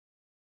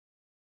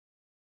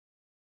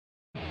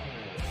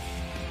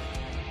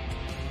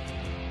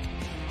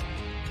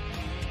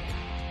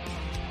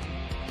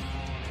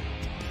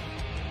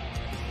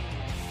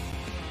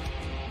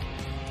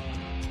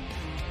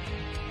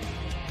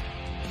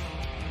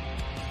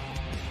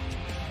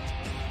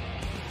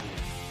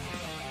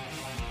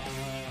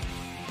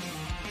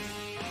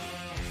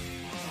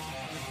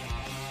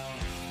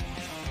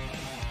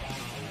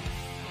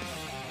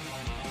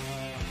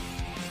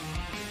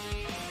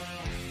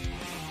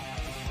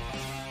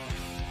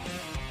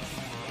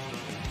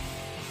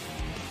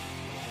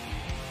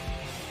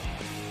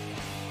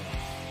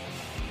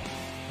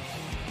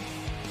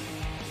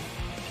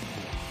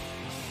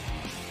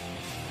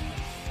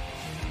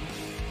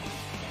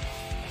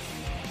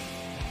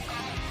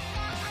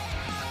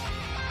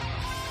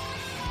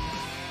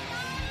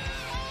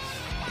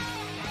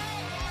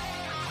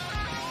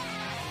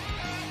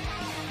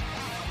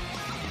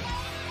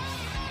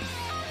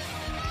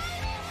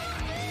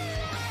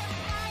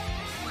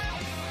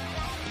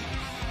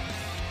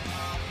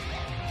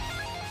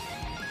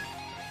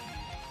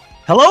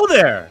Hello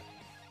there.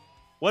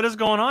 What is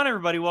going on,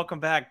 everybody? Welcome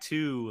back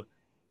to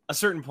A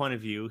Certain Point of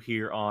View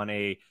here on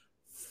a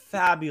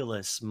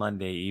fabulous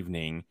Monday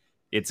evening.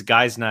 It's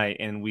Guys Night,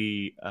 and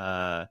we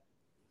don't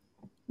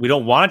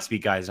want it to be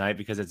Guys Night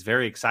because it's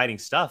very exciting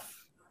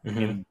stuff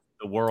in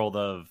the world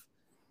of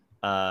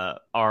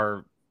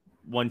our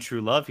one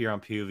true love here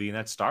on POV, and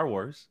that's Star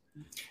Wars.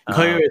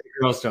 Clearly, the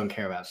girls don't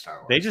care about Star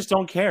Wars. They just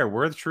don't care.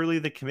 We're truly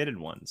the committed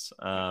ones.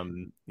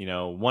 One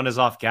is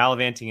off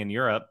gallivanting in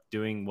Europe,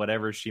 doing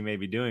whatever she may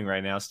be doing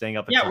right now, staying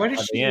up. Yeah, what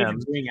is she even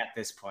doing at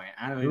this point?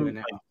 I don't even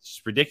know.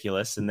 It's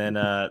ridiculous. And then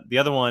the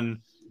other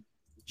one,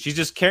 she's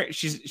just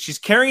she's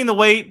carrying the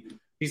weight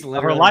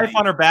of her life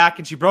on her back,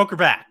 and she broke her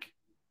back.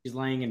 She's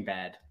laying in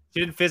bed. She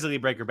didn't physically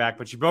break her back,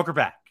 but she broke her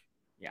back.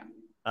 Yeah.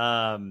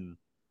 But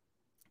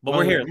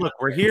we're here. Look,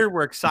 we're here.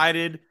 We're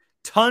excited.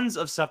 Tons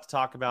of stuff to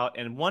talk about.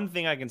 And one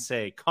thing I can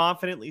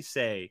confidently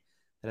say,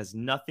 that has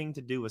nothing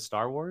to do with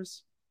Star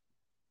Wars,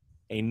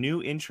 a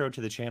new intro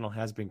to the channel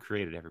has been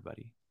created,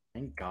 everybody.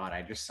 Thank God.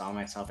 I just saw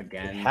myself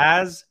again. It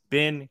has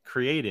been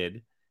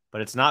created,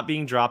 but it's not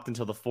being dropped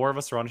until the four of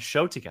us are on a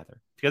show together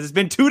because it's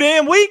been 2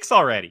 damn weeks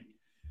already.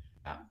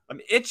 Yeah.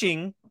 I'm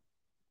itching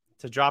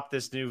to drop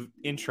this new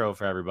intro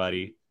for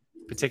everybody,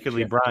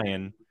 particularly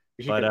Brian.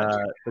 But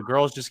the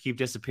girls just keep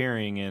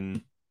disappearing,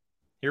 and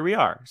here we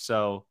are.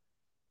 So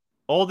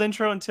old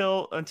intro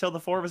until the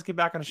four of us get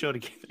back on a show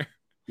together.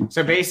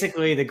 So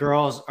basically, the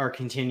girls are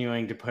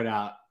continuing to put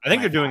out. I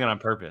think they're doing it on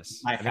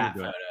purpose. My fat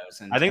photos.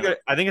 I think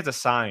it's a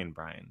sign,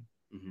 Brian.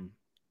 Mm-hmm.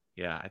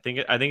 Yeah, I think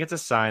it's a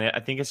sign. I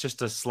think it's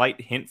just a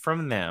slight hint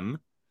from them.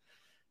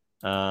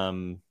 Yeah,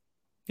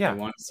 they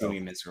want to see me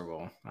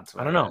miserable. That's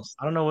what I don't know.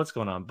 I don't know what's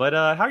going on. But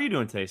how are you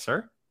doing today,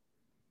 sir?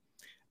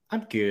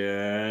 I'm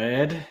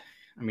good.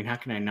 I mean, how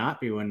can I not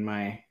be when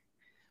my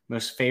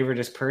most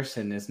favoritist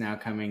person is now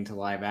coming to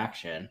live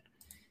action,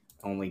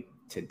 only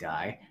to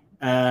die?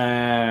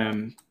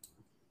 But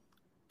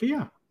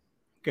yeah,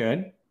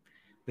 good.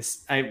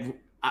 I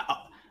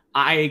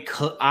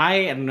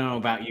don't know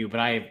about you, but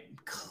I'm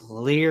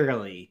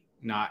clearly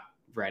not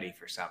ready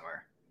for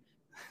summer.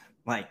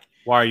 Like,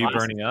 why are you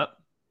burning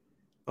up?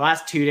 The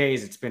last 2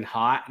 days, it's been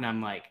hot, and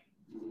I'm like,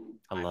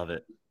 I love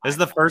it. This is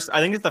the first.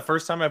 I think it's the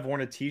first time I've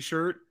worn a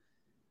t-shirt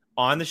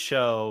on the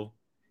show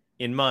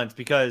in months,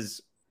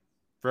 because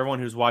for everyone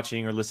who's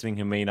watching or listening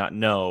who may not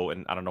know,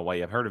 and I don't know why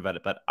you've heard about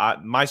it, but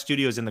my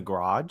studio is in the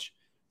garage,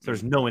 so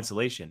there's no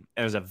insulation.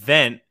 And there's a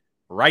vent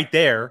right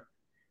there.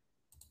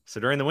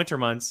 So during the winter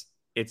months,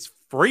 it's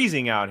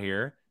freezing out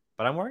here,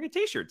 but I'm wearing a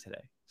t-shirt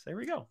today. So there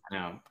we go.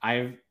 No,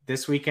 I've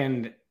this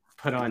weekend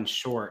put on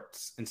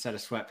shorts instead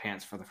of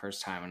sweatpants for the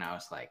first time, and I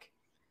was like,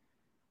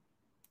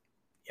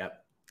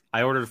 yep.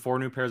 I ordered 4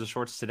 new pairs of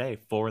shorts today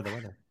for the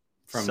weather.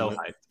 From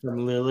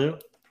Lulu.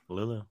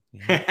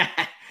 Yeah.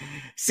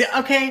 So,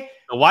 okay.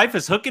 The wife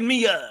is hooking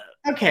me up.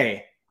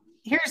 Okay.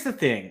 Here's the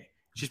thing.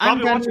 She's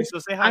probably watching, so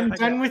say hi. I'm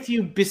done with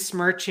you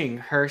besmirching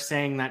her,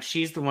 saying that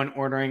she's the one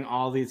ordering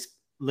all these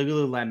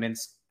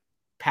Lululemon's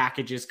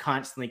packages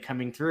constantly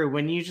coming through,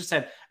 when you just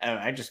said, oh,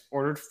 I just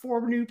ordered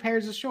 4 new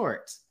pairs of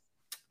shorts.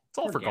 It's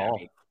all for golf.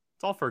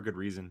 It's all for a good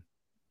reason.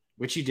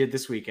 Which you did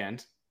this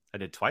weekend. I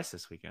did twice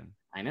this weekend.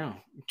 I know.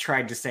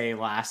 Tried to say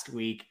last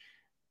week,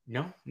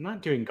 no, I'm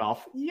not doing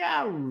golf.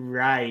 Yeah,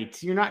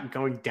 right. You're not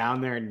going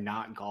down there and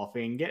not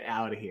golfing. Get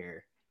out of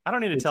here. I don't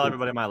need to tell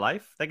everybody my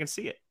life. They can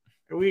see it.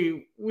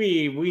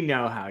 We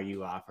know how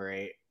you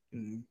operate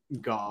in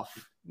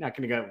golf. Not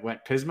going to go,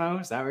 what,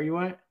 Pismo? Is that where you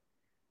went?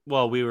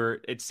 Well,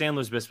 it's San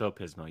Luis Obispo,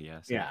 Pismo,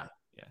 yes. Yeah.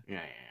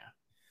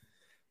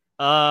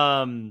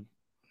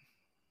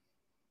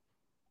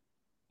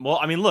 Well,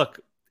 I mean, look,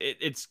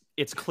 it's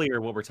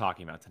clear what we're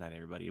talking about tonight,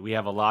 everybody. We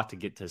have a lot to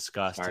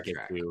discuss.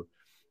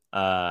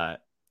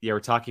 We're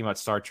talking about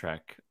Star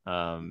Trek.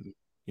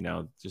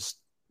 Just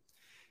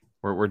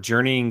we're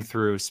journeying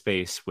through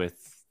space with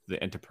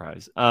the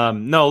Enterprise.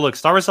 No, look,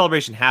 Star Wars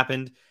Celebration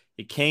happened.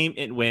 It came,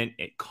 it went,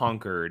 it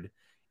conquered.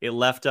 It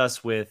left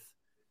us with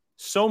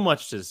so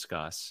much to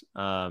discuss.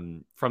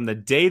 From the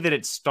day that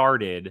it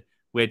started,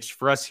 which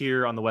for us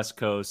here on the West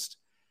Coast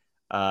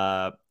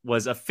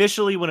was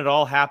officially when it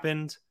all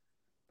happened,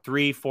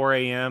 4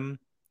 a.m.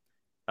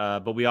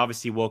 But we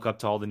obviously woke up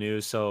to all the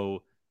news.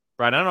 So,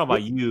 Brian, I don't know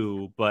about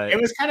you, but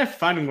it was kind of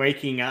fun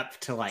waking up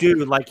to it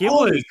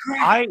was.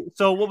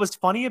 So what was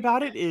funny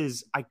about it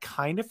is I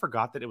kind of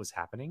forgot that it was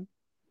happening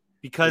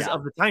because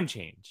of the time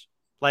change.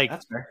 Like,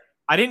 that's fair.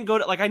 I didn't go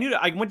to, I knew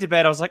I went to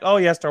bed. I was like, oh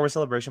yeah, Star Wars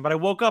Celebration. But I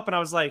woke up and I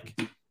was like,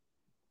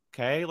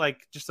 okay,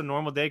 just a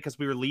normal day. Cause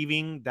we were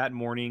leaving that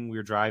morning, we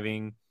were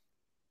driving,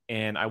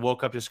 and I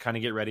woke up just kind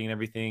of get ready and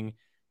everything.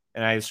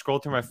 And I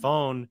scrolled through my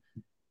phone,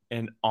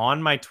 and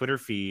on my Twitter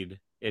feed,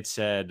 it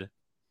said,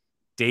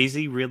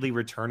 Daisy Ridley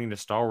returning to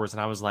Star Wars.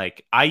 And I was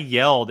like, I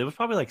yelled. It was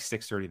probably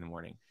 6:30 in the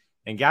morning.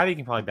 And Gabby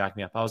can probably back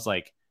me up. I was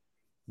like,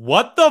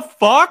 what the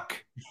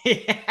fuck?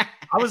 I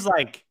was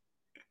like,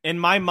 in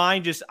my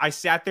mind, I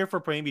sat there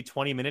for maybe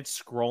 20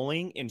 minutes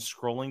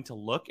scrolling to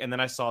look. And then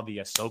I saw the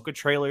Ahsoka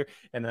trailer.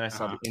 And then I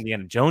saw the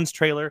Indiana Jones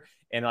trailer.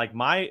 And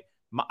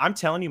I'm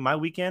telling you, my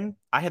weekend,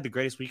 I had the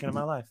greatest weekend of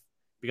my life.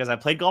 because I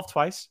played golf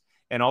twice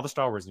and all the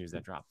Star Wars news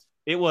that dropped.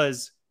 It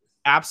was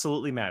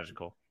absolutely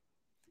magical.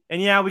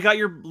 And yeah, we got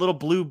your little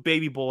blue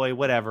baby boy,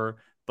 whatever,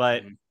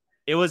 but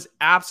it was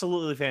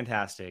absolutely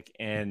fantastic.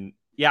 And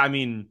yeah, I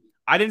mean,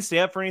 I didn't stay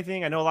up for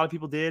anything. I know a lot of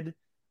people did.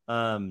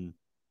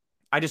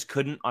 I just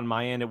couldn't on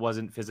my end. It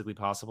wasn't physically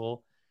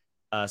possible.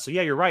 So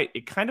yeah, you're right.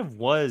 It kind of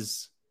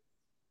was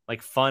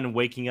like fun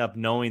waking up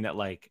knowing that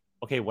like,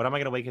 okay, what am I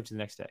going to wake up to the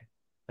next day?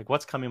 Like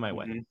what's coming my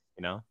way, you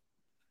know?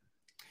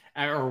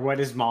 Or what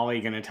is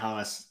Molly going to tell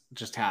us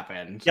just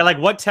happened? Yeah, like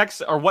what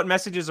text or what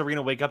messages are we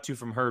going to wake up to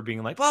from her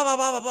being like, blah, blah,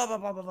 blah, blah, blah,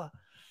 blah, blah, blah.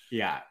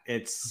 Yeah,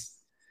 it's...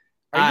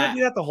 Are you going to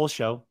do that the whole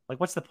show? Like,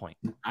 what's the point?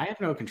 I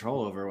have no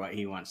control over what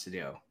he wants to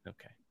do.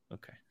 Okay.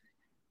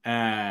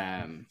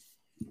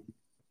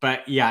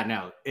 But yeah,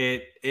 no,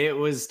 it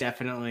was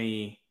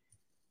definitely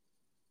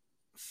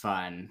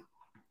fun.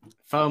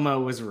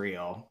 FOMO was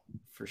real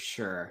for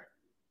sure.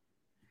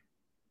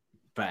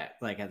 But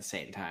like at the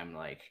same time,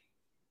 like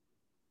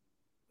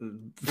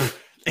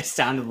it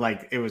sounded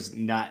like it was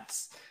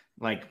nuts.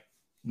 Like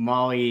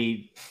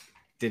Molly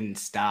didn't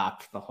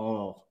stop the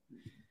whole.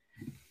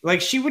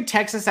 Like she would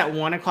text us at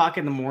 1:00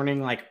 in the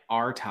morning, like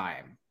our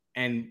time,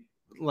 and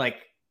like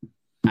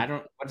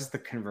what is the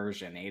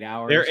conversion? 8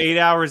 hours? They're 8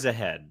 hours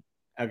ahead.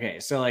 Okay,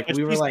 so like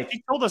we were like,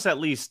 she told us at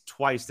least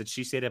twice that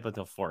she stayed up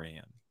until 4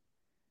 a.m.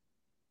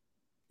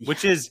 Yeah.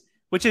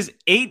 which is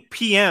 8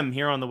 p.m.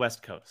 here on the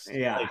West Coast.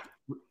 Yeah, like,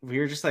 we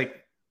were just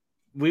like,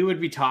 we would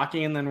be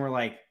talking, and then we're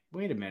like,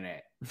 wait a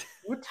minute,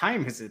 what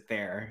time is it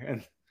there?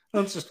 And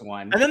it's just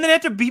 1. And then they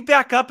have to be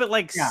back up at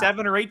like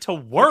 7 or 8 to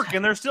work,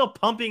 and they're still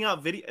pumping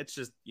out video. It's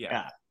just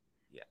no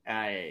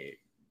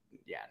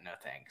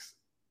thanks.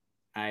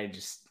 I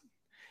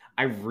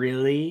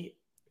really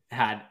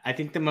had, I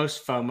think the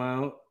most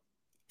FOMO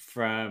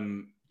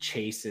from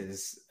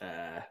Chase's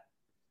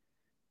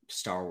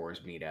Star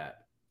Wars meetup.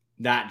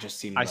 That just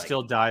seemed I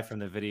still die from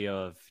the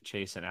video of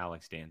Chase and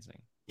Alex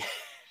dancing.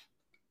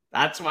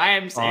 That's why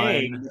I'm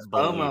saying the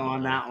FOMO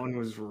on that one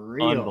was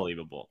real.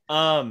 Unbelievable.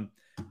 All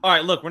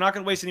right, look, we're not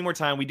going to waste any more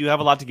time. We do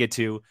have a lot to get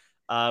to.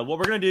 What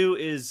we're going to do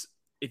is,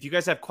 if you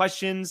guys have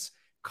questions,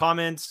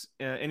 comments,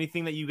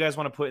 anything that you guys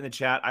want to put in the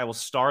chat, I will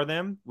star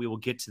them. We will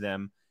get to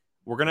them.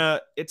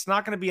 It's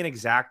not going to be an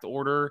exact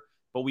order,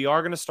 but we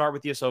are going to start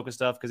with the Ahsoka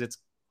stuff because it's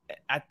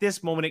at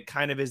this moment it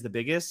kind of is the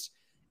biggest,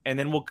 and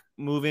then we'll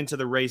move into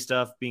the Rey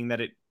stuff, being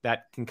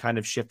that can kind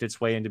of shift its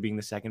way into being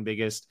the second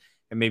biggest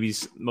and maybe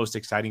most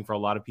exciting for a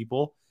lot of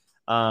people.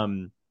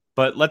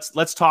 But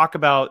let's talk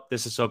about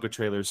this Ahsoka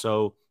trailer.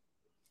 So,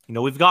 you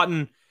know,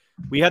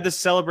 we had this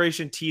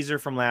celebration teaser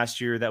from last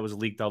year that was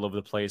leaked all over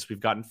the place. We've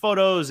gotten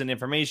photos and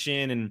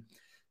information and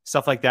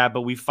stuff like that,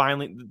 but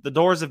the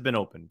doors have been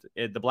opened.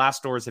 The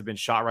blast doors have been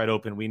shot right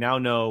open. We now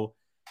know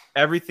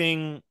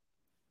everything,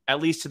 at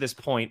least to this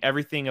point,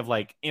 everything of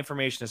like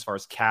information as far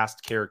as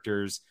cast,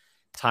 characters,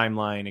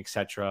 timeline,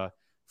 etc.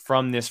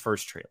 from this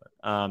first trailer.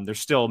 There's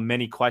still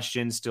many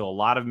questions, still a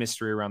lot of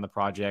mystery around the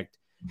project.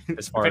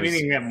 As far as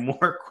we have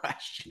more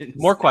questions.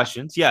 More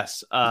questions,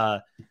 yes.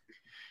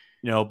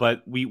 You know,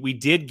 but we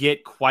did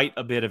get quite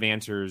a bit of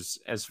answers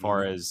as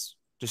far as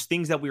just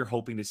things that we were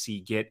hoping to see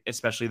get,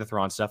 especially the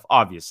Thrawn stuff,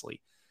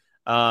 obviously.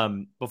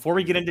 Before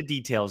we get into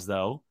details,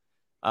 though,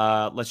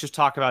 let's just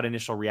talk about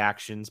initial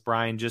reactions.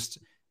 Brian, just,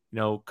 you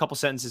know, a couple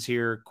sentences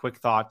here, quick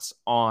thoughts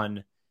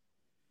on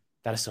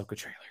that Ahsoka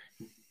trailer.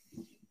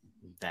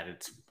 That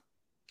it's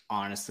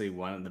honestly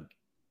one of the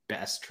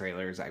best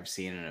trailers I've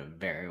seen in a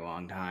very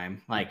long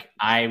time. Like,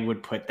 I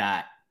would put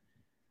that,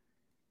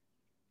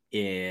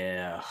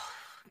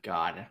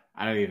 God,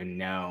 I don't even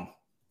know.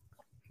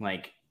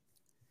 Like,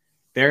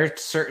 there are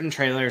certain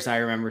trailers I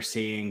remember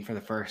seeing for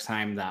the first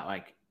time that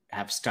like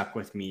have stuck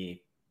with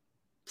me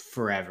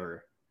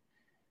forever.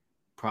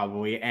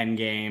 Probably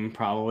Endgame,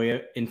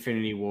 probably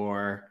Infinity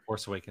War,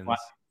 Force Awakens,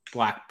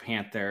 Black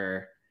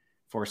Panther,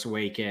 Force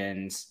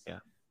Awakens.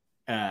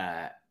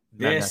 Yeah.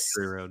 This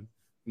Road.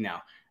 No.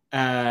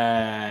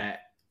 Tron.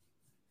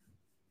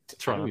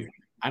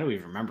 I don't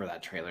even remember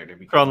that trailer, to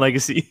be Tron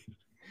Legacy.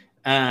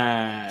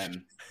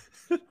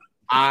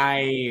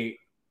 I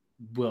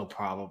will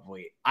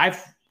probably.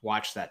 I've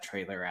watched that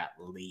trailer at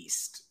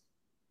least.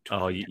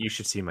 You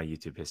should see my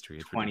YouTube history.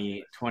 It's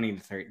 20 to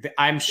 30.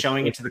 I'm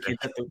showing it to the kids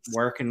at the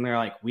work, and they're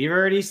like, "We've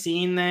already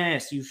seen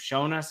this. You've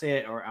shown us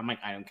it." Or I'm like,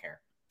 "I don't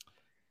care.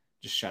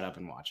 Just shut up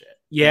and watch it."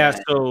 Yeah.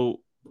 So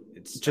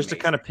it's just amazing.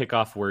 to kind of pick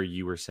off where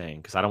you were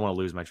saying, because I don't want to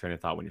lose my train of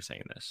thought when you're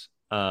saying this.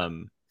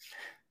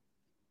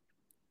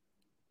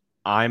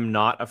 I'm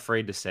not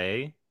afraid to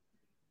say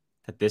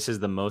that this is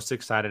the most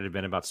excited I've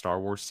been about Star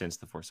Wars since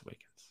The Force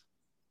Awakens.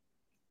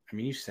 I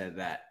mean, you said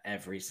that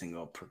every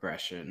single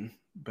progression,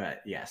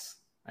 but yes,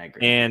 I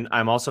agree. And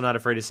I'm also not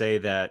afraid to say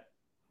that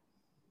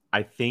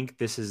I think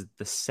this is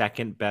the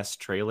second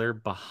best trailer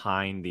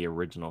behind the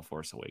original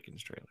Force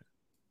Awakens trailer.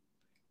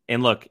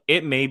 And look,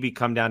 it may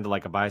come down to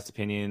like a biased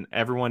opinion.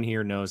 Everyone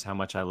here knows how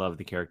much I love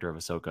the character of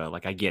Ahsoka.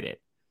 Like, I get it.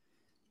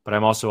 But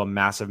I'm also a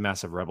massive,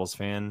 massive Rebels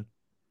fan.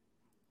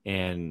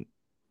 And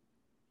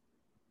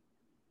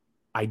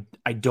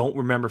I don't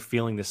remember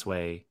feeling this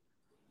way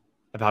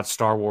about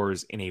Star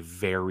Wars in a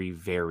very,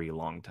 very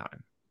long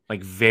time.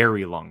 Like,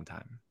 very long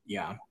time.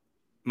 Yeah.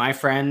 My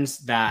friends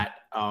that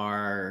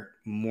are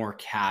more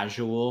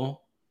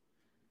casual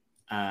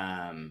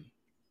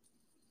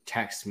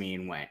text me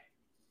and went,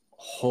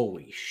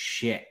 holy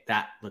shit,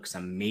 that looks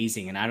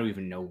amazing. And I don't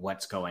even know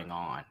what's going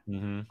on.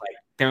 Mm-hmm. Like,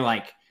 they're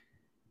like,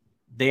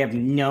 they have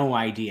no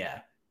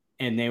idea.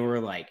 And they were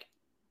like,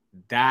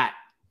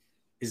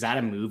 is that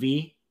a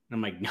movie? And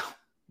I'm like, no,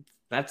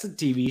 that's a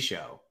TV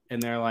show.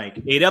 And they're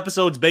like, 8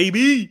 episodes,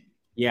 baby.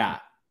 yeah.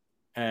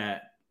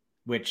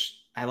 Which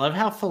I love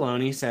how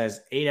Filoni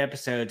says 8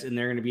 episodes and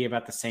they're going to be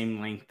about the same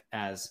length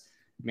as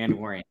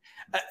Mandalorian.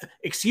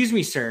 Excuse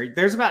me, sir.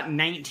 There's about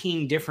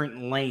 19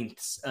 different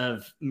lengths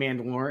of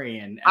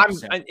Mandalorian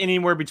episodes. I'm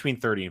anywhere between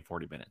 30 and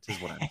 40 minutes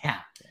is what I'm yeah.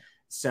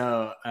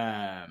 So,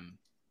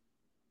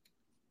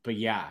 but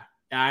yeah,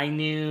 I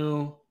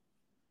knew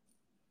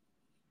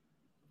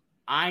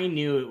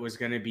it was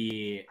going to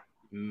be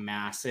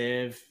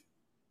massive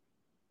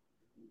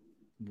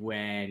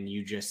when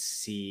you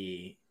just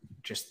see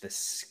just the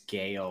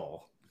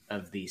scale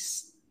of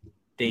these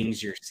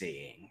things you're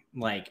seeing.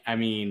 Like, I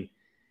mean,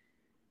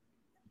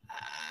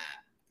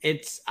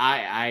 I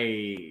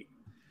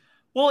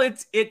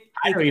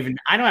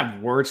don't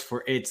have words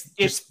for it.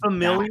 It's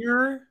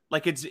familiar. That.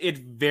 Like it's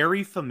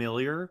very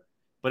familiar,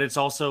 but it's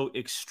also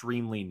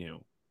extremely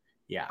new.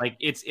 Yeah. Like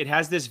it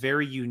has this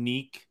very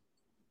unique,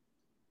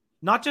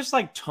 not just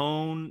like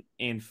tone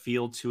and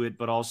feel to it,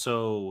 but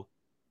also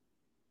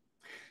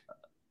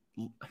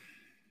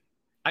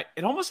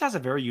it almost has a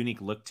very unique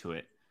look to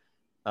it.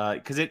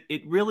 Because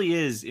it really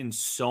is in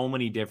so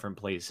many different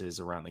places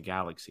around the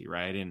galaxy,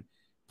 right? And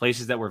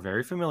places that we're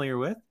very familiar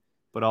with,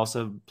 but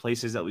also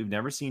places that we've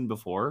never seen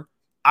before.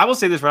 I will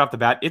say this right off the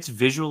bat: it's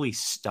visually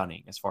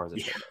stunning as far as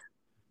it's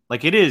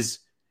like it is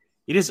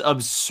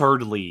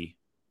absurdly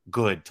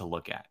good to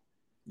look at.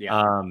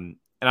 Yeah. And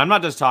I'm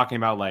not just talking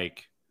about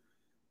like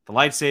the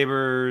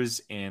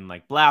lightsabers and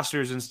like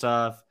blasters and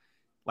stuff.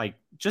 Like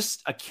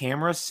just a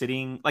camera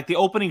sitting, like the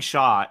opening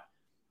shot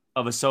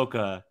of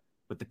Ahsoka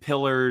with the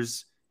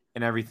pillars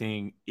and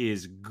everything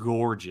is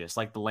gorgeous.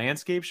 Like the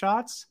landscape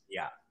shots.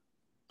 Yeah.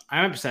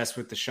 I'm obsessed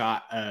with the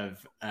shot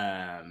of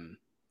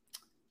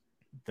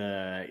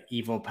the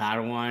evil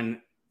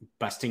Padawan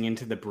busting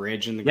into the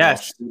bridge and the girl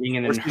shooting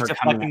and then her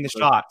deflecting the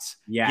shots.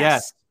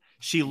 Yes.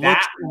 She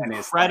looks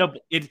incredible.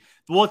 Like,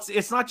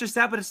 it's not just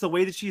that, but it's the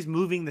way that she's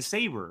moving the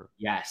saber.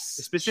 Yes.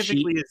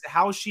 Specifically, it's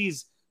how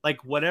she's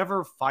like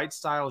whatever fight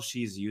style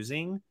she's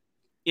using.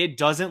 It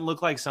doesn't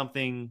look like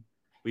something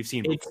we've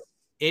seen before.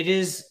 It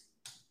is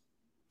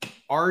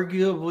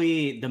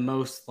arguably the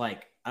most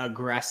like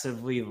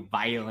aggressively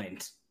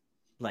violent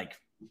like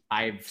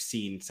I've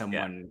seen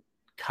someone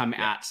come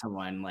at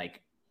someone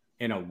like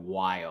in a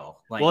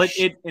while. Like, well,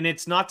 and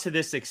it's not to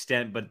this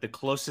extent, but the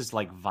closest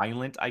like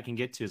violent I can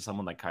get to is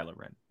someone like Kylo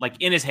Ren, like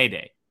in his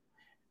heyday.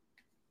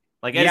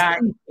 Like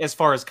as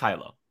far as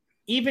Kylo,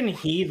 even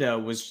he though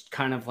was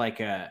kind of like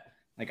it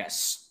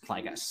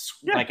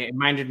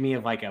reminded me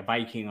of like a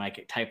Viking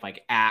like type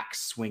like axe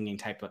swinging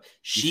type of.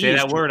 You say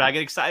that word, I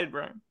get excited,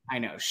 bro. I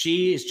know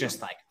she is just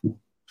like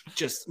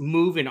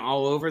moving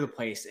all over the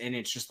place, and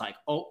it's just like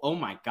oh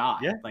my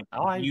god, like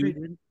I agree,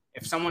 dude.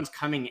 If someone's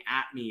coming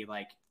at me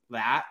like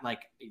that,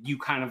 like you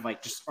kind of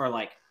like just are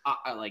like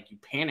you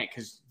panic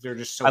because they're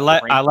just so.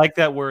 I like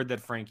that word that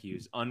Frank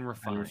used,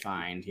 unrefined.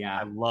 Unrefined, yeah.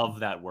 I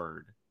love that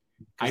word.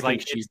 I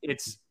like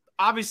it's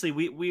obviously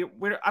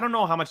we're I don't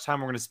know how much time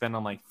we're going to spend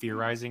on like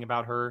theorizing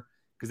about her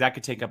because that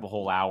could take up a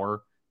whole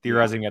hour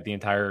theorizing at the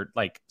entire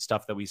like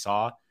stuff that we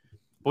saw.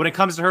 But when it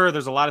comes to her,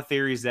 there's a lot of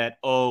theories that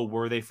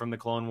were they from the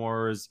Clone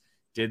Wars?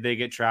 Did they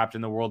get trapped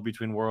in the world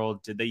between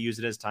worlds? Did they use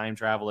it as time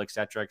travel,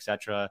 etc.,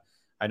 etc.?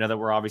 I know that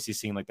we're obviously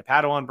seeing like the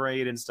Padawan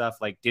braid and stuff.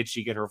 Like, did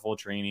she get her full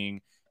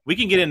training? We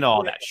can get into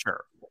all that,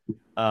 sure.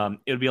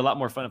 It would be a lot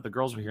more fun if the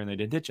girls were here and they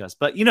didn't ditch us.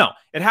 But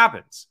it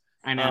happens.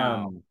 I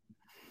know.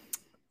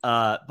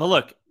 But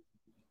look,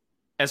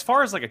 as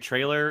far as like a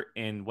trailer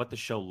and what the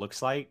show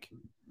looks like,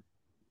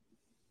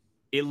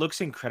 it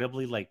looks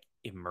incredibly like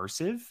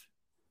immersive.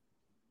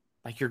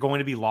 Like you're going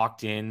to be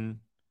locked in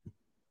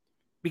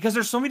because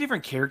there's so many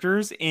different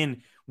characters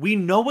and we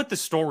know what the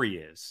story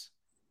is.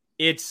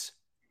 It's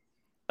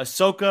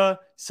Ahsoka,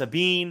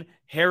 Sabine,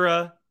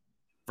 Hera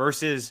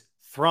versus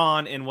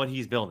Thrawn and what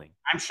he's building.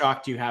 I'm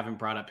shocked you haven't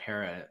brought up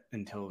Hera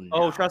until now.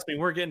 Oh, trust me,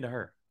 we're getting to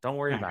her. Don't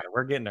worry about it.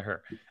 We're getting to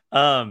her.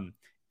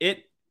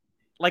 It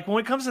like when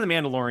it comes to the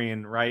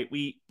Mandalorian, right?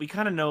 We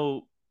kind of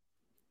know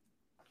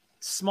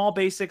small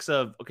basics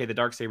of the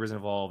Darksaber's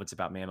involved. It's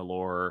about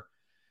Mandalore.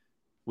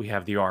 We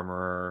have the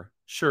armorer,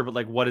 sure, but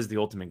like, what is the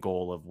ultimate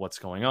goal of what's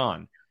going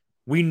on?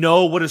 We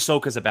know what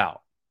Ahsoka's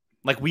about.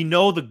 Like, we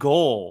know the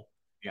goal.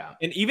 Yeah.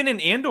 And even in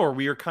Andor,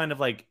 we are kind of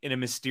like in a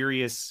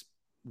mysterious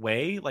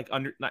way, like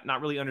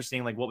not really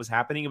understanding like what was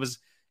happening. It was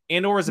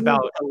Andor was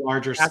about a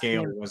larger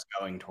scale was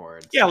going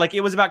towards. Yeah, like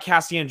it was about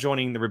Cassian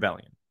joining the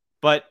rebellion.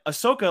 But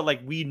Ahsoka,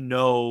 like we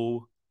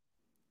know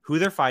who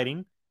they're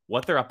fighting,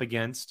 what they're up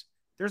against.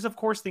 There's of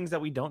course things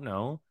that we don't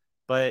know,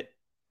 but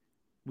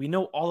we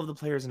know all of the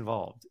players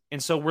involved.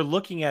 And so we're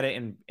looking at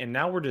it and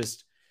now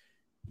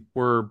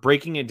we're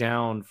breaking it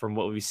down from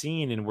what we've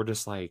seen, and we're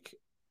just like,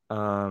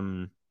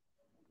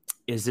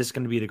 is this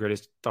going to be the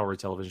greatest Star Wars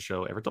television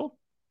show ever told?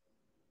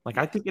 Like,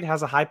 I think it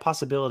has a high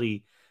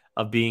possibility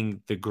of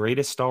being the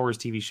greatest Star Wars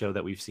TV show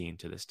that we've seen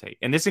to this date.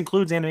 And this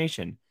includes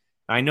animation.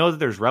 I know that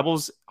there's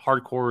Rebels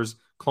hardcores,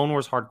 Clone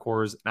Wars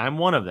hardcores, and I'm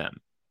one of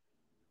them.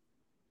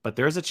 But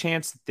there's a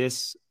chance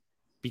that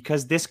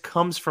because this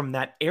comes from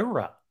that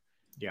era.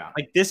 Yeah.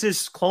 Like, this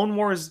is Clone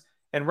Wars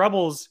and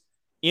Rebels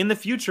in the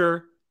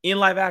future in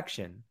live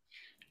action.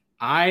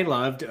 I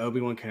loved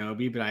Obi-Wan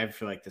Kenobi, but I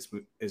feel like this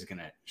is going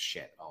to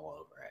shit all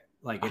over it.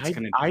 Like, it's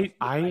going to...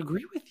 I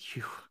agree with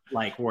you.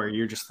 Like, where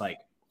you're just like,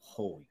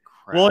 holy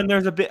crap. Well, and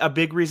there's a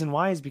big reason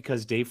why is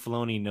because Dave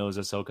Filoni knows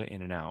Ahsoka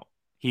in and out.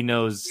 He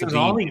knows Sabine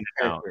all these in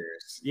and out.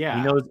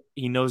 Yeah.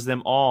 He knows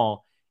them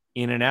all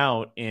in and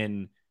out.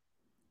 And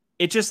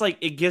it just like,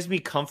 it gives me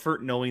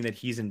comfort knowing that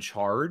he's in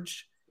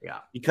charge. Yeah.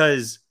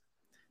 Because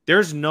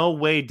there's no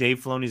way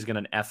Dave Filoni's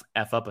going to F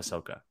up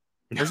Ahsoka.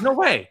 There's no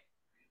way.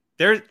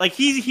 There's like,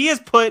 he has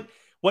put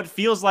what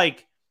feels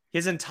like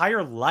his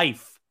entire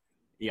life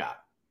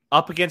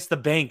up against the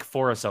bank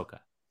for Ahsoka.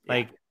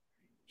 Like,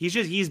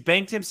 he's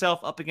banked himself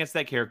up against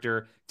that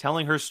character,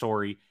 telling her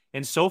story,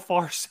 and so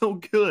far so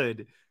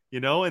good, you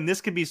know. And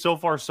this could be so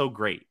far so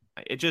great.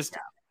 It just,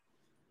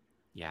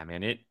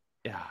 man.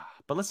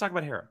 But let's talk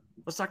about Hera.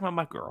 Let's talk about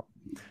my girl.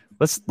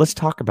 Let's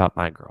talk about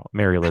my girl,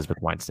 Mary Elizabeth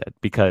Winstead,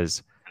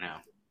 because I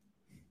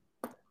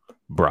know,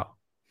 bro,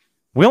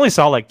 we only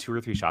saw like 2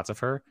 or 3 shots of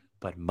her,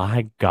 but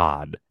my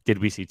God, did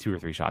we see 2 or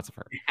 3 shots of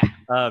her?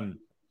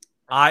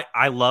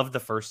 I love the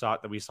first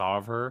shot that we saw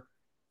of her.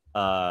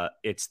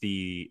 It's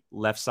the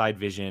left side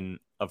vision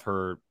of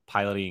her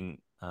piloting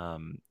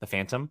the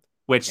Phantom,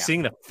 which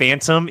seeing the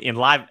Phantom in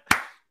live,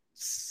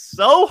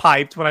 so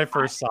hyped when I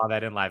first saw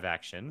that in live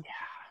action.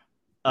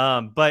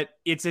 But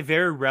it's a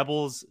very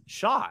Rebels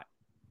shot.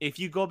 If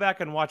you go back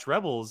and watch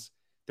Rebels,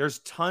 there's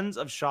tons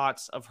of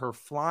shots of her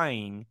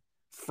flying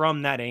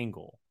from that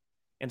angle.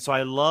 And so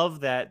I love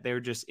that they're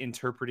just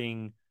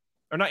implementing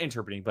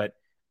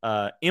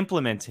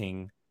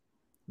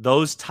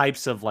those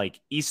types of like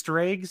Easter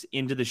eggs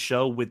into the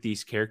show with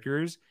these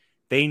characters.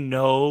 They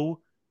know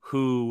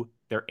who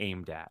they're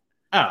aimed at.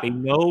 They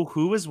know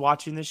who is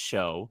watching this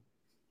show.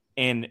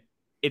 And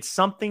it's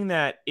something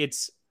that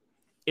it's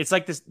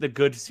like the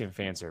good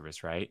fan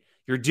service, right?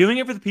 You're doing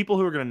it for the people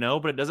who are going to know,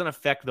 but it doesn't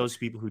affect those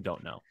people who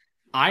don't know.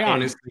 I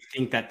honestly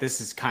think that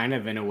this is kind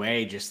of in a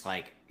way just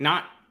like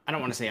I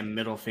don't want to say a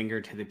middle finger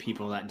to the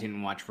people that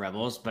didn't watch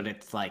Rebels, but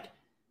it's like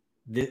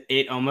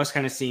it almost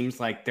kind of seems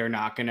like they're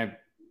not going to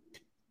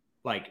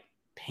like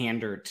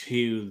pander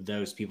to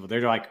those people.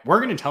 They're like, we're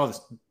going to tell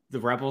the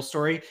Rebels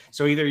story.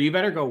 So either you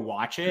better go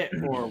watch it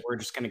or we're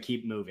just going to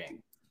keep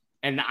moving.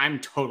 And I'm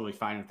totally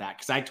fine with that.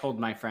 Cause I told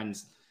my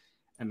friends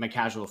and my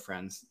casual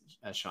friends,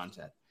 as Sean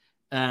said,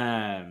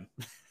 I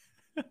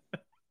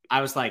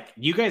was like,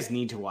 you guys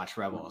need to watch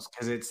Rebels.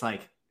 Cause it's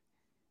like,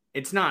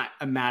 it's not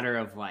a matter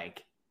of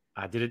like,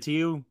 I did it to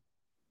you.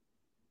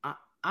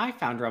 I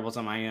found Rebels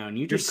on my own.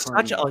 You're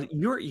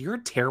a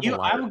terrible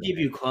liar. I will give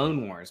you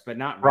Clone Wars, but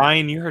not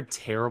Ryan. You're a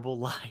terrible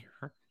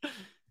liar.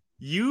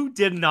 You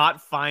did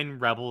not find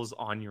Rebels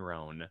on your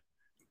own.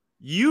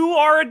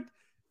 You're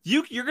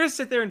gonna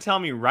sit there and tell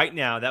me right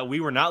now that we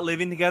were not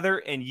living together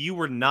and you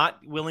were not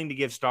willing to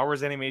give Star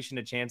Wars animation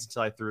a chance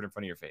until I threw it in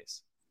front of your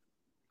face.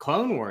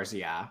 Clone Wars,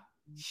 yeah.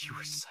 You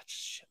were such a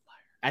shit liar.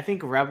 I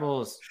think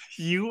Rebels.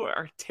 You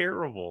are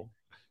terrible.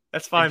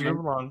 That's fine. Move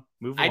along.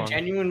 I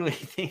genuinely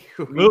think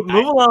move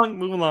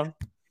along.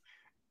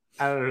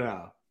 I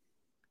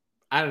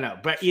don't know.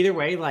 But either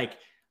way, like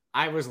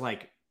I was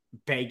like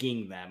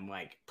begging them,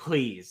 like,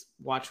 please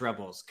watch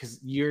Rebels, because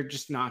you're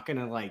just not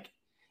gonna like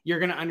you're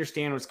gonna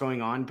understand what's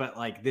going on, but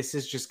like this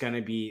is just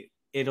gonna be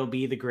it'll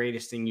be the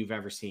greatest thing you've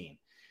ever seen.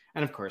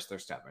 And of course they're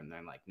stubborn.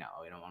 They're like, no,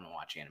 we don't want to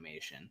watch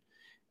animation.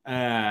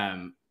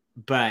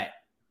 But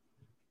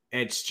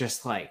it's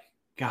just like,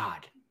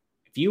 God.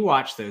 If you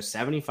watch those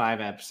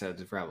 75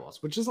 episodes of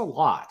Rebels, which is a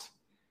lot,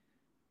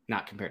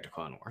 not compared to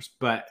Clone Wars,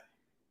 but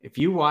if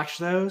you watch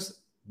those,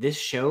 this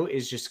show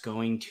is just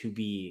going to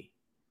be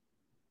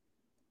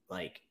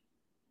like,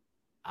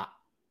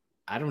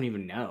 I don't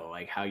even know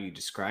like how you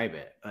describe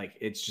it. Like,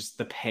 it's just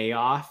the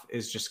payoff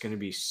is just going to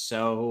be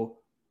so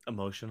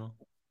emotional.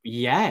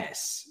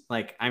 Yes.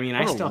 Like, I mean,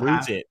 I still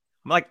lose it.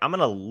 I'm going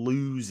to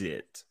lose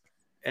it.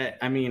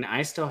 I mean,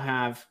 I still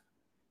have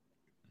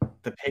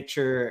the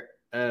picture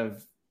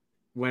of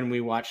when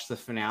we watched the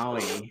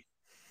finale.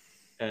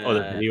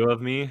 The video of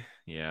me?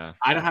 Yeah.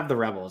 I don't have the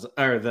Rebels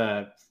or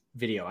the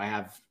video. I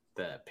have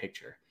the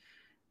picture.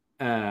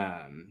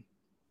 When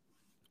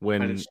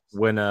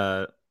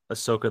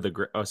Ahsoka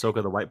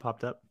the White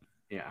popped up?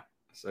 Yeah.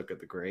 Ahsoka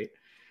the Great.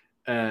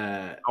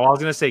 I was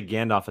going to say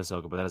Gandalf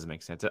Ahsoka, but that doesn't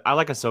make sense. I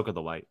like Ahsoka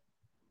the White.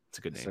 It's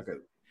a good name. Ahsoka.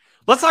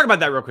 Let's talk about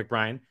that real quick,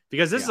 Brian,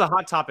 because this is a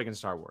hot topic in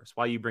Star Wars.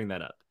 While you bring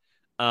that up.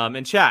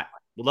 And chat,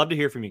 we'd love to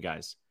hear from you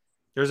guys.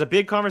 There's a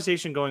big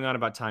conversation going on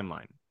about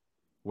timeline.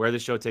 where the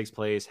show takes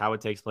place, how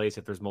it takes place,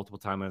 if there's multiple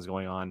timelines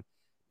going on.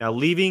 Now,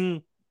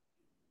 leaving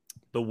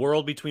the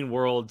world between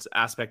worlds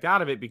aspect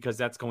out of it, because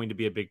that's going to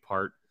be a big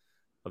part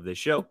of this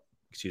show.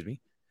 Excuse me.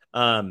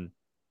 The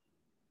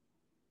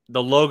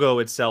logo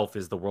itself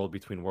is the world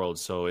between worlds.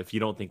 So if you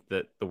don't think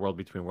that the world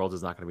between worlds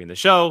is not going to be in the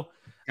show,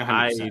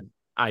 100%.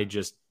 I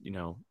just,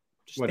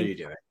 What are you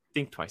doing?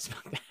 Think twice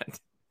about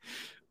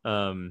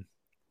that.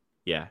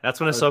 Yeah, that's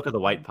when Ahsoka the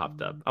White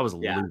popped up. I was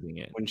losing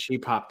it. When she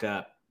popped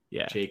up,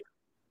 Jake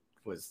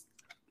was.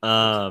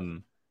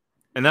 And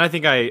then I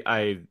think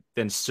I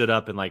then stood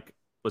up and like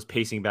was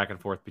pacing back and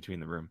forth between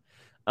the room.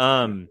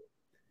 But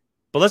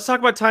let's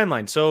talk about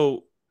timeline.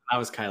 So I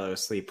was Kylo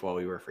asleep while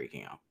we were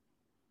freaking out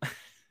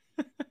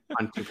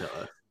on 2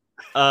 pillows.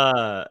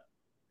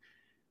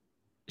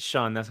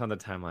 Sean, that's not the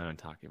timeline I'm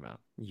talking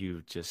about.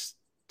 You just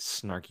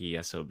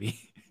snarky SOB.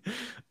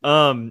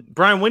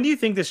 Brian, when do you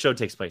think this show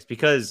takes place?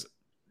 Because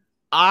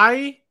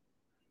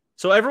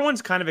so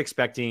everyone's kind of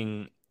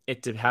expecting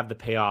it to have the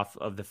payoff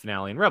of the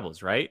finale in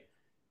Rebels, right?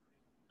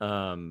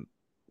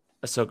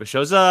 Ahsoka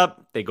shows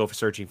up. They go for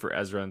searching for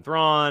Ezra and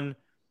Thrawn.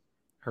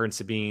 Her and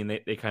Sabine,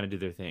 they kind of do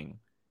their thing.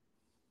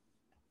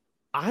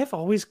 I've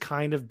always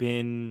kind of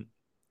been,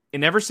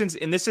 and ever since,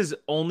 and this has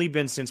only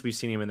been since we've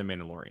seen her in The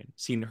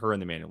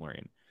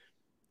Mandalorian.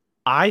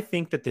 I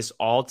think that this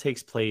all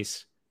takes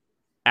place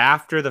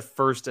after the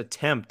first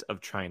attempt of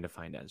trying to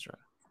find Ezra.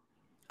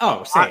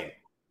 Oh, same.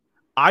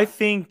 I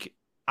think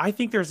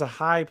there's a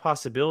high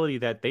possibility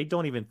that they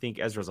don't even think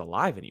Ezra's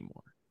alive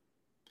anymore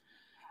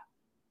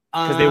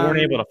because they weren't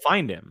able to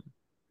find him.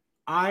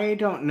 I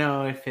don't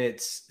know if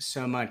it's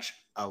so much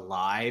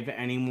alive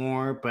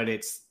anymore, but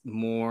it's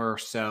more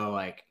so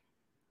like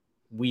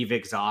we've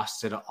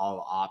exhausted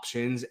all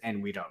options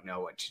and we don't know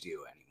what to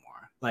do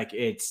anymore. Like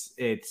it's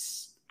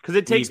because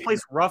it takes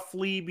place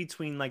roughly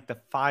between like the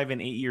 5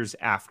 and 8 years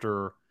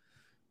after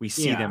we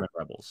see them at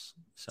Rebels.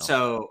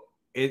 So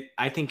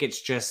I think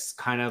it's just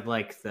kind of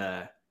like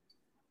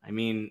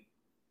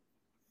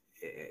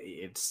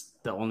it's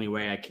the only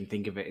way I can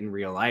think of it in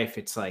real life.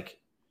 It's like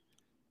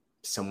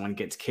someone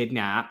gets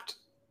kidnapped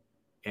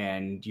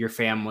and your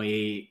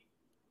family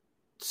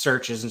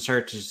searches and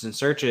searches and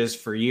searches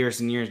for years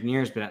and years and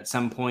years. But at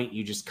some point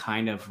you just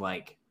kind of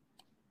like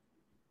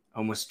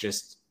almost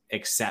just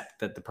accept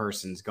that the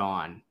person's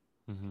gone.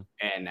 Mm-hmm.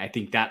 And I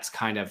think that's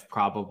kind of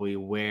probably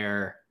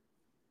where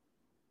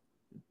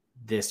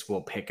this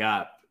will pick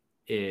up,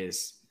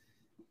 is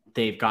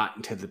they've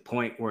gotten to the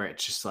point where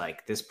it's just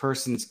like, this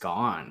person's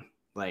gone.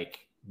 Like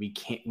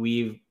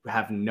we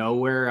have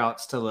nowhere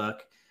else to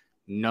look,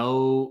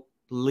 no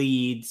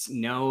leads,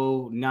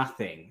 no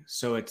nothing.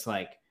 So it's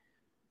like,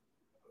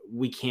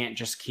 we can't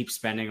just keep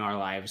spending our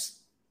lives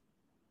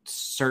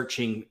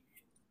searching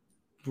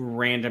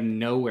random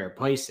nowhere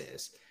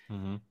places.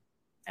 Mm-hmm.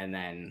 And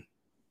then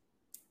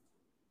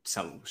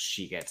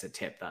she gets a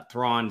tip that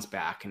Thrawn's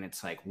back, and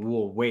it's like,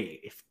 well,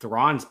 wait, if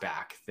Thrawn's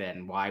back,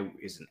 then why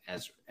isn't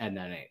Ezra? And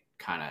then it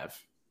kind of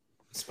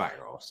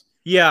spirals.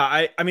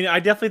 Yeah, I mean, I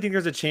definitely think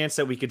there's a chance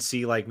that we could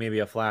see like maybe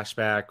a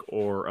flashback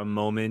or a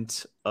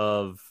moment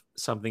of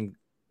something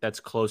that's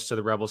close to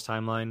the Rebels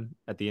timeline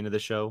at the end of the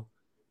show.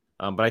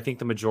 But I think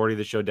the majority of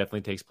the show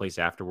definitely takes place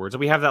afterwards. And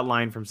we have that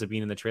line from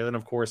Sabine in the trailer. And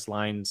of course,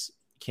 lines,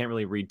 can't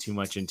really read too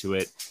much into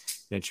it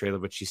in the trailer,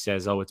 but she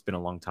says, "Oh, it's been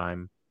a long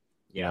time."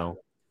 You know?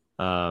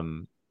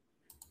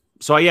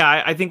 So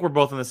yeah, I think we're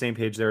both on the same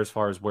page there as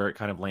far as where it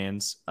kind of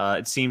lands.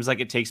 It seems like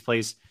it takes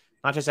place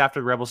not just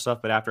after the Rebel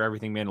stuff, but after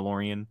everything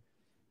Mandalorian,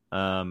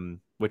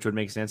 which would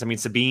make sense. I mean,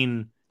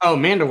 Sabine. Oh,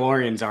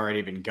 Mandalorian's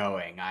already been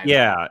going.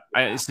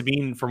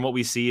 Sabine, from what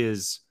we see,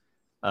 is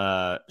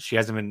she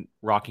hasn't been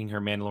rocking her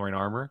Mandalorian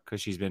armor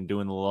because she's been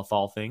doing the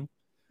Lothal thing.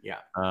 Yeah.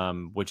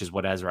 Which is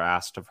what Ezra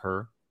asked of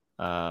her.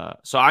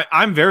 So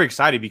I'm very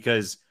excited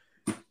because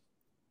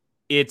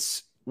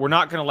we're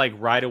not going to like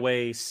right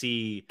away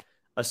see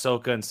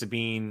Ahsoka and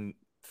Sabine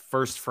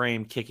first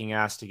frame kicking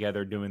ass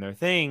together doing their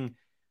thing.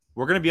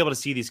 We're going to be able to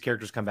see these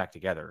characters come back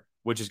together,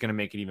 which is going to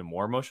make it even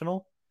more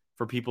emotional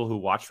for people who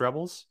watched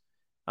Rebels.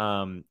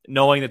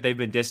 Knowing that they've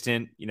been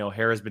distant,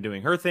 Hera's been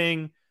doing her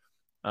thing.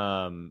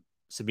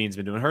 Sabine's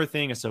been doing her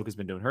thing. Ahsoka's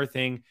been doing her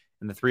thing.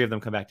 And the three of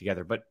them come back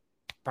together. But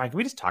Brian, can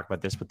we just talk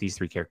about this with these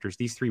three characters,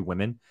 these three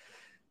women?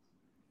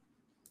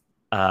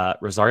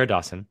 Rosario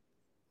Dawson,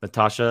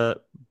 Natasha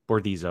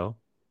Bordizzo,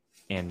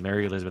 and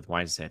Mary Elizabeth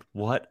Winstead.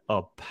 What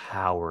a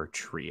power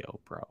trio,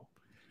 bro.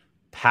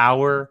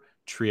 Power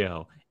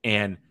trio.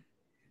 And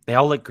they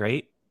all look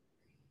great.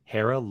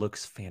 Hera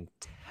looks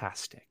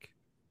fantastic.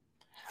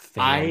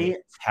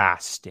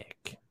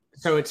 Fantastic.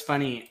 So it's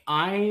funny.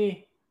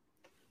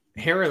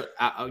 Hera,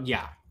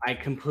 I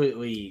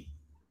completely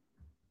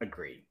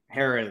agree.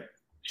 Hera,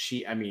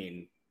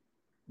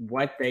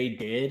 what they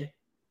did,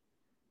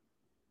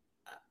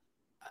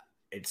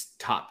 it's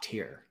top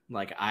tier.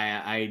 Like,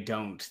 I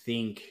don't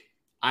think,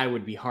 I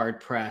would be hard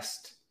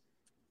pressed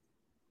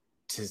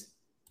to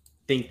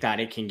think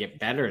that it can get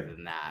better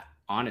than that,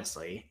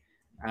 honestly.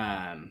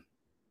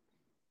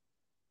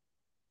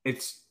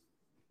 It's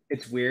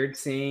weird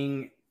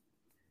seeing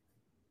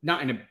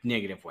not in a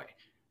negative way.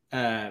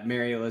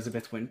 Mary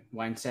Elizabeth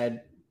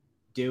Winstead,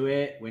 do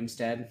it.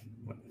 Winstead,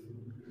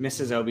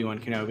 Mrs. Obi-Wan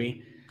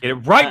Kenobi. Get it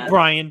right,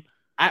 Brian.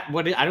 I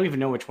don't even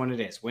know which one it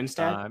is.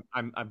 Winstead.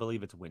 I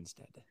believe it's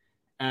Winstead.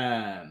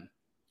 Um,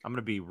 I'm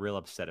gonna be real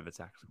upset if it's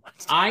actually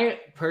Winstead. I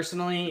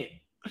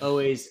personally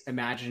always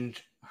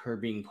imagined her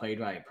being played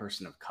by a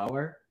person of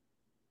color,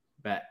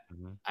 but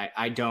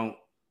I don't.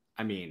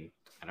 I mean,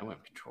 I don't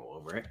have control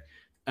over it.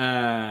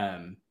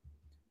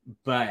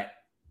 But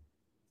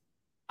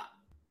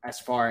as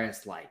far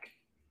as like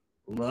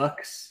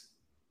looks,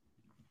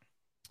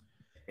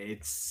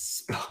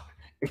 it's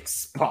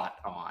spot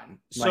on.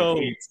 So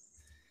like,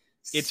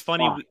 it's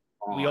funny.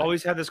 We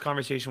always have this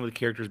conversation with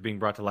characters being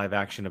brought to live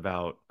action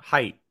about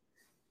height,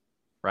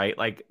 right?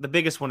 Like the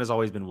biggest one has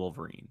always been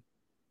Wolverine.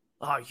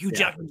 Oh, Hugh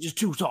Jackman's just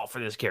too tall for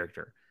this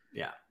character.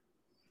 Yeah.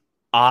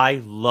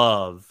 I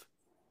love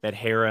that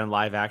Hera in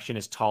live action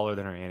is taller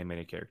than her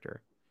animated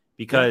character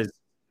because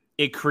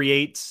it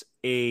creates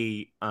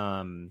a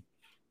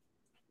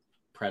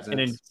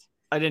presence.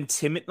 Not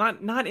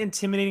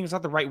intimidating is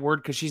not the right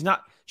word because she's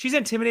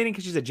intimidating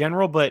because she's a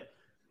general, but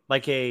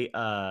like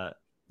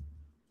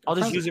I'll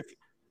just use it.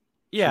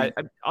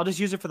 I'll just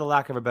use it for the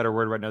lack of a better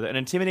word right now. An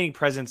intimidating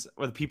presence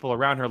with people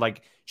around her.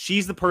 Like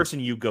she's the person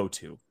you go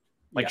to.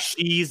 Like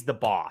she's the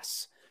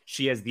boss.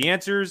 She has the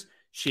answers.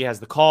 She has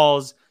the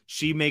calls.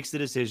 She makes the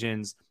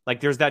decisions. Like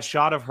there's that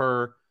shot of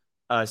her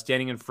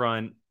standing in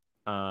front,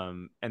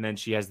 and then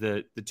she has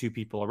the two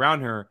people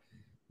around her.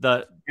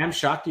 I'm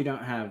shocked you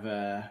don't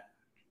have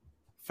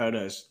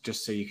photos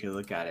just so you could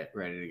look at it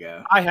ready to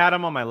go. I had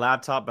them on my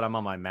laptop, but I'm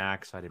on my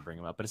Mac, so I didn't bring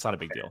them up. But it's not a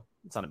big deal.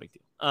 It's not a big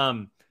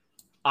deal.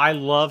 I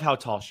love how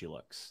tall she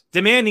looks.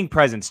 Demanding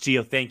presence,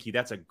 Gio. Thank you.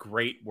 That's a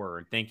great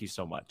word. Thank you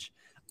so much.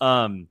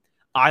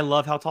 I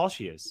love how tall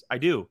she is. I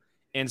do.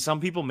 And some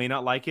people may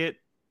not like it.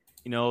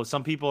 You know,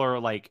 some people are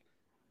like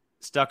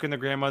stuck in their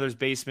grandmother's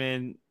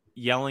basement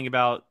yelling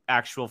about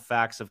actual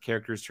facts of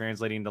characters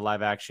translating into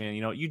live action.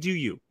 You know, you do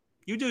you.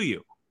 You do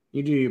you.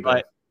 You do you,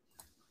 but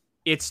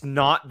it's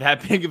not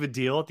that big of a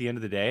deal at the end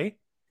of the day.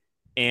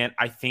 And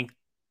I think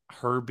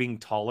her being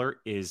taller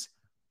is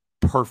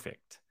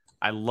perfect.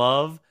 I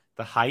love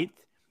the height.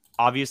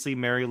 Obviously,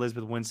 Mary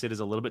Elizabeth Winstead is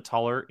a little bit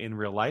taller in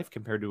real life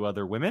compared to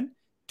other women.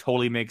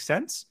 Totally makes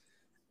sense.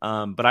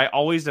 But I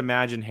always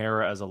imagine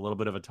Hera as a little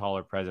bit of a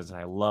taller presence, and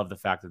I love the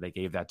fact that they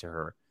gave that to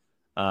her.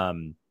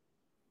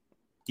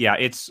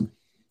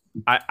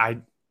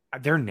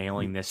 They're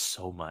nailing this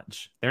so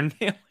much. They're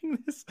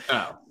nailing this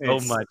so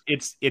much.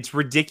 It's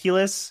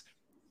ridiculous.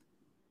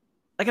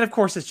 Like, and of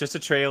course, it's just a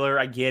trailer.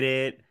 I get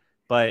it,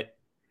 but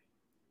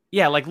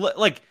yeah,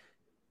 like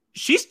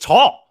she's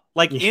tall.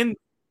 Like in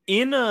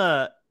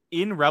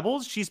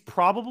Rebels, she's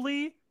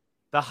probably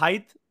the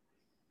height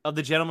of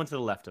the gentleman to the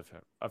left of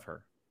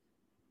her.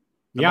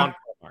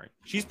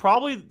 She's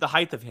probably the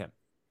height of him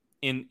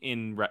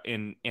in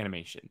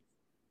animation.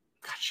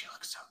 God, she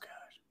looks so good.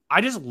 I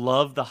just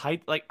love the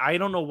height. Like, I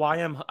don't know why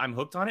I'm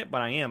hooked on it,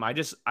 but I am.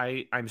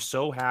 I'm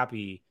so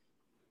happy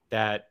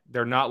that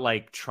they're not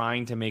like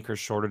trying to make her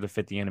shorter to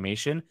fit the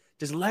animation.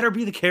 Just let her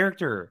be the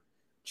character.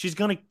 She's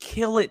gonna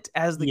kill it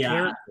as the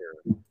character.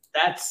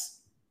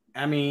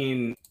 I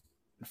mean,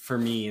 for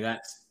me,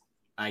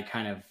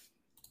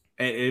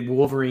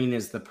 Wolverine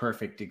is the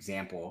perfect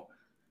example.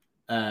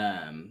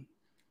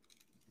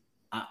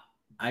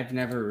 I've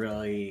never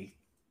really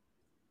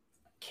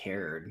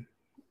cared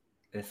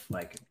if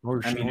like,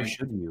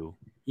 should you?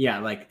 Yeah,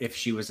 like if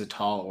she was a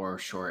tall or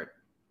short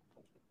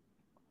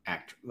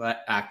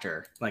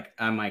actor. Like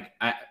I'm like,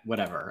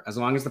 whatever. As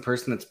long as the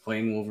person that's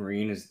playing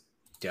Wolverine is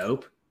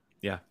dope.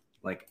 Yeah.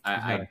 Like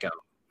I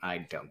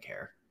don't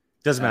care.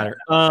 Doesn't matter.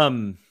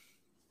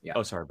 Yeah.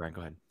 Oh, sorry, Brian.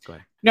 Go ahead.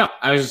 No,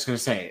 I was just gonna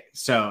say.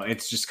 So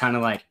it's just kind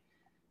of like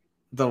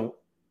the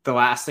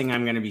last thing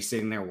I'm gonna be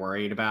sitting there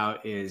worried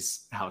about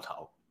is how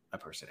tall a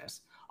person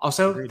is.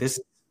 Also,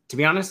 to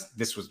be honest,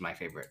 this was my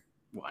favorite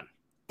one.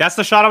 That's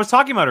the shot I was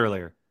talking about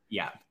earlier.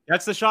 Yeah.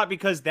 That's the shot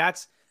because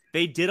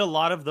they did a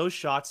lot of those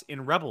shots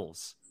in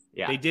Rebels.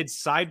 Yeah. They did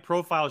side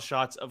profile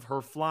shots of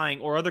her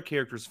flying or other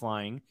characters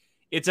flying.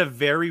 It's a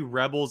very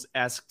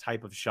Rebels-esque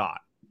type of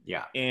shot.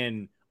 Yeah.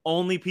 And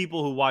only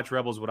people who watch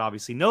Rebels would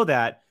obviously know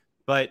that.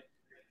 But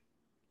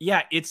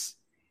yeah,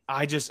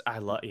 I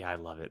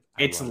love it.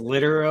 It's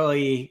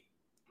literally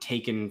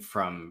taken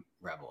from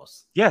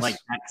Rebels. Yes. Like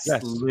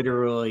that's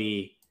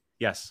literally.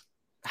 Yes.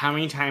 How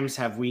many times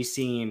have we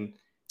seen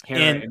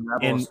Hera in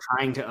Rebels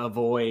trying to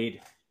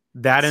avoid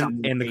that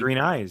and the green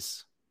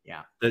eyes?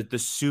 Yeah. The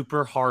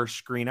super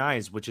harsh green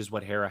eyes, which is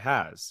what Hera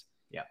has.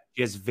 Yeah.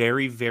 She has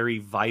very, very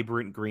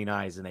vibrant green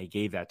eyes, and they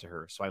gave that to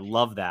her. So I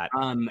love that.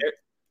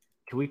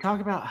 Can we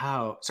talk about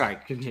how... Sorry,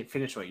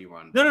 finish what you were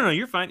on. No,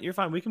 you're fine. You're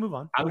fine. We can move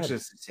on. I was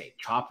just going to say,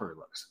 Chopper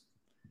looks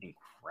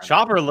incredible.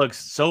 Chopper looks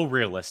so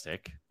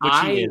realistic, which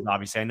he is,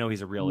 obviously. I know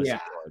he's a realistic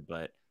droid,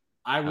 but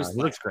he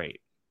looks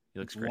great. He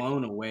looks great.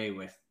 Blown away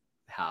with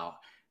how...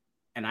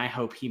 And I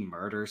hope he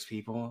murders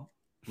people.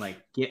 Like,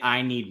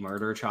 I need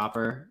murder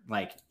Chopper.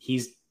 Like,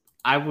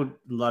 I would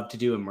love to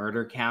do a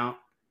murder count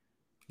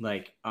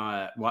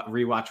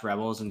rewatch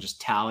Rebels and just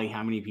tally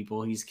how many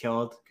people he's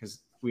killed, because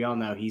we all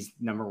know he's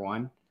number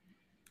one.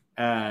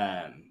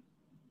 But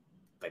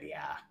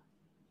yeah,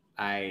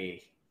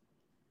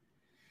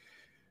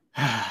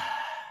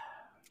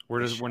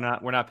 we're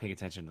not paying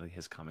attention to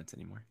his comments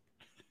anymore.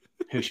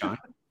 Who, Sean?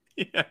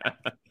 Yeah,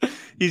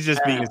 he's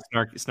just being a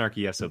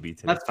snarky SOB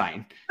today. That's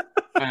fine.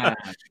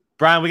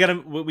 Brian,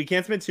 we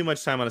can't spend too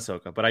much time on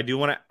Ahsoka, but I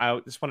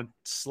just want to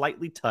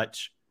slightly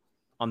touch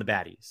on the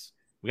baddies.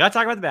 We got to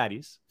talk about the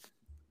baddies.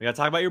 We got to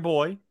talk about your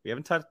boy. We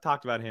haven't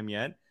talked about him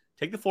yet.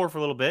 Take the floor for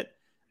a little bit.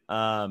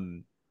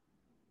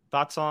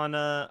 Thoughts on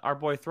our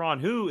boy Thrawn,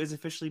 who is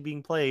officially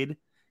being played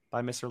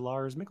by Mr.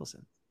 Lars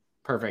Mikkelsen.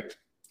 Perfect.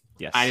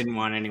 Yes. I didn't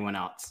want anyone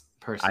else,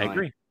 personally. I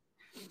agree.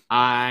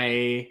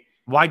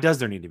 Why does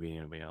there need to be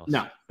anybody else?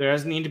 No, there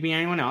doesn't need to be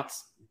anyone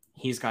else.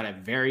 He's got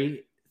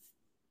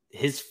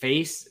his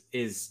face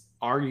is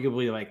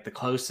arguably like the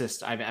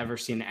closest I've ever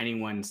seen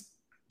anyone's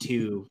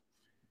to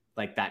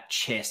like that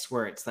chiss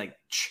where it's like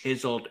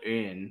chiseled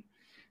in,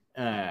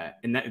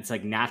 and that it's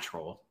like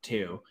natural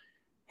too.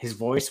 His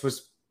voice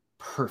was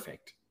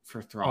perfect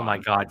for Thrawn. Oh my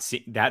God.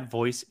 See, that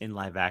voice in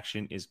live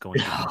action is going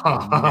to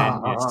be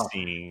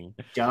menacing.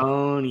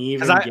 Don't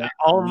even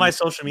all of my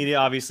social media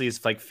obviously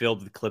is like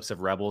filled with clips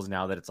of Rebels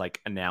now that it's like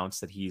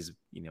announced that he's,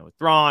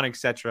 Thrawn,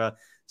 etc.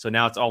 So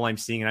now it's all I'm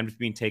seeing, and I'm just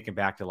being taken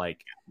back to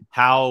like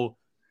how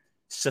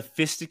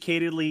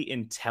sophisticatedly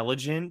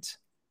intelligent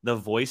the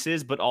voice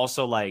is, but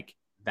also like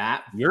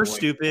that you're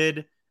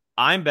stupid,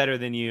 I'm better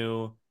than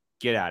you,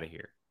 get out of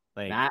here.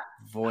 Like that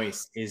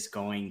voice is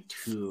going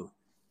to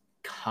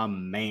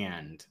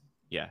command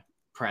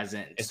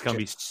presence. It's gonna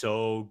be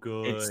so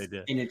good.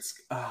 It's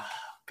oh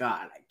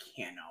God, I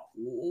cannot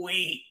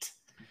wait.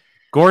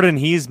 Gordon,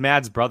 he's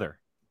Mad's brother.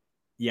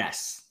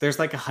 Yes, there's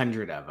like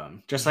 100 of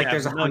them. Just like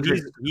there's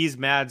 100. He's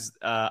Mad's.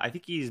 I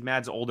think he's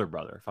Mad's older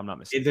brother, if I'm not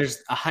mistaken.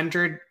 There's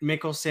 100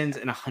 Mickelsons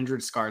and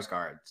 100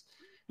 Skarsgårds.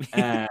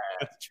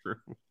 That's true.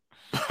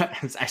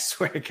 But I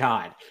swear to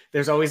God,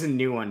 there's always a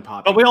new one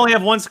popping. But we only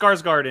have one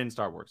Skarsgård in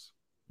Star Wars.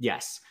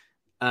 Yes.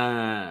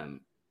 I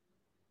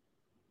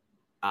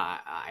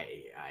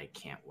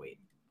can't wait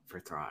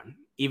for Thrawn,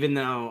 even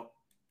though.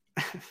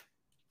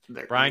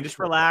 Brian, just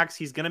relax.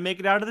 He's gonna make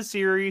it out of the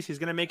series. He's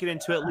gonna make it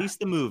into at least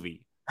the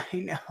movie. I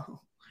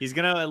know. He's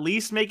gonna at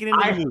least make it into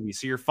the movie,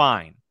 so you're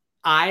fine.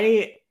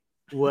 I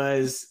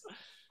was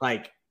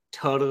like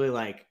totally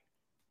like,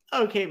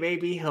 okay,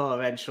 maybe he'll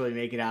eventually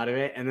make it out of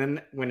it. And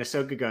then when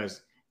Ahsoka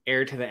goes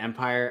heir to the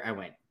Empire, I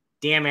went,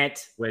 damn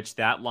it. Which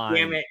that line,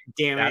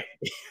 damn it.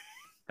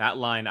 That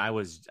line, I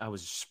was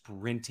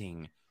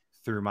sprinting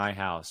through my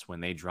house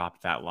when they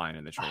dropped that line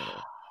in the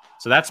trailer.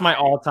 So that's my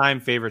all-time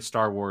favorite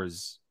Star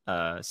Wars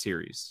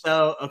series.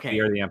 So okay, the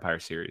Heir to the Empire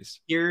series.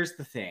 Here's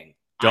the thing.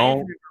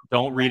 Don't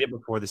read it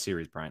before the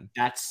series, Brian.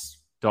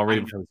 Don't read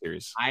it before the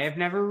series. I have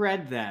never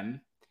read them.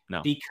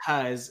 No,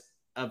 because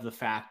of the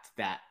fact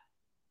that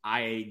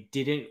I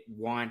didn't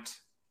want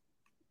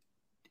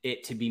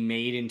it to be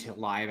made into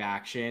live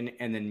action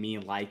and then me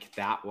like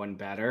that one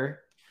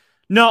better.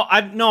 No,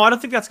 I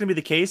don't think that's going to be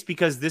the case,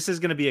 because this is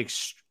going to be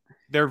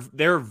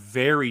they're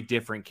very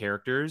different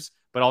characters,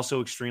 but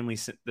also extremely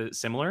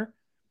similar.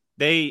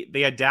 They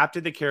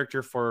adapted the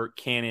character for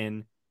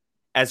canon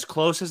as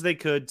close as they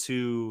could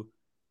to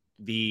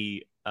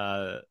the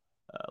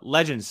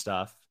legend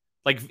stuff,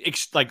 like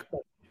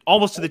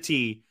almost to the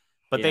T,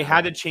 but they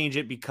had to change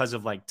it because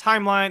of like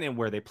timeline and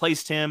where they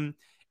placed him,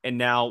 and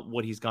now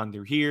what he's gone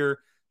through here.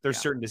 There's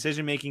certain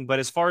decision making, but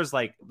as far as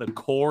like the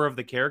core of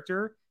the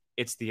character,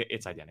 it's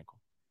identical.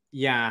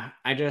 Yeah,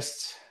 I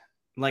just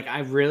like I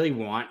really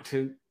want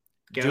to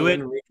do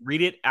it.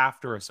 Read it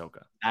after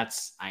Ahsoka.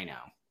 I know.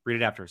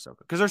 Read it after Ahsoka,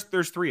 because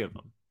there's 3 of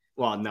them.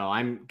 Well, no,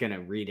 I'm gonna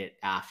read it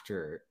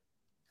after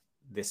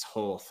this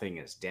whole thing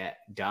is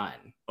done.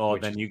 Oh,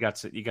 then you got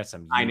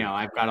some. I know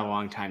I've got a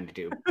long time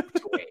to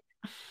wait.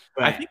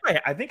 But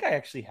I think I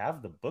actually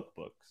have the books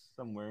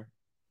somewhere.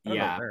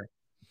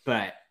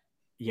 But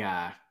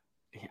yeah,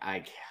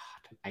 I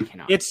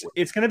cannot.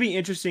 It's gonna be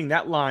interesting,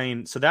 that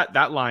line. So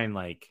that line,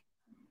 like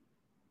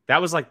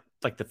that was like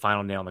the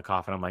final nail in the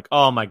coffin. I'm like,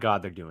 oh my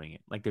God, they're doing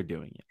it. Like they're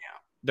doing it. Yeah.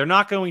 They're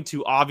not going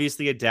to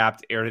obviously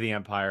adapt Heir to the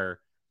Empire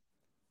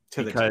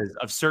because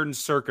of certain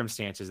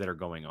circumstances that are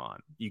going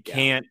on. You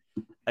can't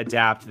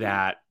adapt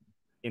that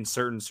in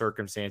certain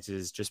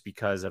circumstances just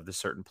because of the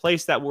certain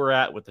place that we're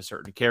at with the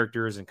certain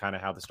characters and kind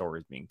of how the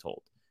story is being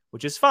told,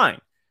 which is fine.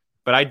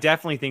 But I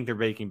definitely think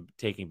they're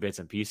taking bits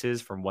and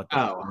pieces from what they're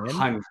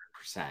 100%.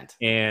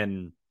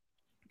 And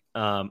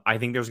I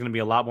think there's going to be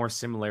a lot more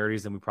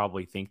similarities than we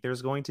probably think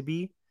there's going to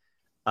be.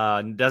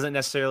 Doesn't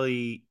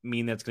necessarily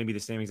mean that's going to be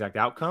the same exact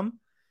outcome.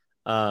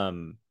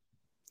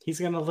 He's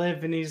gonna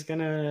live, and he's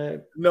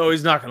gonna. No,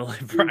 he's not gonna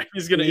live, Brian.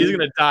 He's gonna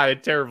die a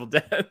terrible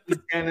death. He's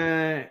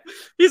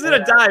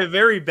gonna die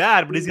very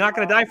bad, but he's not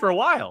gonna die for a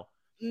while.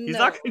 He's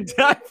not gonna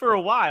die for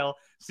a while,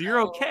 so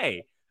you're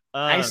okay.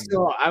 I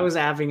was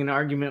having an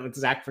argument with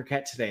Zach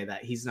Burkett today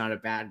that he's not a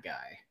bad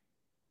guy.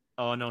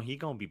 Oh no, he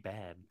gonna be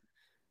bad.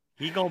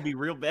 He gonna be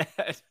real bad.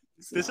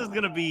 This is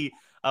gonna be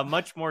a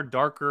much more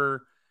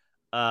darker,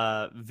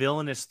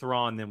 villainous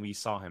Thrawn than we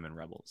saw him in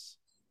Rebels.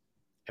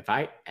 If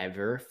I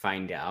ever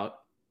find out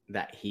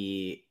that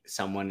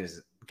someone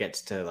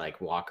gets to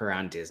like walk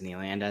around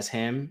Disneyland as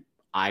him,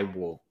 I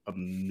will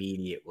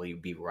immediately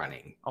be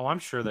running. Oh, I'm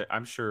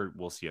sure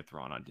we'll see a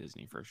Thrawn on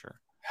Disney for sure.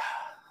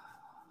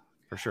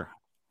 For sure.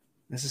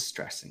 This is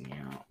stressing me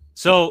out.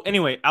 So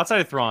anyway,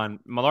 outside of Thrawn,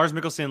 Lars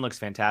Mikkelsen looks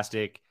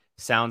fantastic,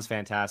 sounds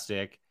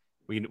fantastic.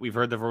 We've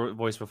heard the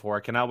voice before.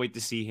 I cannot wait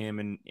to see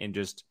him in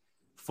just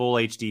full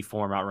HD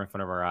form out in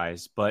front of our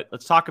eyes. But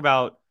let's talk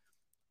about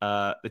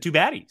the two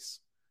baddies,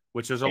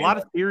 which there's a lot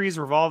of theories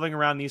revolving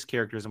around these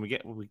characters, and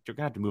we're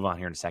gonna have to move on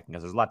here in a second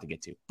because there's a lot to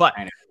get to. But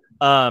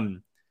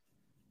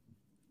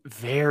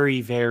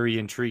very, very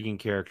intriguing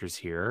characters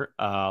here.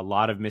 A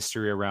lot of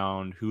mystery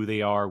around who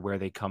they are, where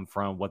they come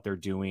from, what they're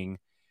doing,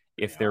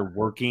 if they're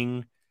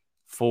working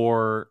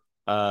for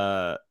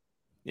Thrawn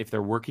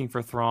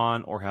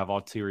or have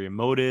ulterior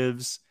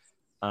motives.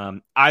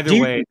 Either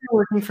way, think they're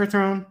working for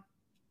Thrawn?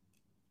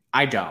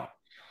 I don't.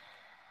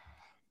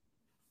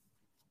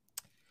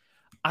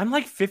 I'm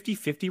like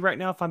 50-50 right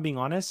now, if I'm being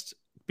honest,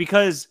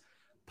 because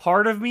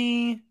part of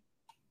me,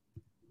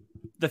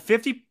 the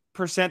 50%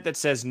 that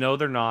says no,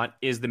 they're not,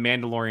 is the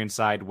Mandalorian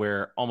side,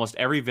 where almost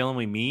every villain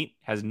we meet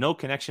has no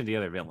connection to the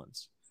other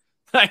villains.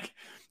 Like,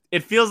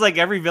 it feels like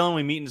every villain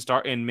we meet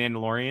in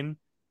Mandalorian,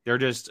 they're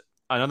just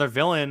another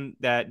villain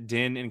that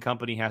Din and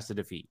company has to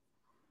defeat.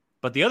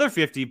 But the other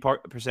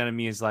 50% of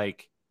me is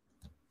like,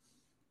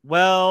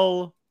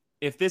 well,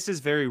 if this is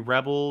very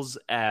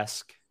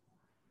Rebels-esque,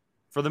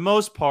 for the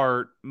most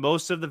part,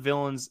 most of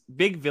the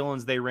big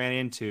villains they ran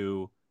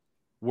into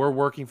were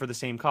working for the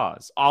same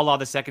cause. A la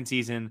the second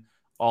season,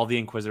 all the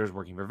Inquisitors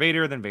working for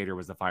Vader, then Vader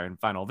was the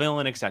final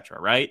villain,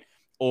 etc., right?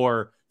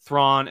 Or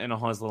Thrawn and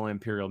all his little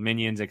Imperial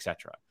minions,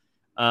 etc.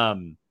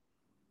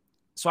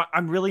 So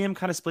I'm really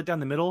kind of split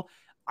down the middle.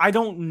 I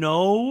don't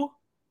know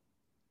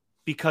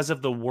because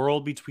of the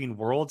world between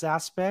worlds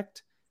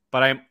aspect,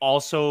 but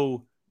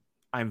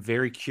I'm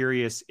very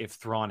curious if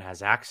Thrawn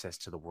has access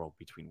to the world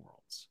between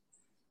worlds.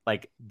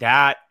 Like,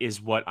 that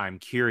is what I'm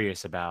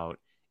curious about.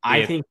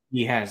 I think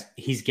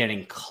he's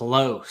getting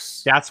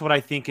close. That's what I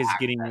think is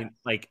getting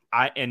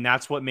and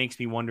that's what makes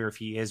me wonder if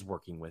he is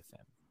working with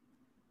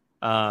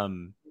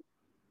them.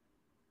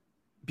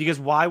 Because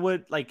why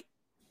would,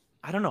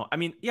 I don't know. I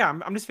mean, yeah,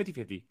 I'm just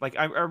 50-50. Like,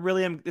 I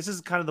really am. This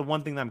is kind of the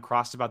one thing that I'm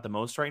crossed about the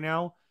most right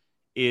now,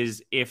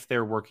 is if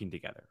they're working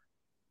together.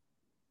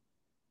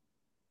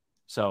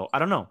 So I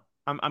don't know.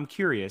 I'm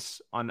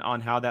curious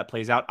on how that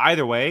plays out.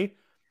 Either way,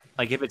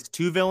 like, if it's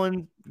two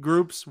villain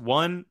groups,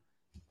 one,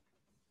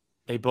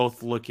 they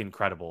both look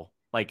incredible,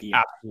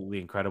 absolutely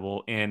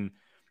incredible. And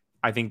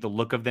I think the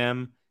look of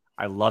them,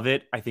 I love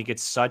it. I think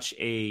it's such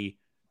a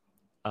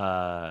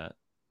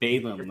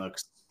Balin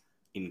looks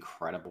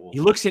incredible.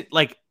 He looks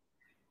like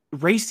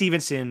Ray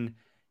Stevenson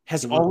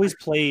has always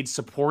played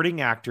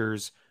supporting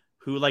actors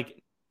who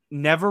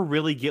never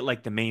really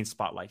get the main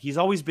spotlight. He's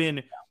always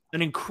been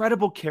an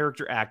incredible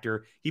character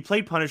actor. He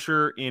played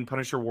Punisher in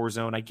Punisher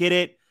Warzone. I get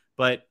it,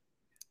 but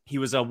he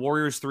was a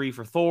Warriors 3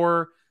 for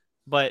Thor,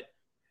 but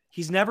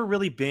he's never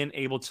really been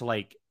able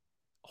to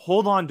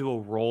hold on to a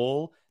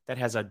role that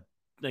has a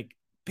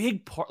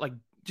big part,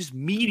 just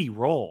meaty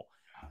role.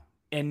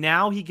 And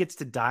now he gets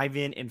to dive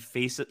in and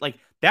face it. Like,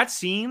 that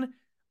scene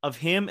of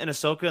him and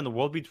Ahsoka in the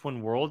World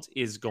Between Worlds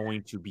is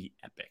going to be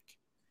epic.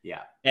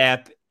 Yeah.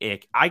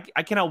 Epic. I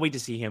cannot wait to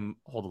see him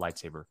hold a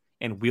lightsaber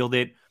and wield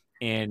it.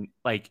 And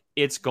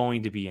it's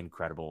going to be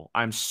incredible.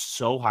 I'm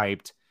so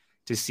hyped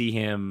to see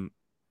him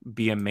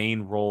be a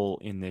main role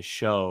in this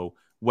show,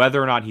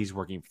 whether or not he's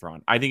working for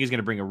Thrawn. I think he's going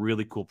to bring a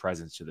really cool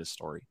presence to this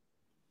story.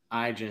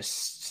 I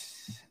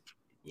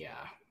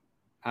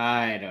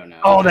don't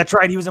know. Oh, that's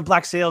right. He was in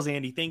Black Sails,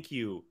 Andy. Thank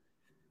you.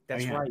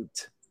 That's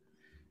right.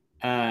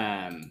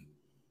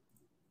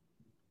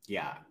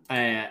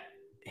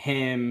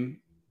 Him,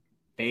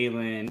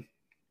 Balin,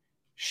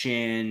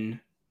 Shin,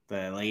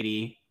 the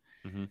lady.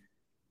 Mm-hmm.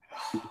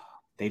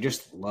 They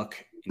just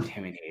look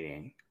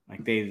intimidating.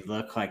 Like, they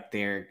look like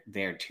they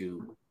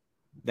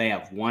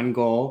have one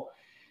goal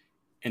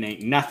and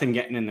ain't nothing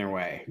getting in their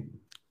way.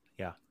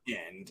 Yeah.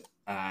 And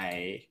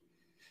I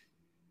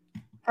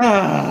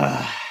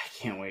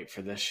can't wait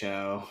for this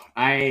show.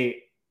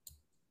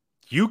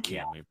 You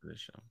can't wait for this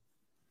show.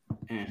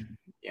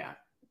 Yeah.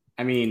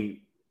 I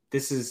mean,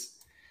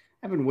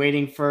 I've been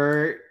waiting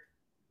for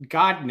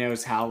God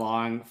knows how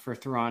long for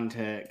Thrawn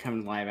to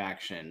come to live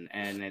action.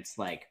 And it's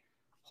like,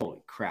 holy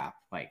crap.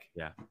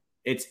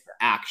 It's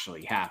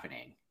actually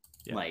happening.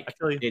 Yeah,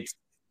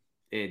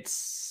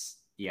 it's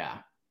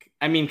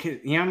I mean,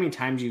 you know how many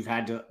times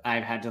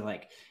I've had to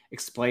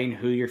explain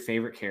who your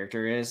favorite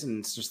character is, and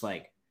it's just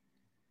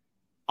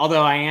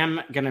although I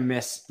am gonna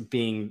miss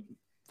being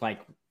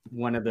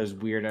one of those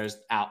weirdos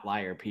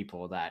outlier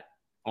people that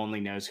only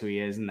knows who he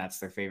is and that's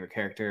their favorite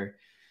character,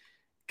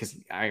 because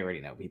I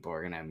already know people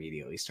are gonna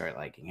immediately start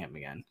liking him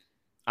again.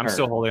 I'm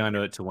still holding on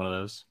to one of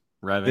those.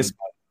 Revan.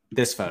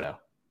 This photo.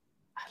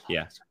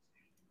 Yeah.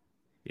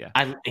 Yeah.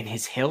 In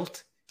his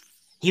hilt,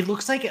 he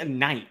looks like a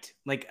knight,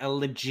 like a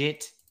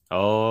legit.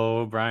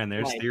 Oh, Brian,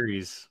 there's Like,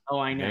 theories. oh,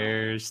 I know.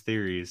 There's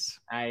theories.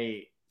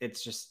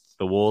 It's just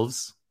The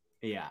wolves.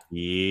 yeah.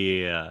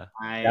 Yeah.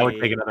 That would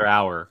take another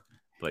hour,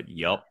 but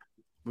yup.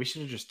 We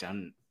should have just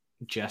done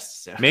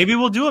just so. Maybe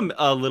we'll do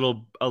a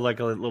little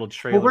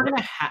trailer. Well,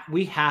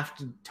 we have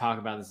to talk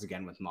about this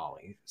again with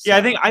Molly. So.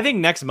 Yeah, I think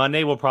next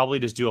Monday we'll probably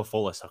just do a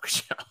full Ahsoka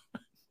show.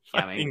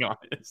 Yeah, being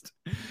honest.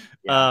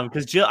 Yeah.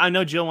 Because Jill, I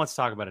know Jill wants to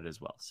talk about it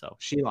as well. So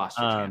she lost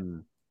her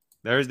chance.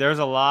 There's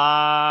a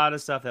lot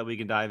of stuff that we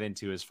can dive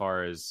into as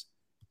far as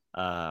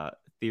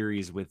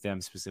theories with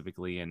them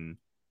specifically and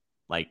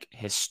like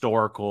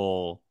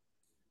historical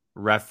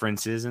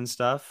references and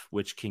stuff,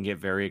 which can get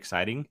very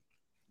exciting.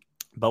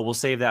 But we'll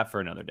save that for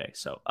another day.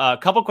 So a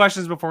couple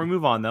questions before we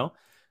move on, though. I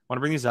want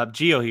to bring this up.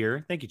 Gio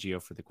here. Thank you, Gio,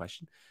 for the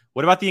question.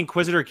 What about the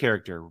Inquisitor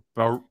character?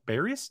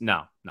 Barrius?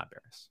 No, not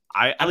Barrius.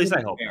 At least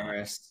I hope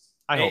Barrius.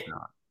 I hope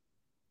not.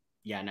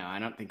 Yeah, no, I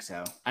don't think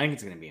so. I think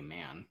it's going to be a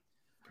man.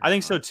 I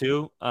think so,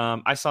 too.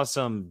 I saw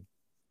some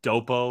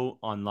dopo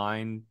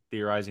online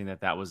theorizing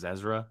that was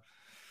Ezra.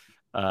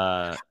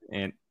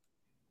 And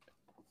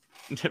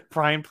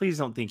Brian, please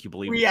don't think you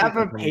believe. We have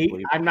a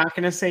patron. I'm not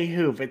going to say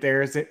who, but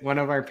there's one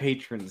of our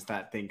patrons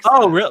that thinks.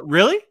 Oh,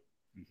 really?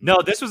 Mm-hmm.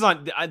 No, this was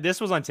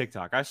on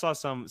TikTok. I saw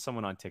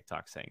someone on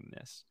TikTok saying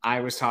this.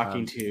 I was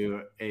talking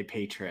to a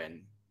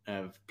patron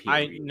of POV,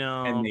 I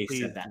know, and they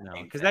said that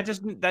because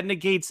that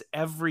negates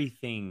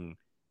everything.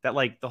 That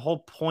like the whole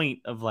point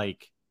of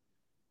like,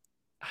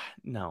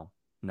 no.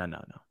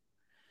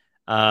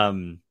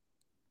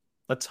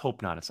 Let's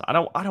hope not. I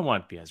don't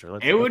want it to be Ezra.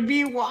 It would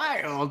be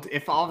wild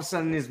if all of a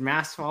sudden his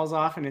mask falls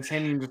off and it's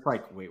him and you're just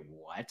like, wait,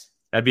 what?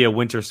 That'd be a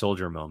Winter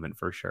Soldier moment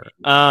for sure.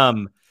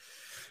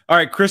 All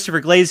right, Christopher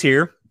Glaze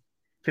here.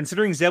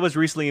 Considering Zeb was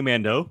recently a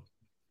Mando,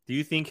 do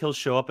you think he'll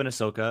show up in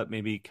Ahsoka?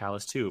 Maybe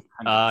Callus too.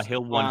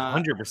 He'll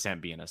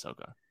 100% be in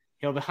Ahsoka.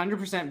 He'll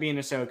 100% be in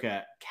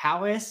Ahsoka.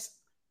 Callus,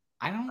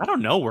 I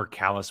don't know where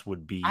Callus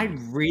would be. I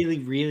really,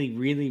 really,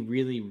 really,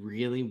 really,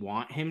 really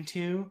want him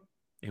to.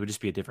 It would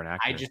just be a different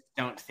actor. I just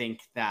don't think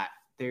that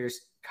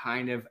there's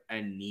kind of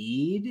a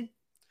need.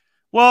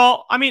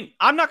 Well, I mean,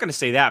 I'm not going to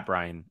say that,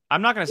 Brian.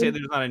 I'm not going to say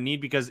there's not a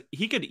need because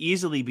he could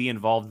easily be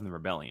involved in the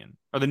Rebellion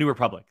or the New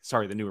Republic.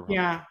 Sorry, the New Republic.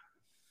 Yeah.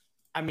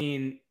 I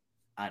mean,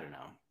 I don't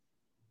know.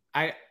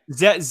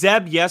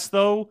 Zeb, yes,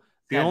 though.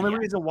 The only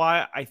reason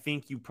why I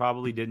think you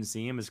probably didn't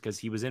see him is because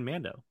he was in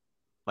Mando.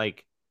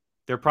 Like,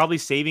 they're probably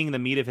saving the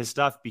meat of his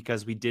stuff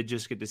because we did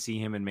just get to see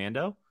him in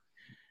Mando.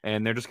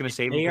 And they're just going to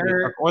save him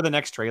or the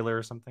next trailer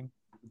or something.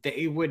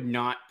 They would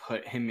not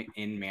put him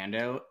in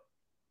Mando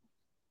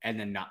and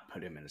then not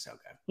put him in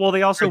Ahsoka. Well,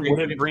 they also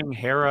wouldn't bring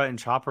Hera and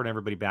Chopper and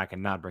everybody back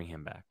and not bring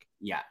him back.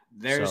 Yeah,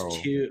 there's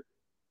two.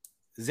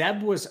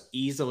 Zeb was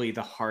easily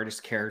the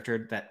hardest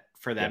character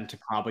for them to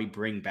probably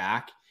bring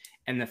back.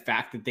 And the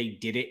fact that they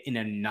did it in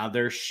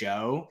another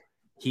show,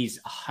 he's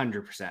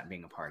 100%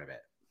 being a part of it.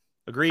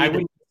 Agreed. I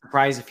wouldn't be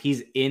surprised if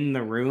he's in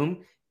the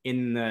room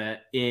with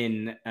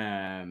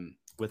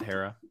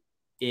Hera.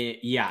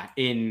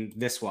 In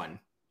this one.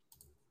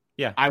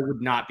 Yeah. I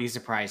would not be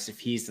surprised if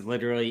he's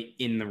literally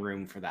in the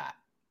room for that.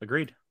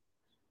 Agreed.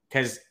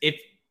 Because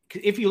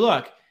if you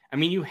look, I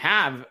mean, you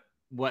have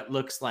what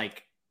looks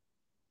like,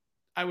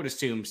 I would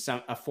assume,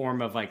 a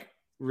form of like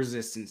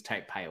resistance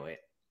type pilot.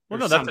 Well,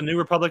 no, that's a New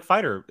Republic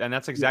fighter. And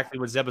that's exactly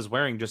what Zeb is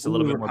wearing, just a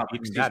little bit more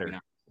beefy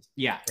better.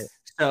 Yeah.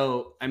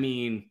 So, I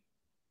mean,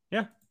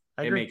 yeah,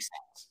 it makes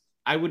sense.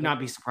 I would not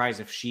be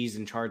surprised if she's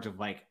in charge of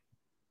like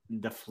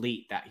the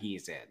fleet that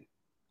he's in.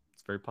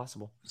 It's very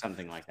possible.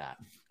 Something like that.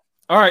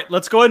 All right,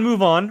 let's go ahead and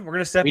move on. We're going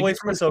to step away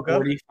from Ahsoka.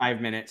 45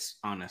 minutes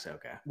on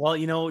Ahsoka. Well,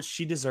 you know,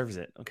 she deserves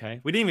it,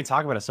 okay? We didn't even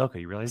talk about Ahsoka.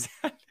 You realize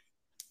that?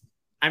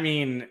 I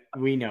mean,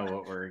 we know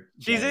what we're...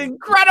 She's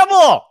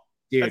incredible!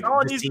 Dude, that's all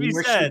it needs to be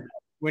said.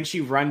 When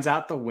she runs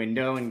out the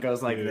window and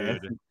goes like this,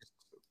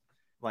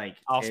 like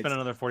I'll spend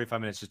another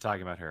 45 minutes just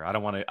talking about her. I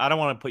don't want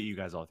to put you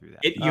guys all through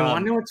that. You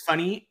want to know what's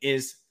funny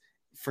is,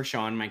 for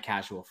Sean, my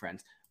casual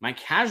friends,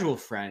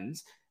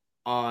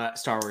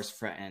 Star Wars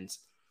friends,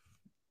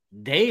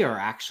 they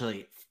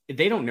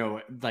don't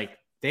know, like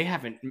they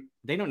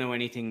don't know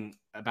anything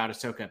about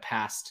Ahsoka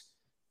past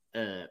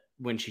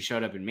when she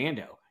showed up in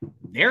Mando.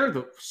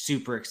 They're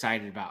super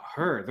excited about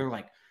her. They're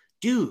like,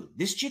 dude,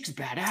 this chick's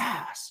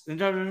badass.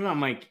 And I'm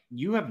like,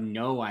 you have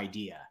no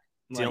idea.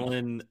 Like,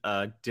 Dylan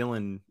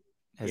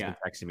has been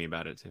texting me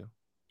about it too.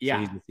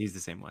 Yeah. So he's the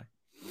same way.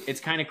 It's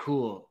kind of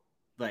cool.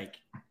 Like,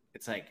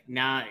 it's like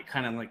now it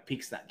kind of like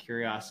piques that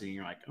curiosity. And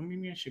you're like, oh,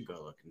 maybe I should go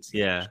look and see.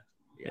 Yeah.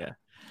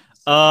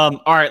 All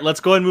right, let's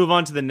go ahead and move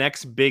on to the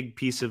next big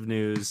piece of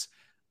news.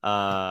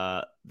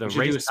 The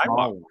Rey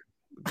Skywalker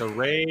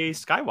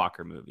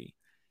movie.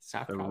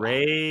 The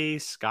Rey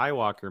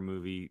Skywalker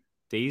movie.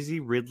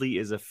 Daisy Ridley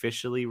is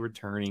officially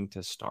returning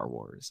to Star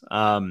Wars.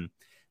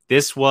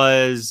 This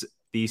was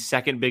the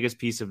second biggest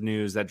piece of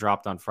news that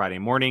dropped on Friday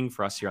morning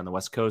for us here on the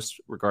West Coast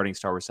regarding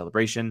Star Wars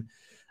Celebration.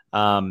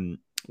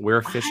 We're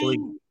officially...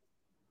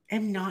 I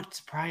am not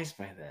surprised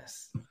by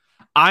this.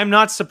 I'm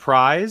not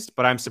surprised,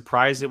 but I'm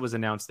surprised it was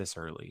announced this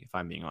early, if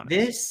I'm being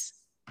honest.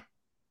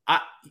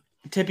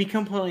 To be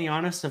completely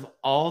honest, of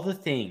all the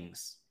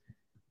things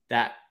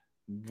that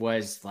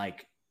was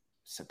like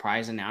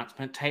surprise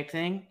announcement type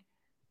thing,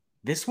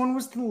 this one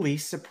was the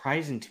least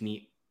surprising to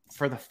me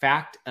for the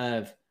fact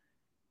of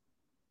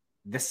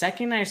the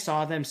second I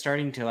saw them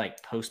starting to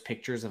like post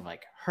pictures of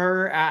like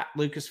her at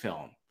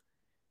Lucasfilm.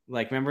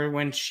 Like, remember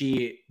when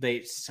she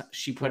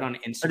put on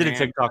Instagram? I did a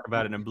TikTok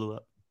about it and it blew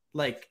up.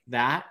 Like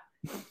that.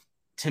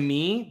 To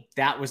me,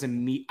 that was I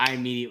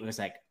immediately was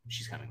like,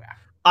 she's coming back.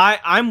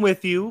 I'm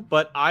with you,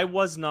 but I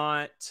was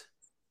not.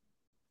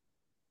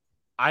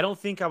 I don't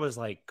think I was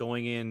like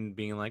going in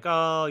being like,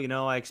 oh,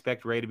 I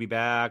expect Rey to be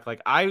back.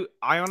 Like I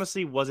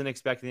honestly wasn't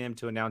expecting them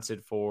to announce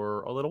it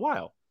for a little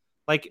while,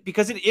 like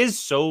because it is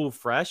so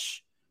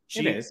fresh.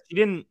 It is. She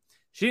didn't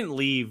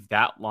leave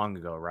that long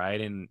ago, right?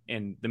 And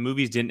the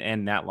movies didn't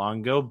end that long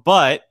ago,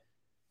 but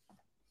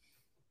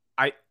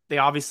they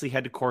obviously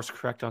had to course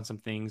correct on some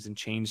things and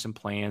change some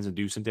plans and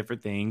do some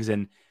different things.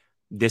 And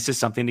this is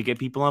something to get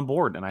people on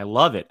board. And I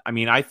love it. I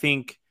mean, I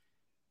think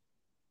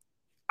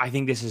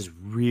this is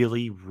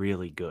really,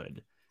 really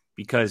good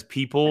because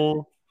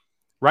people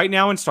right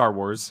now in Star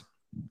Wars,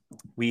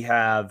 we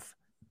have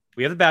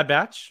the Bad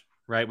Batch,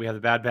 right? We have the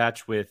Bad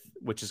Batch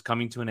which is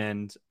coming to an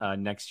end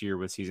next year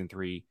with season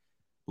 3.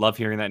 Love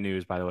hearing that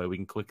news, by the way. We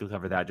can quickly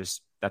cover that.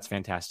 That's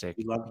fantastic.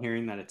 You love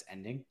hearing that it's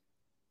ending?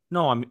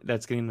 No,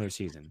 that's getting another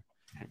season.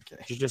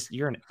 Okay.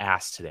 You're an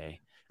ass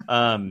today.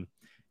 But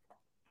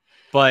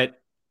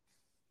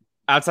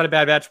outside of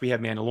Bad Batch, we have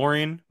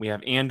Mandalorian, we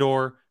have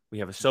Andor, we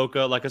have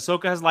Ahsoka. Like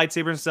Ahsoka has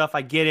lightsaber and stuff.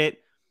 I get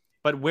it.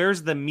 But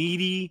where's the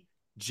meaty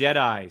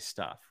Jedi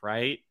stuff,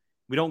 right?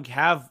 We don't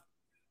have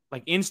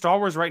like in Star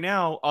Wars right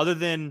now, other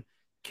than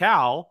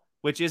Cal,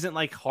 which isn't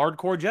like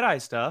hardcore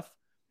Jedi stuff.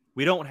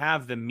 We don't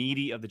have the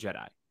meaty of the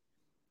Jedi.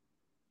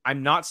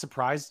 I'm not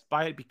surprised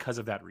by it because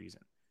of that reason.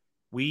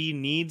 We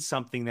need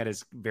something that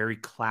is very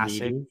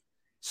classic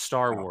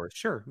Star Wars.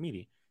 Sure,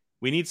 meaty.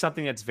 We need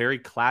something that's very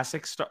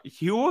classic Star.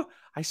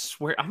 I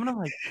swear, I'm gonna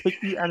like kick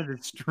you out of the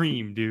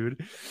stream,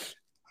 dude.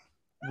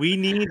 We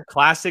need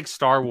classic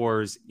Star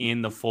Wars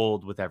in the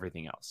fold with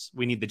everything else.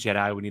 We need the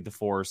Jedi. We need the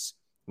Force.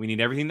 We need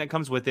everything that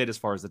comes with it, as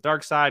far as the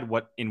dark side,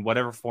 in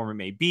whatever form it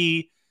may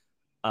be.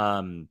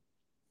 I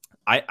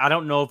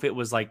don't know if it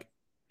was like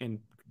in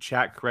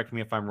chat. Correct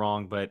me if I'm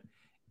wrong, but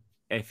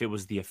if it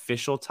was the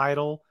official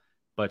title.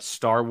 But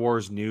Star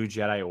Wars New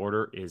Jedi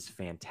Order is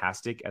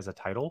fantastic as a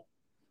title.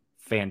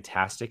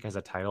 Fantastic as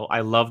a title.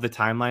 I love the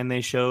timeline they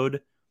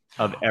showed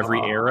of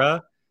every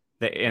era.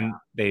 And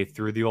they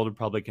threw the Old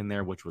Republic in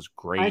there, which was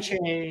great. Hi,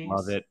 Chase.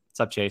 Love it. What's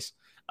up, Chase?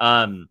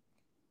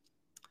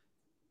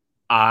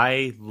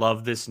 I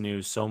love this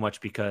news so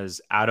much because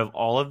out of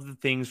all of the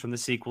things from the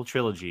sequel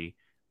trilogy,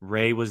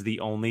 Rey was the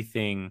only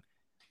thing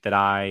that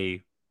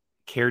I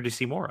cared to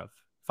see more of,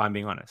 if I'm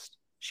being honest.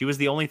 She was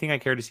the only thing I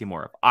cared to see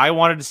more of. I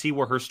wanted to see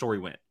where her story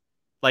went.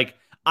 Like,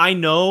 I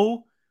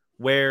know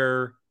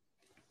where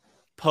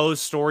Poe's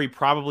story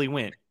probably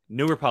went.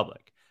 New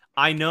Republic.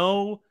 I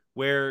know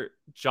where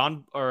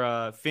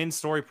Finn's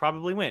story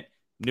probably went.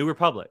 New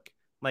Republic.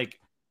 Like,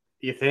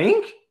 you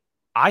think?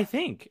 I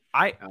think.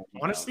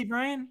 Honestly,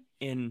 Brian,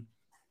 and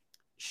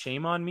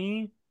shame on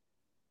me,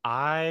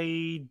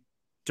 I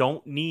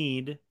don't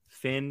need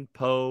Finn,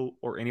 Poe,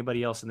 or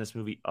anybody else in this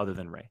movie other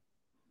than Rey.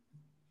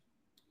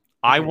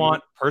 I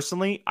want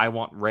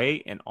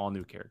Rey and all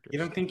new characters. You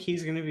don't think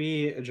he's going to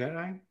be a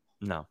Jedi?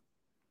 No.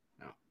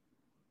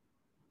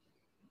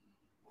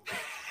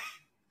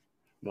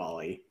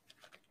 Wally.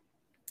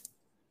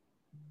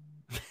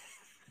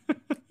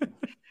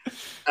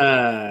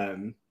 I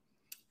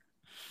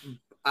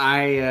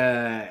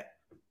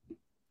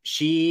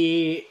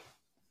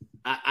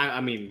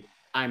mean,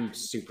 I'm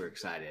super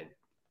excited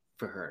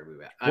for her to be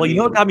back. You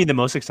know what got me the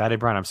most excited,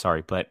 Brian? I'm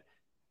sorry, but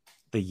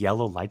the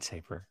yellow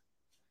lightsaber.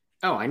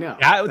 Oh, I know.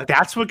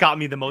 That's what got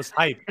me the most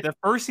hype. The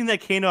first thing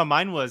that came to my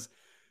mind was,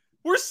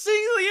 we're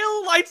seeing the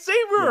yellow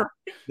lightsaber.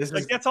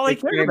 Yeah. That's all I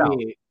care about.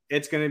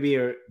 It's going to be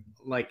a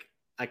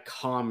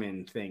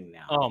common thing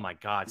now. Oh my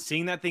God.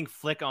 Seeing that thing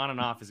flick on and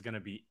off is going to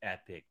be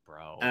epic,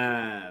 bro.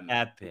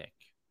 Epic.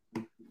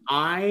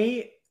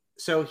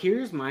 So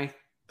here's my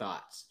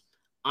thoughts.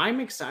 I'm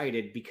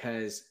excited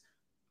because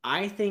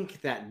I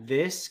think that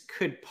this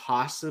could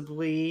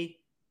possibly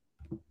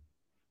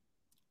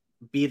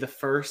be the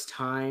first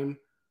time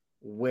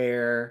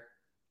where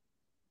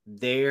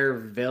their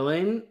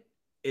villain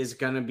is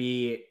going to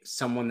be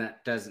someone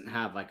that doesn't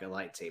have like a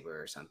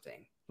lightsaber or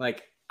something.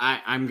 Like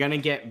I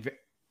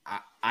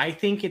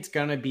think it's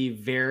going to be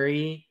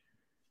very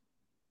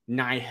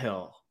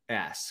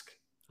Nihil-esque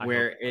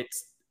where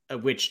it's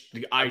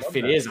if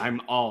it is,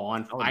 I'm all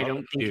on. I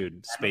don't think,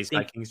 dude, Space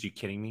Vikings. You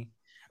kidding me?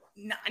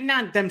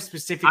 Not them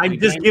specifically. I'm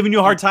just giving you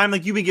a hard time,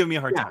 like you've been giving me a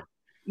hard time.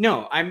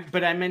 No, I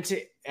meant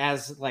it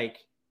as like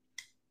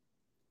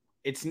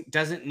it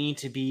doesn't need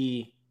to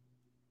be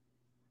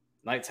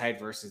light side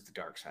versus the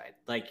dark side.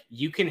 Like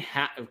you can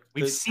have.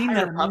 We've seen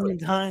that a million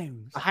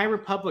times. The High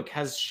Republic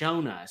has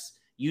shown us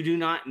You do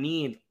not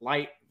need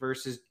light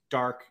versus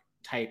dark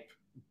type,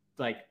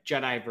 like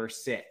Jedi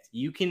versus Sith.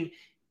 You can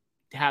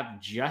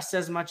have just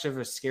as much of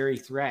a scary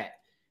threat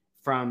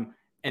from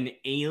an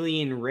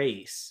alien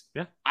race.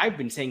 Yeah. I've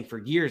been saying for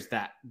years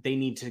that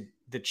the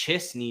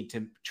Chiss need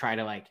to try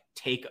to like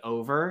take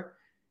over.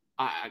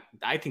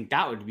 I think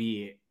that would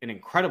be an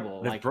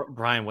incredible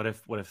Brian, what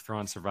if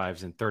Thrawn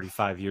survives in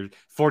 35 years,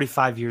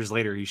 45 years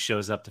later, he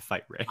shows up to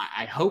fight Rey?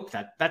 I hope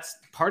that's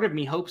part of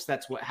me hopes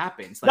that's what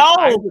happens. Like,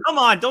 no, come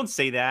on, don't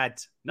say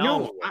that.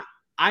 No,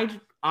 I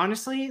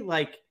honestly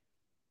like.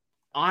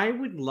 I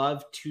would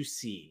love to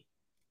see.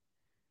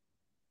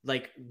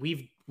 Like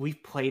we've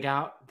played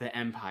out the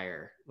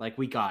Empire. Like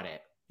we got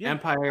it. Yeah,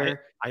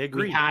 Empire. I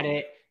agree. We had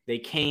it. They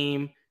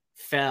came,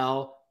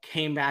 fell,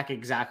 came back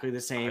exactly the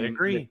same. I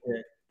agree.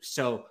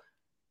 So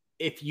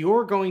if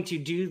you're going to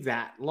do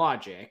that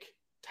logic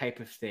type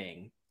of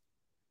thing,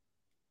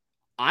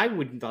 I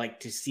would like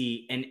to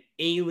see an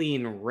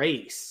alien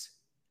race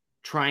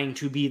trying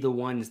to be the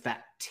ones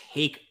that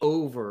take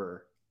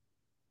over.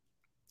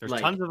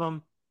 There's tons of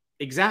them.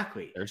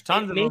 Exactly. There's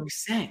tons of them. It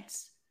makes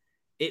sense.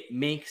 It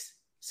makes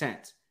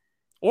sense.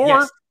 Or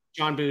yes,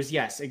 John Booz,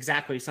 yes,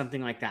 exactly,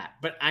 something like that.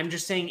 But I'm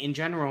just saying in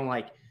general,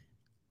 like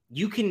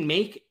you can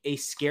make a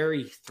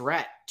scary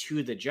threat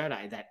to the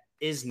Jedi that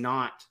is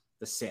not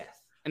the Sith.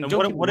 And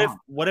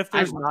what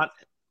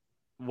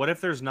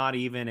if there's not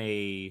even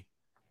a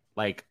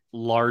like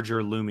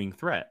larger looming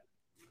threat?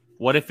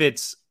 What if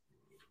it's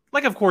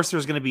like, of course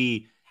there's going to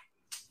be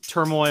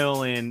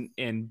turmoil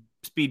and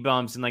speed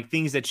bumps and like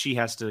things that she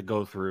has to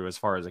go through as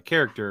far as a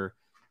character,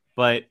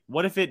 but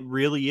what if it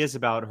really is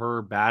about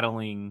her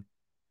battling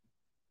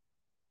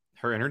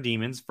her inner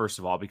demons, first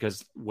of all,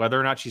 because whether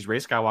or not she's Rey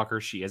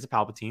Skywalker, she is a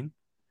Palpatine,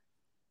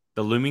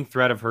 the looming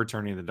threat of her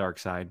turning to the dark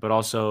side, but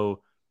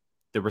also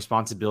the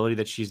responsibility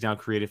that she's now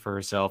created for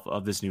herself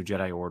of this new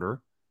Jedi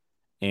Order,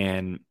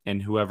 and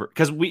whoever,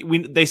 because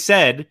they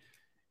said,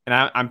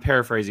 and I'm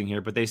paraphrasing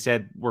here, but they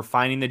said we're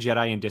finding the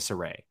Jedi in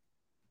disarray.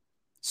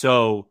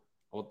 So,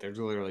 well, there's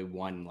literally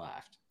one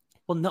left.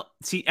 Well, no,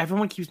 see,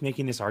 everyone keeps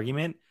making this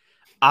argument.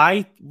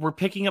 We're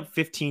picking up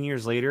 15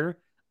 years later.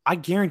 I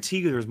guarantee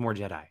you, there's more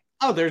Jedi.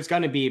 Oh, there's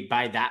going to be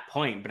by that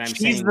point, but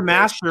she's the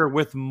master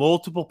with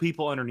multiple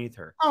people underneath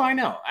her. Oh, I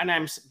know, and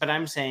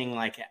I'm saying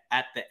like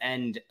at the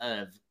end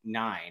of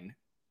 9.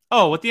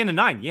 Oh, at the end of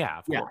 9, yeah,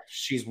 of course.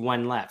 She's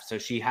one left, so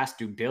she has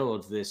to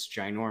build this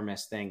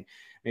ginormous thing.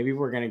 Maybe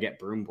we're gonna get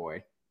Broom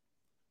Boy.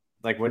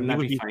 Like, wouldn't that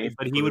be funny?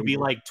 But he would be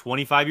like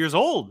 25 years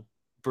old.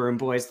 Broom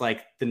Boy's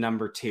like the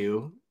number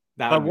 2.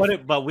 But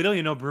we don't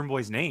even know Broom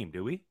Boy's name,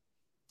 do we?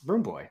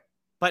 Broom Boy.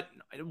 But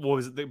what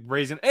was it? The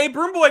raising? Hey,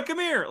 Broom Boy, come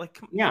here! Like,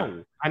 yeah,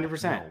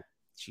 100%. No.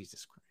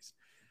 Jesus Christ!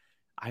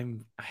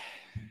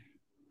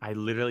 I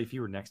literally, if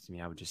you were next to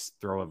me, I would just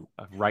throw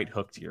a right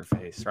hook to your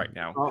face right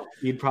now. Oh,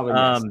 you'd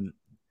probably.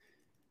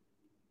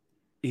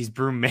 He's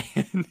Broom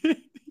Man.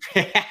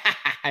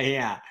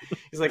 Yeah,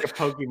 he's like a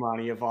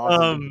Pokemon. He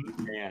evolves.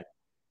 Man.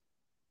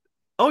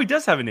 Oh, he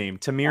does have a name.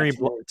 Tamiri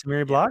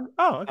Blog.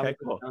 Oh, okay,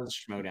 cool. That was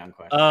a Schmodown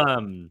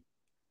question.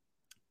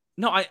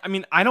 No,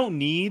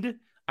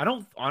 I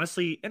don't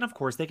honestly, and of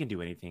course they can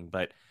do anything,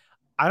 but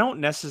I don't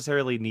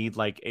necessarily need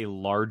like a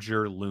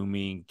larger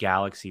looming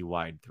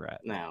galaxy-wide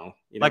threat. No.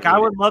 Like I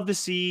would love to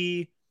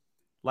see,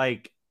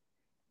 like,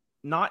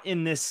 not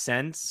in this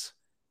sense,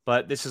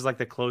 but this is like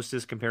the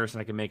closest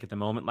comparison I can make at the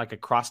moment, like a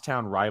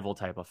crosstown rival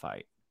type of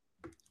fight.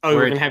 Oh,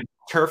 we're gonna have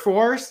turf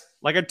wars?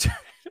 Like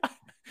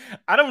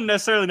I don't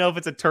necessarily know if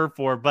it's a turf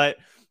war, but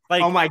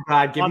like, oh my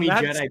god, give me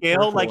that Jedi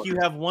scale. Like you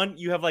have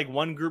like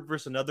one group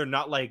versus another,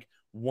 not like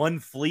one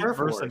fleet turf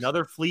versus wars.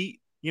 Another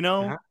fleet. You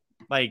know, Uh-huh.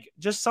 like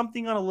just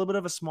something on a little bit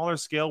of a smaller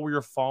scale where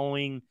you're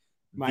following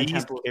my these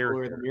temple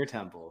characters. Cooler than your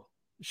temple.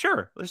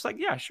 Sure, it's like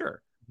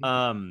sure.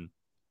 Mm-hmm.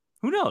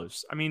 Who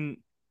knows? I mean,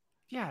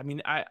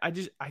 I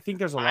think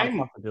there's a lot of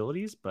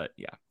possibilities, but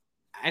yeah.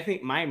 I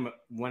think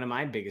one of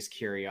my biggest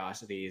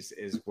curiosities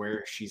is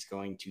where she's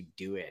going to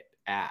do it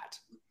at.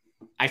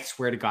 I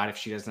swear to God, if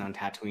she does it on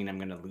Tatooine, I'm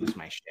going to lose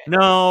my shit.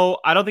 No,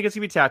 I don't think it's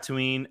going to be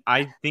Tatooine.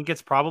 I think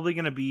it's probably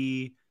going to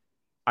be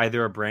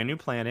either a brand new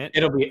planet.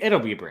 It'll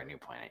be a brand new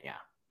planet, yeah.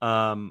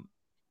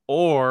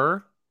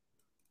 Or,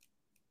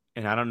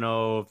 and I don't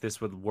know if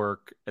this would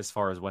work as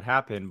far as what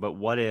happened, but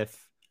what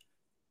if,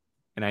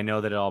 and I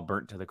know that it all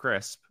burnt to the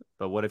crisp,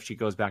 but what if she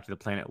goes back to the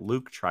planet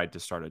Luke tried to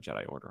start a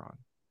Jedi Order on?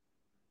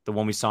 The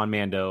one we saw in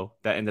Mando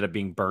that ended up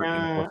being burnt in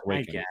the Force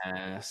Awakens. I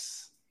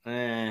guess.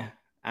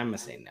 I'm going to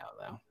say no,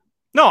 though.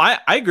 No, I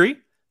agree.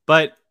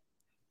 But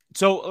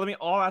so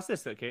I'll ask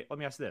this, okay? Let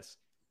me ask this.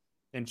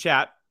 In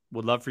chat,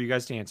 would love for you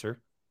guys to answer.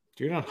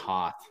 Do it on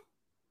Hoth.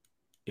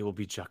 It will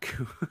be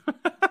Jakku.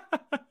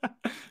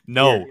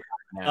 No.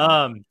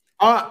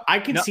 I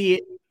could see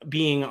it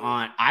being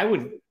on. I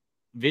would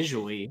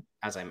visually,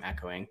 as I'm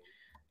echoing,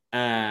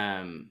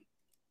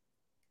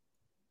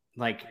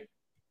 like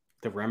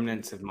the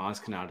remnants of Maz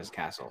Kanata's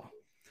castle.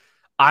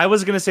 I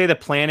was gonna say the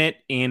planet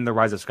in The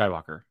Rise of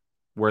Skywalker,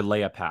 where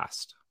Leia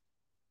passed.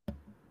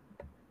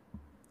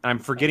 I'm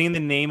forgetting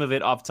the name of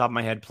it off the top of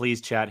my head.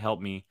 Please, chat,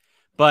 help me.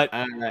 But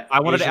I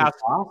wanted to Asian ask.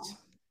 sauce?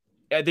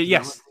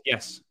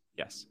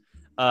 Yes.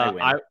 I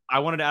win. I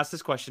wanted to ask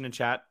this question in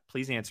chat.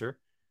 Please answer.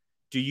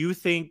 Do you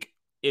think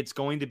it's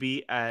going to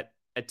be at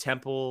a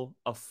temple,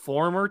 a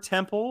former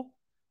temple,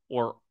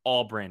 or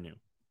all brand new?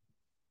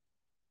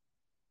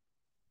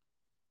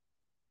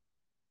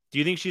 Do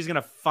you think she's going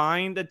to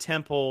find a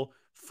temple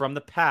from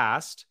the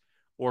past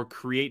or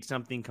create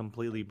something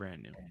completely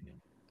brand new?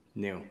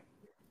 New.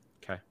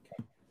 Okay.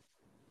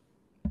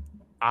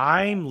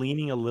 I'm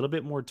leaning a little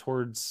bit more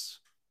towards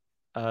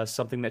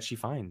something that she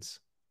finds.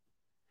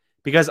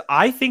 Because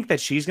I think that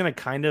she's going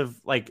to kind of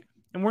like,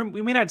 and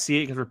we may not see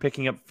it because we're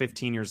picking up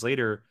 15 years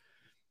later,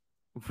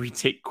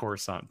 retake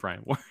Coruscant,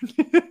 Brian Warren.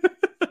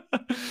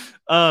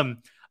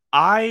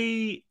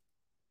 I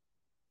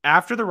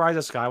after the Rise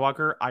of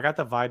Skywalker, I got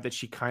the vibe that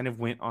she kind of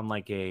went on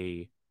like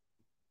a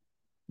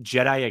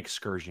Jedi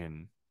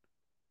excursion,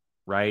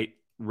 right?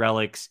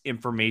 Relics,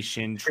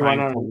 information,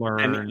 trying to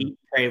learn. An Eat,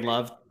 Pray,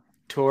 Love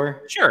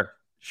tour. Sure.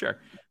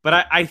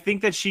 But I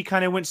think that she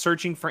kind of went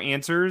searching for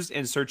answers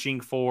and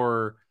searching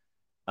for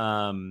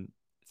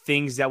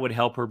things that would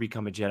help her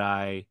become a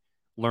Jedi,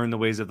 learn the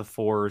ways of the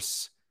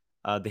Force,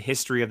 the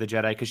history of the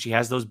Jedi, because she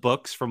has those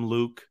books from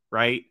Luke,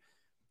 right?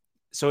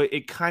 So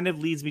it kind of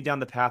leads me down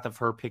the path of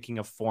her picking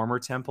a former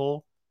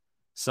temple,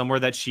 somewhere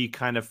that she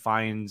kind of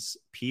finds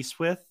peace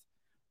with,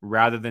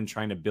 rather than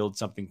trying to build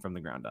something from the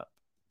ground up.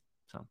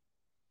 So,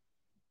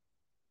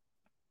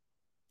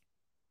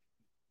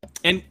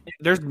 and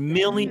there's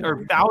millions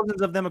or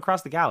thousands of them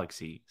across the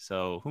galaxy,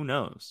 so who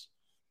knows?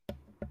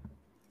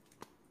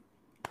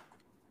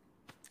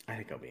 I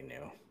think it'll be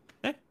new.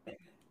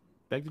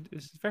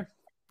 This is fair.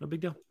 No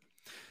big deal.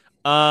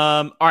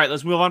 All right,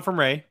 let's move on from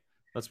Rey.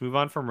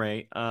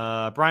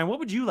 Brian, what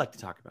would you like to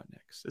talk about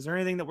next? Is there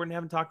anything that we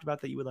haven't talked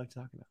about that you would like to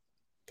talk about?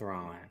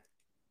 Thrawn.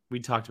 We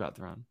talked about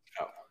Thrawn.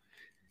 Oh.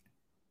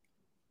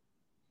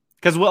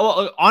 Because,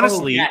 well,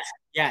 honestly... Oh,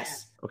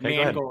 yes. Okay,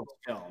 Mangold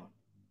film.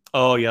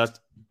 Oh, yes.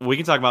 We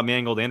can talk about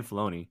Mangold and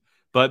Filoni.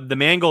 But the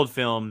Mangold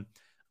film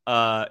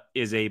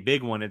is a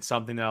big one. It's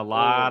something that a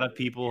lot of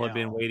people have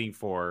been waiting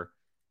for.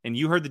 And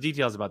you heard the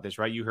details about this,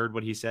 right? You heard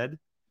what he said?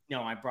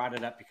 No, I brought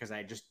it up because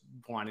I just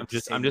wanted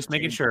I'm just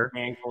making sure.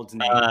 Mangold's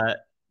name.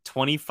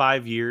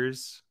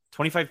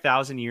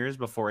 25,000 years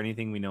before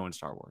anything we know in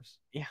Star Wars.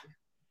 Yeah.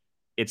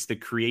 It's the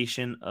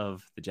creation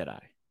of the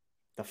Jedi.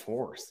 The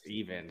Force,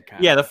 even.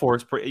 The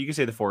Force. You can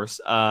say the Force.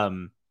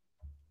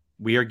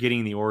 We are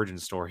getting the origin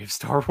story of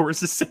Star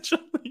Wars,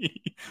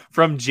 essentially,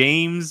 from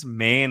James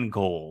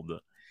Mangold.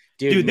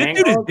 Dude, this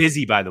dude is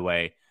busy, by the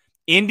way.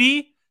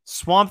 Indy,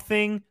 Swamp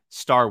Thing,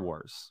 Star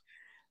Wars.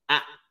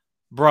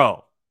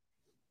 Bro.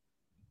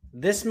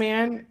 This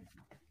man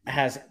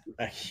has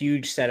a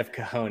huge set of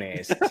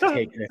cojones to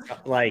take this.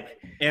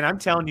 And I'm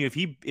telling you,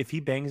 if he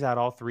bangs out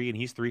all three and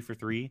he's 3 for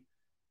 3,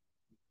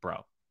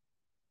 bro.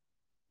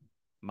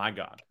 My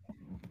God.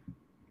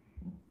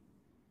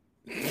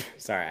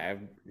 Sorry, I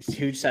have a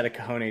huge set of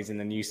cojones, and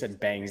then you said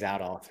bangs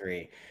out all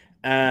three.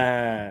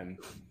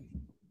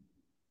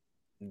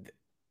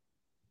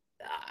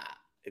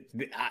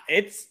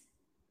 It's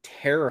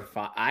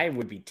terrifying. I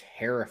would be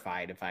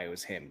terrified if I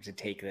was him to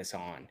take this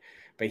on.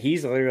 But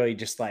he's literally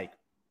just like,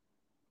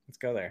 let's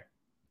go there.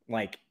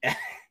 Like,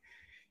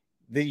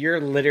 you're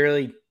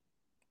literally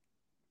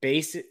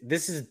this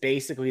is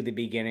basically the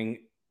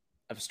beginning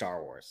of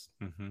Star Wars.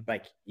 Mm-hmm.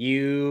 Like,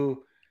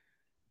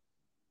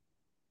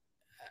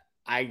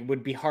 I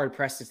would be hard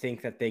pressed to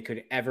think that they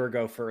could ever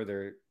go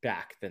further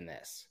back than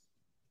this,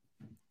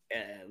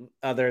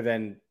 other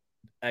than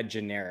a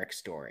generic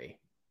story.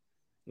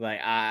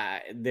 Like,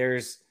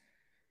 there's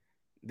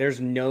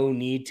no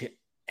need to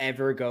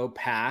ever go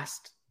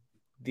past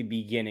the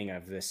beginning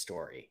of this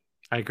story.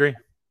 I agree.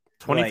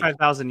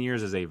 25,000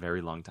 years is a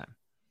very long time.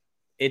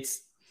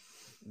 It's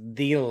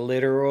the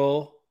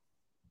literal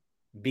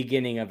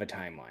beginning of a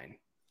timeline.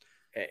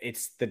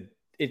 It's the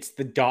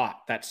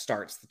dot that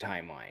starts the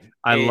timeline.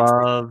 I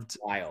love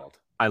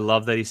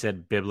that he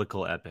said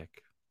biblical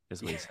epic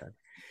is what he said.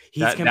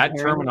 that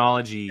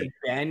terminology.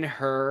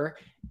 Ben-Hur,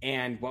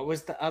 and what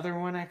was the other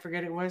one? I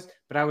forget it was,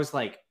 but I was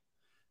like,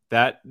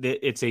 that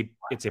it's a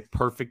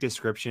perfect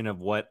description of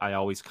what I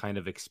always kind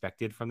of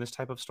expected from this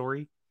type of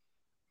story.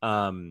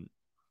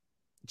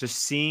 Just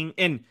seeing,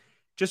 and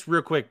just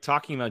real quick,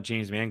 talking about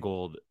James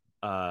Mangold,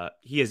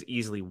 he is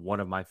easily one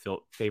of my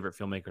favorite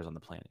filmmakers on the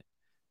planet.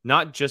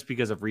 Not just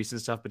because of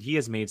recent stuff, but he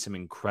has made some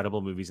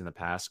incredible movies in the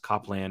past.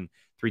 Copland,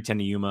 3:10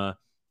 to Yuma.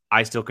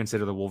 I still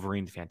consider The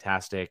Wolverine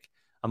fantastic,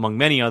 among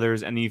many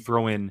others. And then you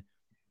throw in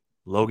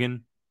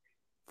Logan,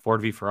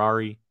 Ford v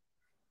Ferrari,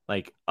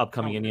 like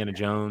upcoming Indiana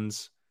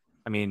Jones.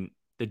 I mean,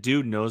 the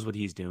dude knows what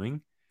he's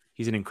doing.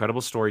 He's an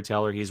incredible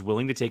storyteller. He's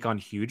willing to take on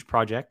huge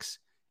projects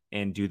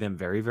and do them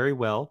very, very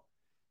well.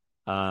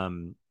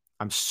 I'm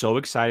so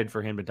excited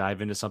for him to dive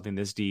into something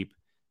this deep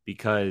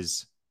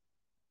because,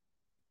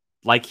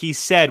 like he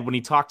said when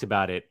he talked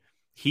about it,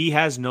 he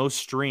has no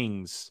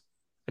strings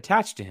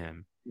attached to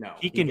him. No,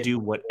 he can do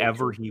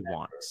whatever he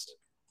wants.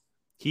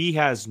 He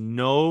has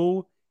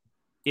no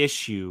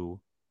issue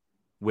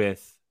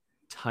with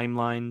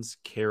timelines,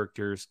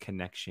 characters,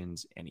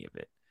 connections, any of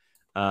it.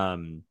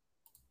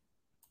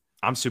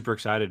 I'm super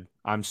excited.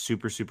 I'm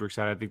super, super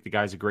excited. I think the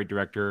guy's a great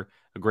director,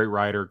 a great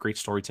writer, great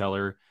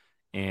storyteller.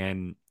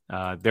 And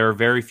there are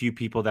very few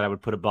people that I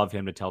would put above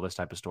him to tell this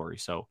type of story.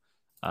 So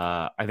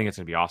I think it's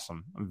going to be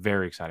awesome. I'm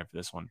very excited for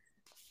this one.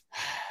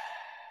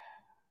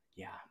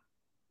 Yeah.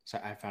 So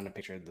I found a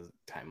picture of the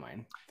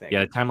timeline thing.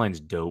 Yeah, the timeline's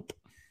dope.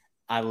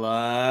 I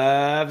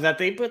love that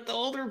they put the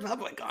Old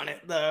Republic on it,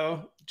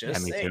 though.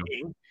 Just me saying.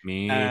 too.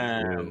 Me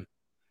too.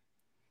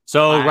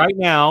 So right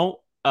now,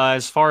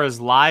 as far as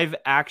live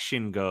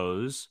action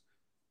goes,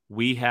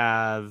 we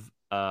have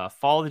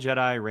Fall of the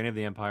Jedi, Reign of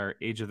the Empire,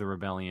 Age of the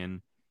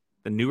Rebellion,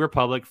 The New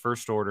Republic,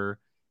 First Order.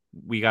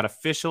 We got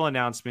official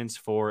announcements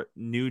for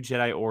New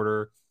Jedi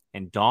Order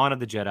and Dawn of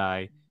the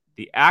Jedi.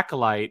 The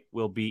Acolyte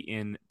will be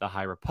in the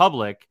High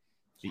Republic.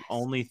 The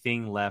only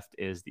thing left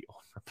is the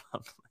Old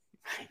Republic.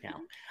 I know.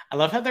 I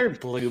love how they're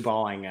blue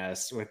balling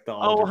us with the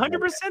Old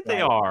Republic. 100%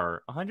 they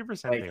are.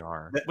 100% they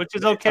are. Which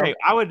is okay.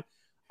 I would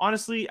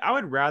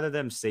rather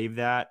them save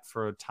that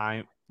for a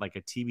time, like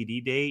a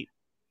TBD date.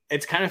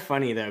 It's kind of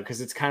funny though, because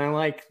it's kind of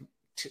like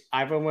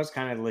I've almost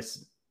kind of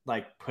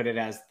put it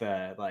as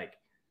the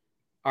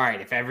all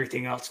right, if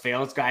everything else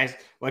fails, guys,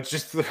 let's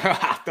just throw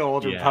out the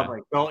Old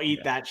Republic. They'll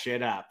eat that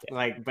shit up.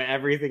 But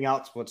everything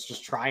else, let's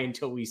just try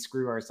until we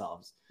screw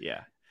ourselves.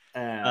 Yeah.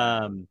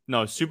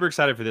 No, super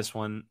excited for this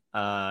one.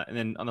 And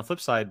then on the flip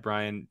side,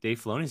 Brian, Dave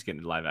Filoni's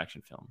getting a live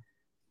action film.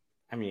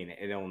 I mean,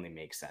 it only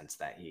makes sense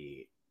that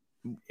he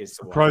is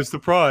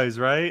surprise,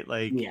 right?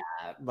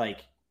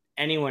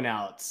 Anyone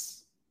else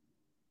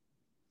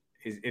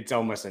it's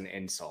almost an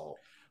insult.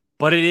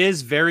 But it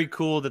is very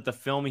cool that the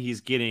film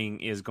he's getting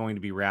is going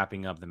to be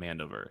wrapping up the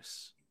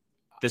Mandoverse.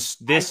 This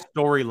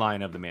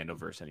storyline of the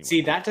Mandoverse, anyway.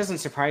 See, that doesn't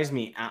surprise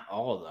me at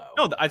all, though.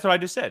 No, that's what I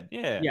just said.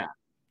 Yeah.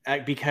 Yeah.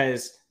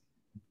 Because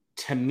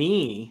to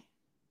me,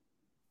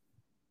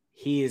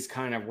 he is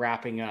kind of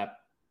wrapping up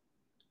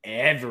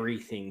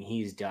everything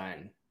he's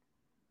done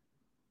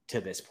to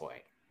this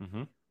point.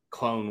 Mm-hmm.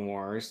 Clone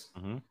Wars,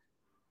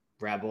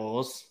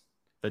 Rebels,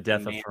 the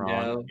death of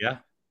Thrawn. Yeah.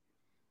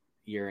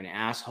 You're an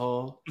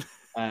asshole.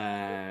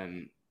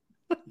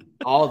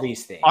 All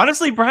these things.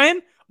 Honestly, Brian,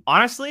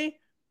 the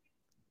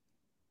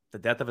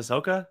death of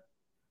Ahsoka,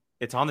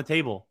 it's on the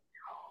table.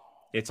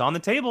 It's on the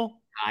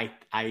table.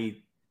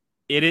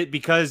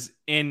 Because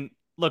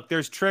look,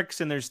 there's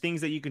tricks and there's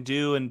things that you can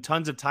do and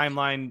tons of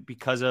timeline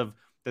because of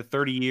the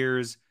 30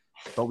 years,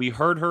 but we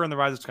heard her in The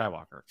Rise of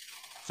Skywalker.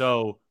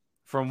 So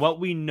from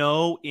what we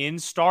know in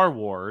Star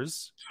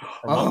Wars,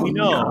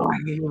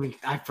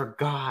 I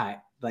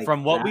forgot.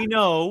 From what we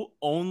know,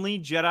 only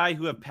Jedi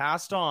who have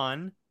passed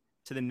on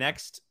to the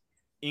next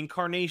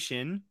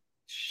incarnation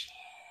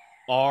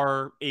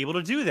are able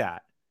to do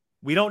that.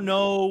 We don't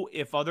know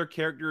if other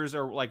characters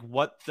are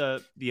what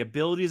the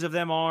abilities of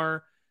them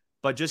are,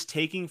 but just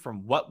taking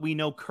from what we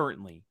know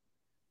currently,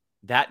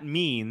 that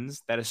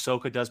means that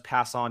Ahsoka does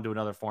pass on to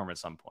another form at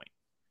some point.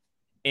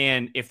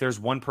 And if there's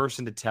one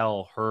person to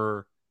tell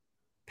her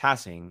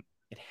passing,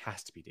 it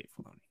has to be Dave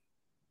Filoni.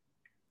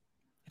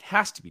 It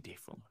has to be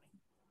Dave Filoni.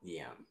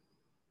 Yeah.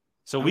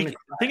 So we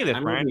think of this,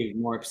 I'm Brian. I'm gonna be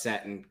more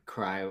upset and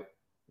cry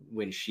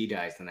when she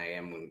dies than I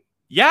am when.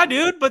 Yeah,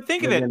 dude. But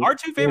think of it. Our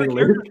two favorite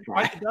characters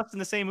bite the dust in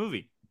the same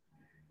movie.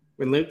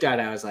 When Luke died,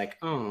 I was like,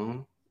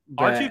 oh.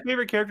 Our two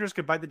favorite characters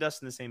could bite the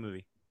dust in the same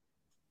movie.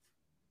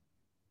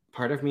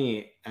 Part of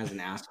me, as an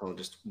asshole,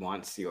 just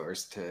wants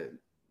yours to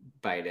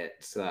bite it,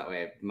 so that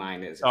way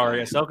mine is.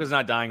 Sorry, Ahsoka's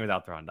not dying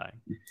without Thrawn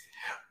dying.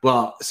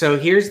 Well, so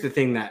here's the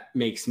thing that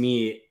makes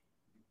me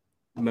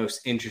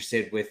most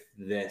interested with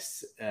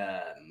this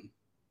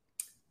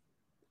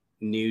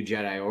new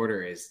Jedi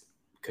Order is,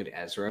 could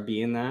Ezra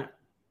be in that?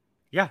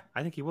 Yeah,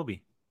 I think he will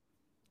be.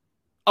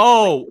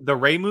 Oh, the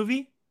Rey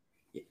movie?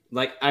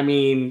 I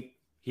mean,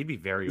 he'd be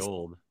very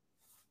old.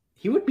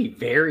 He would be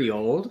very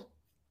old.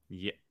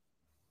 Yeah.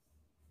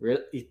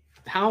 Really?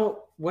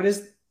 What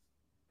is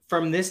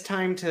from this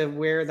time to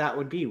where that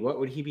would be? What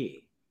would he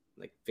be?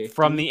 50?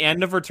 From the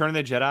end of Return of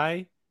the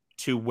Jedi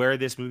to where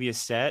this movie is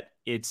set,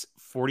 it's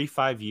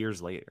 45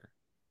 years later.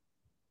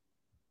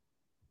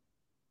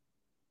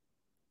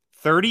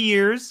 30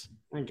 years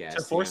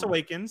to Force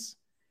Awakens,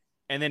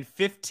 and then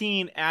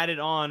 15 added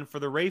on for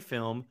the Rey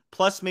film,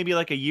 plus maybe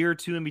a year or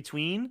two in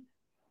between.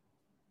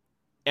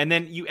 And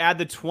then you add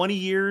the 20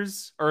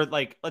 years, or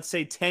let's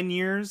say 10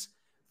 years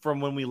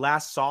from when we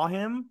last saw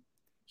him.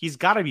 He's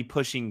got to be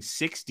pushing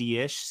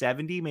 60-ish,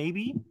 70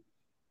 maybe.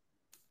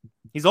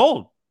 He's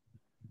old.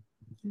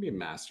 He'd be a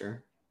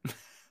master.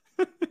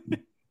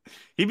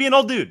 He'd be an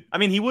old dude. I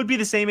mean, he would be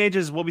the same age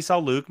as what we saw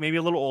Luke, maybe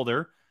a little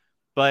older,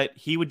 but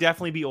he would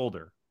definitely be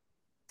older.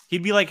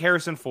 He'd be like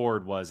Harrison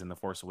Ford was in The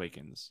Force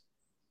Awakens.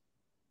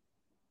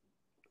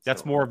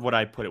 That's more of what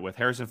I put it with.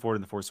 Harrison Ford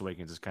in The Force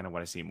Awakens is kind of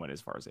what I see him with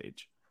as far as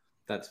age.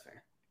 That's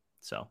fair.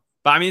 So,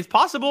 but I mean, it's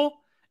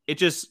possible. It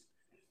just,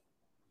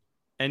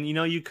 and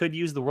you could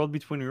use the world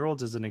between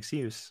worlds as an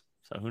excuse.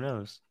 So who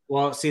knows?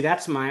 Well, see,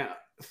 that's my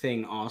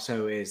thing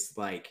also is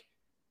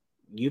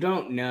you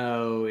don't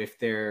know if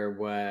there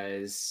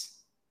was,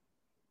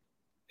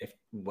 if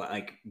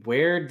like,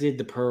 where did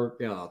the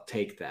Purrgil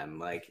take them?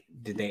 Like,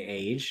 did they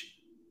age?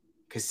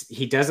 Because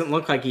he doesn't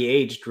look like he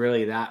aged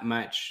really that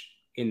much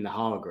in the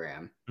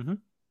hologram. Mm-hmm.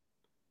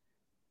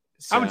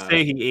 So I would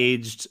say he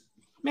aged.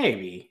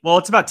 Maybe. Well,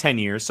 it's about 10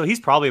 years. So he's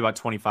probably about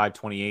 25,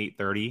 28,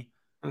 30.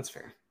 That's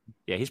fair.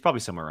 Yeah, he's probably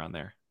somewhere around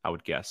there, I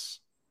would guess.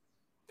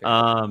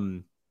 Fair.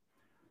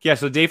 Yeah,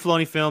 so Dave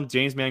Filoni film,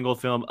 James Mangold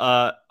film,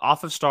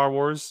 off of Star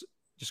Wars,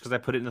 just because I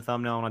put it in the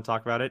thumbnail and I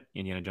talk about it,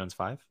 Indiana Jones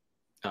 5.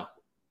 Oh.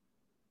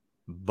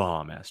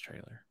 Bomb-ass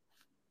trailer.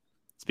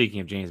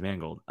 Speaking of James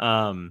Mangold,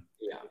 yeah.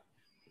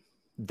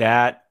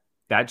 That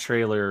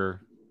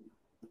trailer,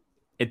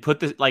 it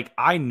put this, like,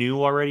 I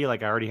knew already,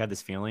 like, I already had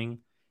this feeling,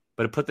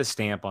 but it put the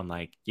stamp on,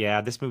 like,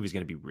 yeah, this movie's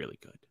going to be really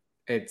good.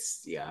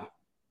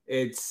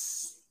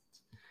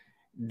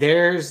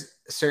 There's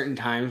certain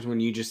times when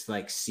you just,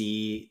 like,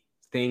 see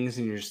things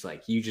and you're just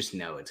like, you just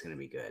know it's going to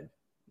be good.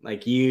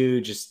 Like, you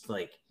just,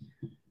 like,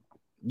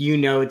 you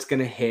know it's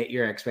going to hit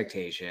your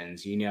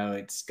expectations. You know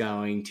it's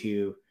going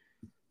to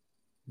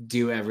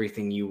do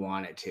everything you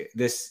want it to.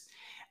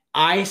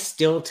 I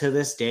still, to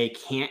this day,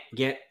 can't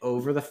get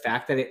over the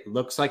fact that it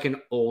looks like an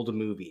old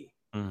movie.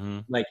 Mm-hmm.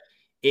 Like,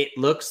 it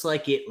looks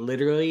like it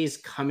literally is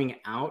coming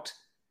out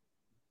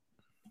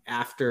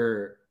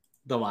after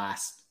the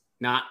last,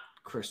 not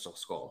Crystal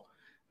Skull,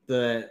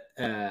 the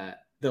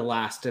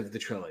last of the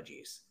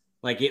trilogies.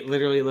 Like, it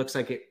literally looks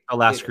like it. The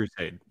Last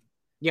Crusade.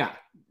 Yeah.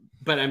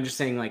 But I'm just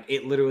saying, like,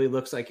 it literally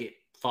looks like it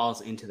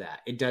falls into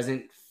that. It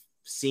doesn't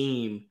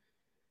seem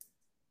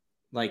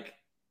like,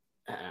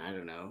 I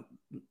don't know.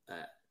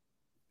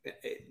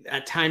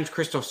 At times,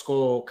 Crystal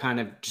Skull kind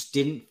of just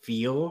didn't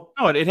feel.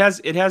 No, it has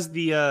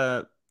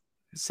the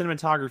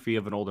cinematography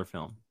of an older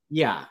film.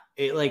 Yeah,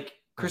 it, like,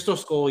 Crystal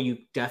Skull, you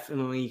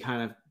definitely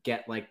kind of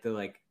get, like, the,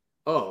 like,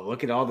 oh,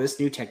 look at all this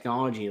new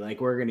technology,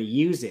 like, we're gonna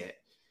use it.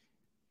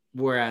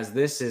 Whereas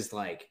this is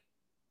like,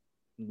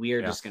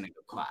 we're just gonna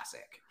go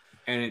classic,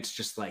 and it's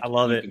just like, I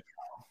love it.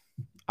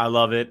 I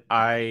love it.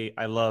 I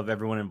love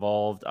everyone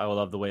involved. I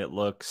love the way it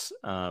looks.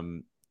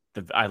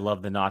 I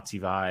love the Nazi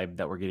vibe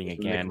that we're getting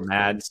again.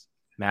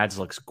 Mads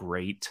looks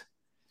great.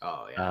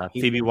 Oh yeah,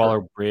 Phoebe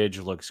Waller-Bridge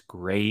looks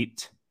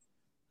great.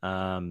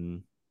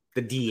 The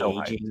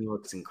de-aging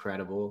looks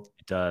incredible.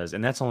 It does,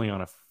 and that's only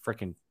on a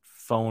freaking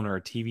phone or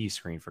a TV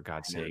screen, for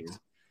God's sakes.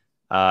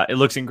 It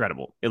looks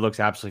incredible. It looks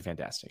absolutely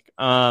fantastic.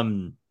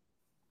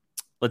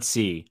 Let's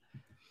see.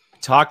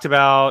 Talked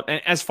about,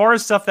 and as far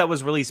as stuff that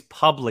was released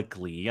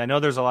publicly, I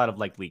know there's a lot of,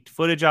 like, leaked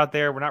footage out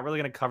there. We're not really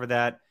going to cover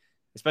that,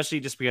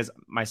 especially just because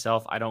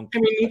myself, I mean,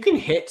 you can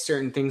hit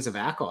certain things of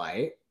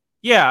Acolyte.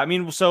 Yeah, I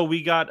mean, so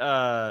we got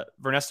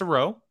Vernesta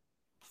Rowe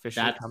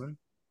officially coming.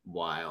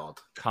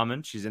 Wild.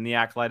 Coming. She's in the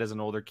Acolyte as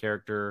an older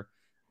character.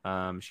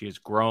 She has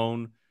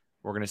grown.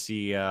 We're going to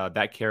see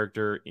that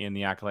character in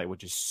the Acolyte,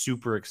 which is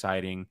super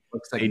exciting.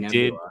 Looks like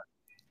Nebula.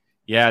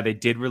 They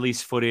did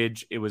release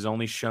footage. It was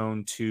only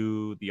shown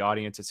to the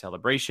audience at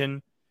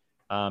Celebration.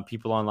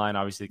 People online,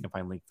 obviously, can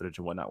find leaked footage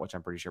and whatnot, which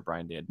I'm pretty sure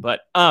Brian did.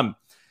 But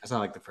that's not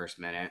like the first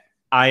minute.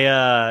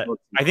 I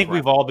think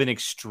we've all been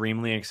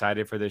extremely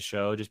excited for this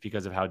show just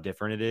because of how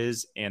different it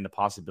is and the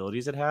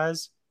possibilities it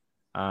has.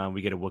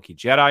 We get a Wookiee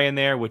Jedi in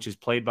there, which is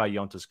played by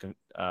Jonas.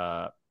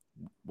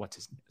 What's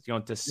his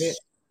name?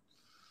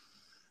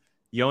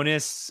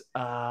 Jonas.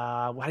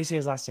 How do you say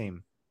his last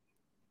name?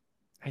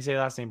 How do you say his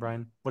last name,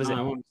 Brian? What is it?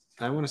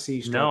 I want to see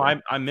you. No,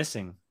 I'm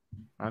missing.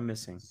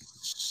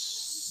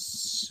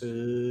 So,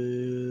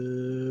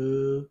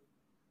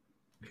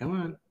 come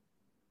on.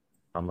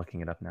 I'm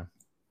looking it up now.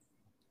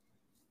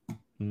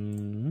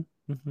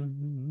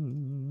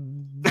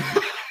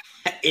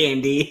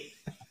 Andy,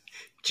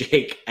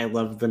 Jake, I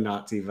love the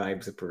Nazi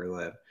vibes of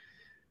Perlev.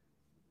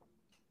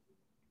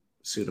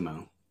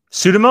 Pseudomo,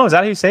 is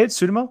that how you say it?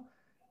 Pseudomo?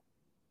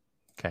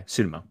 Okay,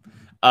 Pseudomo.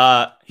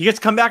 He gets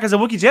to come back as a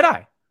Wookiee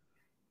Jedi.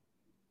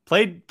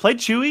 Played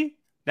Chewie.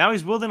 Now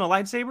he's wielding a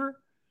lightsaber.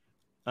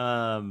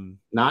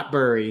 Not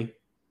Burry.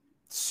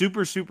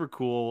 Super, super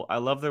cool. I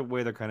love the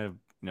way they're kind of,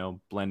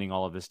 blending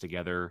all of this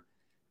together.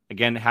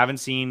 Again, haven't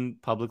seen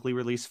publicly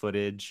released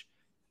footage,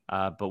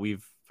 but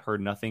we've heard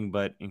nothing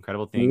but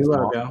incredible things.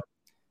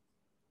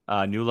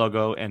 New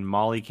logo. And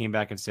Molly came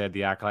back and said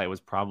the Acolyte was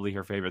probably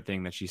her favorite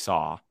thing that she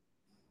saw.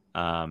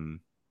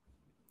 I'm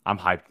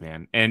hyped,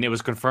 man. And it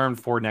was confirmed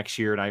for next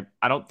year. And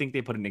I don't think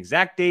they put an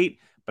exact date,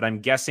 but I'm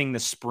guessing the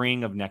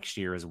spring of next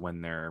year is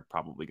when they're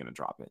probably going to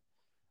drop it.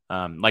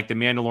 Like the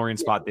Mandalorian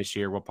spot this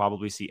year, we'll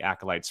probably see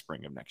Acolyte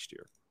spring of next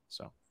year.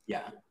 So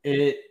yeah,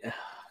 this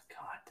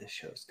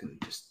show's gonna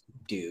just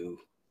do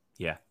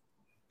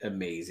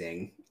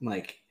amazing.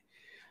 Like,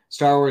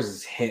 Star Wars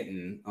is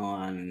hitting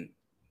on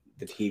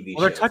the TV.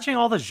 Well, they're touching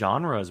all the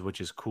genres, which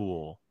is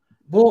cool.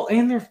 Well,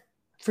 and they're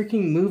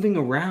freaking moving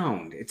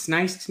around. It's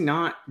nice to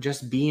not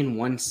just be in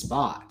one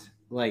spot.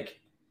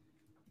 Like,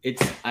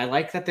 I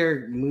like that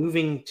they're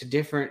moving to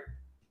different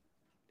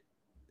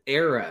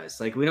eras.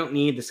 Like, we don't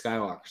need the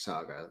Skywalker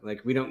saga.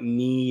 Like, we don't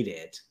need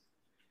it.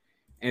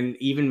 And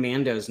even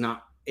Mando's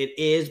not it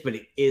is, but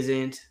it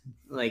isn't.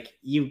 Like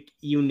you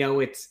know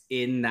it's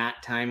in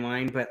that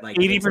timeline, but like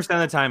 80% of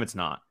the time it's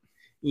not.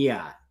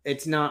 Yeah,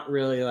 it's not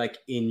really like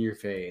in your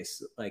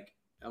face. Like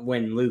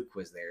when Luke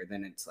was there,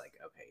 then it's like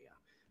okay, yeah.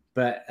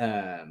 But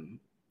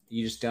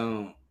you just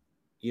don't.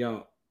 You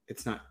don't.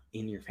 It's not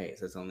in your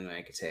face. That's the only way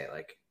I could say it.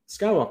 Like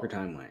Skywalker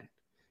timeline.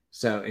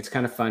 So it's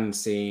kind of fun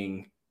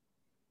seeing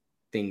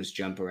things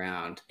jump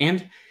around,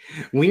 and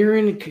we're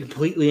in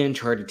completely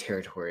uncharted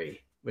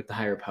territory with the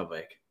High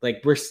Republic.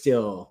 Like we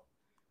still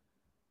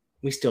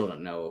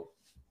don't know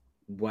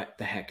what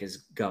the heck is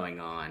going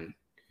on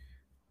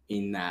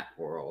in that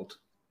world.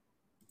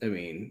 I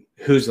mean,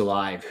 who's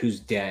alive, who's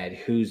dead,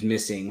 who's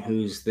missing,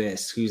 who's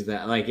this, who's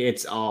that. Like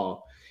it's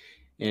all.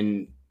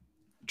 And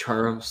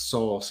Charles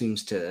Soule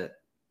seems to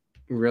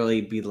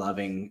really be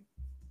loving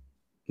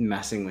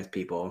messing with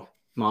people,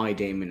 Molly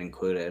Damon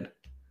included.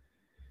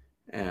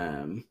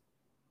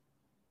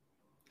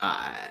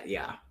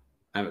 Yeah,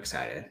 I'm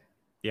excited.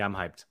 Yeah, I'm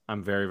hyped.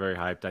 I'm very, very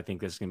hyped. I think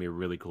this is gonna be a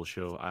really cool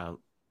show.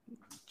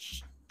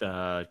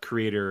 The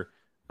creator,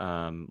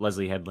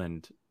 Leslie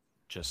Headland,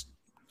 just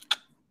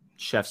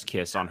chef's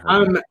kiss on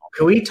her.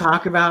 Can we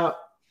talk about?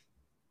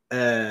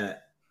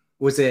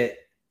 Was it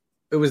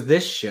was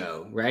this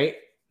show, right?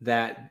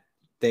 That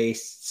they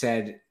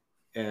said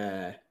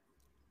they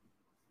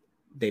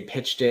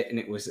pitched it and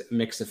it was a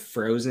mix of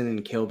Frozen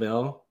and Kill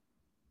Bill.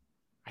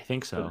 I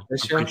think so.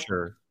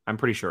 I'm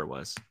pretty sure it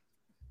was.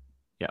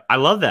 Yeah, I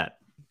love that.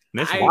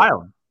 That's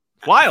wild.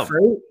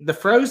 The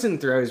Frozen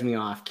throws me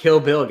off. Kill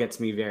Bill gets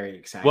me very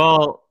excited.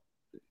 Well,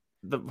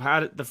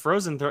 the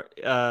Frozen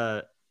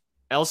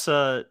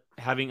Elsa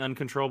having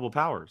uncontrollable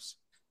powers.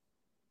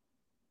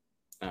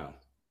 Oh,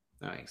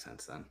 that makes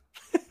sense then.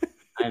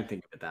 I didn't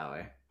think of it that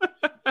way.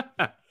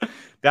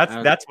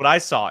 That's what I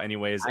saw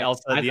anyways.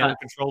 Elsa, the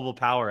uncontrollable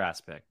power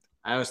aspect.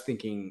 I was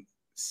thinking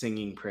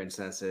singing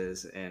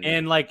princesses and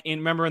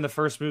remember in the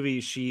first movie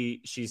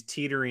she's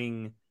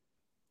teetering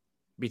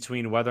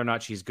between whether or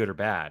not she's good or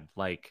bad.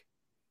 Like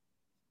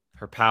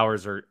her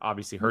powers are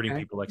obviously hurting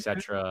people,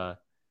 etc.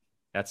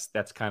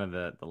 That's kind of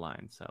the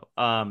line. So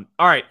all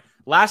right,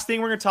 last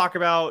thing we're gonna talk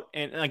about,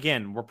 and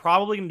again, we're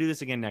probably gonna do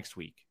this again next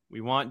week.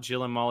 We want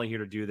Jill and Molly here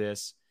to do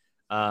this.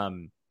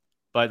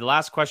 But the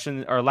last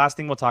question or last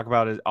thing we'll talk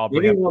about is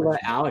maybe we'll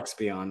let Alex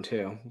be on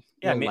too.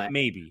 Yeah,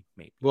 maybe.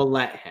 We'll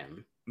let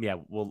him. Yeah,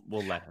 we'll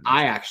let him.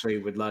 I actually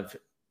would love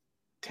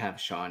to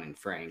have Sean and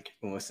Frank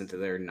and listen to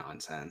their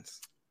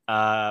nonsense.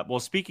 Well,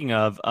 speaking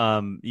of,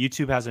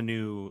 YouTube has a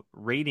new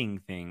rating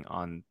thing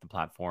on the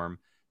platform.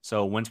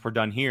 So once we're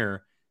done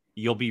here,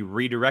 you'll be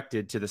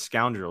redirected to the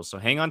Scoundrels. So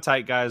hang on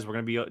tight, guys. We're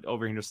going to be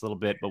over here in just a little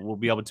bit, but we'll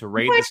be able to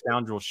rate the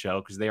Scoundrels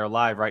show because they are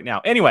live right now.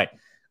 Anyway,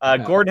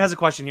 Gordon has a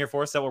question here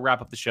for us that will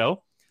wrap up the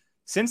show.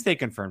 Since they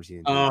confirmed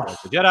season 2 of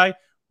the Jedi,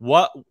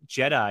 what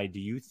Jedi do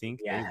you think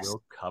they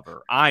will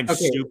cover? I'm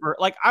super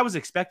I was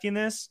expecting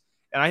this,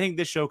 and I think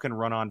this show can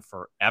run on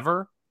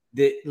forever.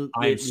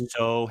 I'm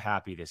so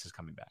happy this is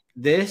coming back.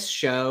 This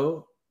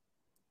show,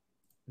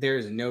 there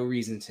is no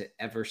reason to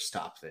ever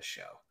stop this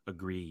show.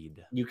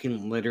 Agreed. You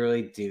can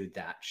literally do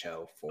that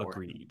show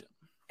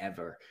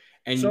ever.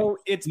 And so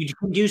you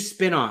can do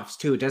spin-offs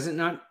too. It doesn't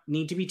not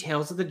need to be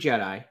Tales of the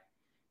Jedi,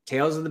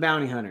 Tales of the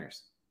Bounty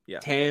Hunters,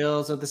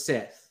 Tales of the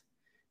Sith,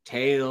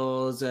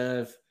 Tales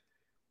of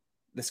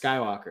the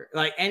Skywalker,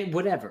 and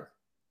whatever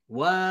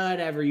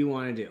you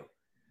want to do.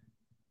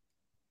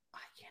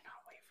 I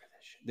cannot wait for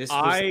this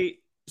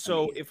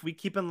show. If we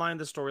keep in line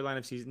the storyline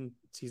of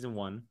season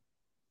 1,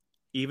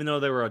 even though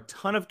there were a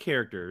ton of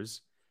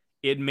characters,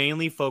 it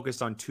mainly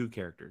focused on 2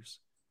 characters.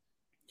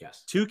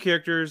 Yes. 2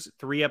 characters,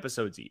 3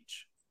 episodes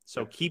each.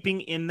 So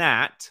keeping in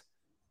that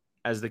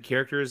as the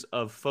characters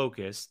of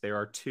focus, there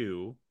are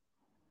 2.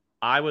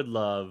 I would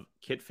love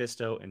Kit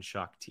Fisto and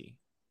Shaak Ti.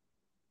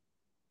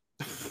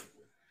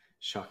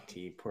 Shaak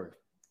Ti, poor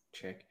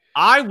chick.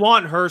 I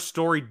want her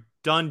story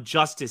done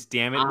justice,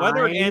 damn it.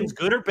 Whether it ends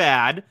good or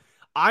bad,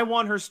 I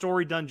want her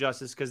story done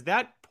justice because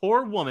that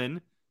poor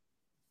woman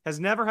has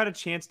never had a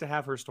chance to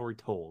have her story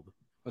told.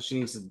 Well, she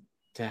needs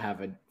to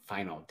have a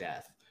final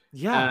death.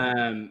 Yeah.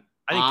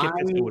 I think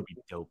Kit Fisto would be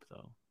dope,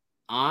 though.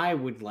 I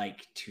would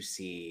like to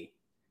see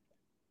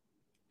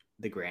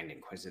the Grand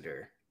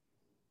Inquisitor.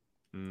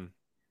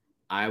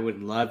 I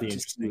would love to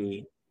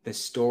see the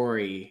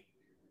story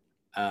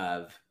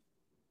of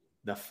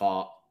the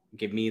fall.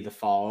 Give me the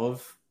fall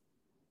of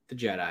the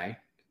Jedi,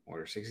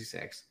 Order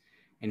 66,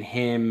 and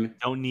him.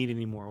 Don't need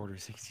any more Order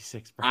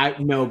 66, bro. I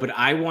know, but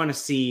I want to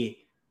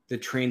see the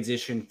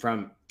transition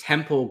from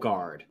Temple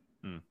Guard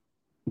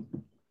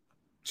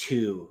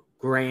to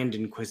Grand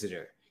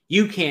Inquisitor.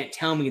 You can't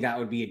tell me that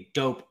would be a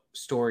dope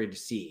story to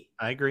see.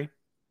 I agree.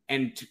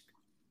 And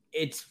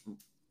it's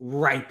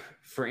ripe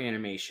for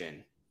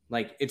animation.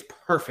 It's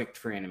perfect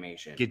for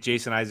animation. Get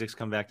Jason Isaacs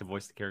come back to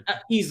voice the character.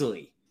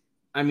 Easily.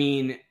 I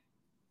mean,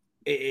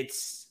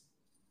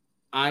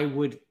 I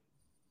would,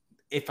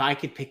 if I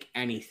could pick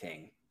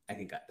anything, I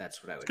think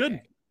that's what I would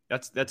pick.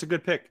 That's a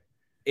good pick.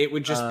 It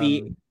would just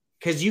be,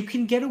 because you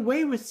can get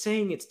away with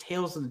saying it's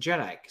Tales of the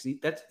Jedi, because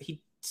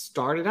he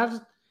started out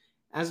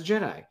as a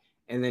Jedi,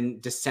 and then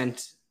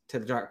Descent to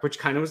the Dark, which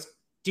kind of was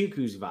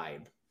Dooku's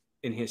vibe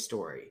in his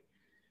story.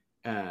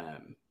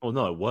 Well,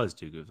 no, it was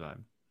Dooku's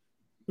vibe.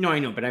 No, I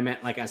know, but I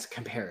meant like as a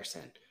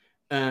comparison.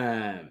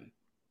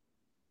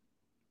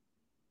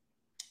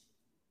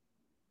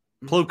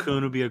 Plo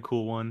Koon would be a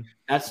cool one.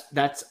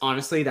 That's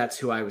honestly that's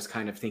who I was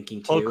kind of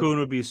thinking too. Plo Koon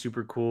would be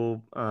super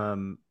cool.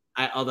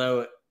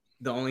 Although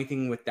the only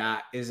thing with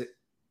that is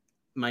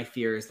my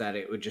fear is that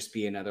it would just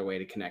be another way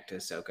to connect to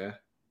Ahsoka.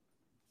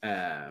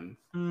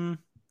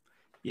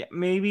 Yeah,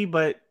 maybe,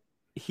 but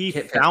he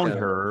Kit found Fisto.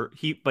 her.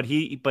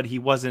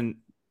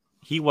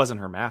 He wasn't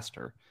her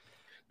master.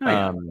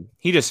 Oh,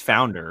 He just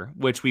found her,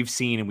 which we've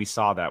seen and we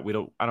saw that.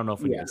 I don't know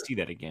if we Yeah. can see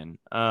that again.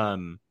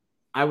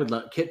 I would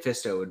love Kit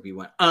Fisto would be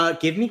one.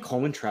 Give me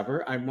Coleman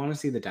Trevor. I want to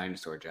see the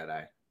Dinosaur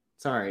Jedi.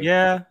 Sorry.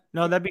 Yeah,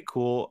 no, that'd be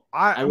cool.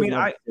 I mean,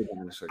 I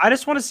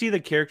just want to see the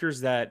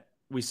characters that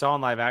we saw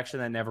in live action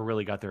that never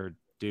really got their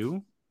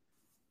due.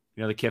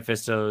 You know, the Kit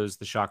Fistos,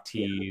 the Shock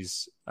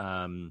T's,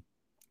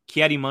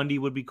 Ki-Adi-Mundi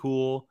would be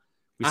cool.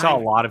 We saw a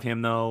lot of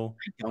him though.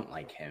 I don't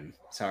like him.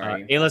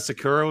 Sorry. Ayla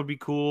Secura would be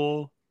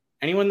cool.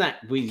 Anyone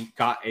that we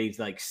got a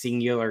like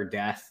singular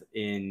death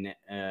in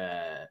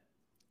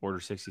Order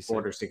 66.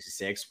 Order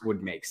 66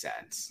 would make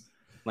sense.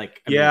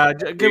 Like, yeah,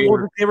 they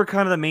were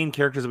kind of the main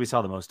characters that we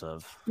saw the most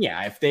of.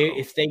 Yeah, if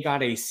they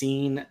got a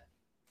scene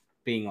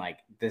being like,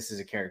 this is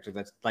a character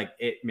that's like,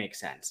 it makes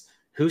sense.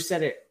 Who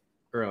said it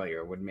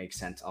earlier would make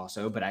sense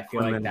also, but I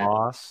feel Quinlan like that.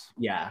 Voss.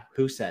 Yeah,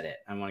 who said it?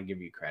 I want to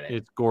give you credit.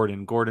 It's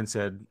Gordon. Gordon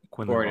said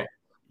Quinlan Voss.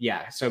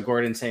 Yeah, so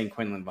Gordon saying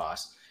Quinlan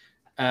Voss.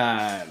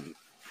 That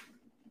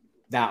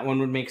one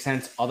would make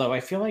sense. Although I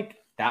feel like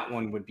that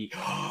one would be,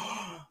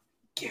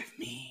 give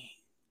me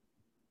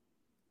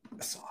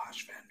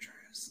Asajj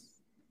Ventress.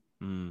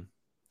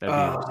 That'd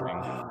be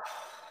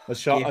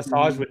interesting.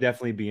 Asajj would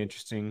definitely be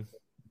interesting.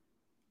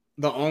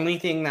 The only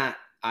thing that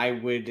I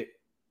would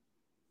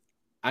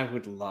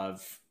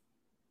love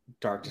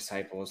Dark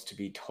Disciples to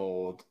be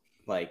told,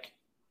 like,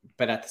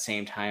 but at the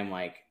same time,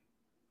 like,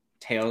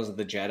 Tales of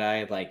the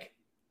Jedi, like,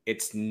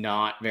 it's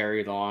not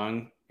very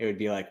long. It would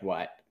be like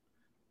what?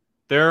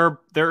 They're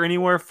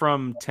anywhere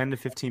from 10 to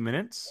 15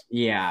 minutes.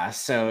 Yeah,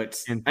 so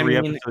it's in 3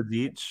 episodes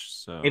each.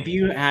 So if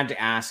you had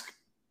to ask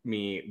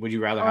me, would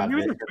you rather have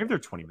maybe they're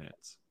 20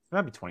 minutes?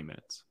 That'd be 20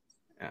 minutes.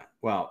 Yeah.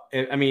 Well,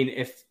 I mean,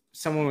 if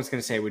someone was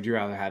going to say, would you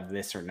rather have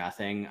this or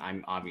nothing?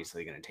 I'm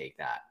obviously going to take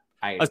that.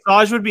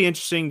 Asajj would be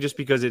interesting just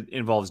because it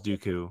involves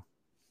Dooku,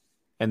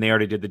 and they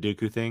already did the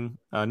Dooku thing.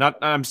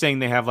 I'm saying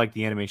they have like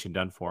the animation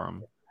done for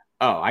them.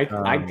 Oh, I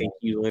think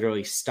you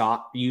literally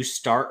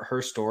start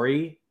her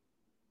story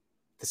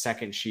the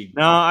second she.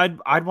 No,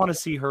 I'd want to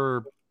see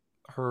her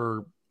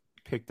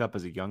picked up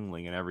as a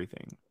youngling and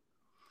everything.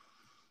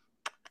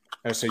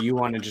 Oh, so you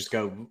want to just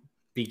go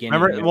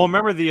beginning?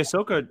 Remember the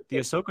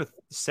Ahsoka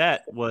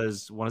set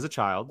was one as a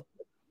child,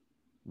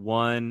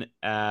 one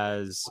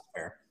as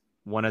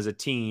a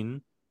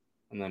teen,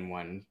 and then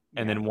one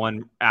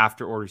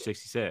after Order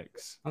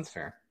 66. That's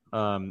fair.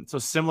 So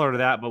similar to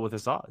that, but with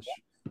Asajj,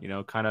 you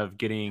know, kind of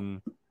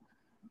getting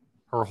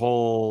her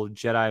whole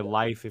Jedi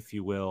life, if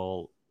you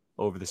will,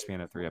 over the span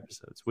of 3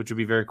 episodes, which would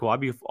be very cool. I'd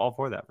be all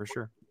for that for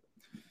sure.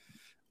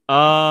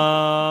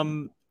 All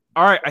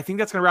right, I think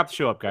that's gonna wrap the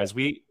show up, guys.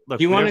 Do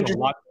you want to just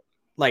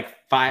like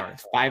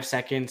 5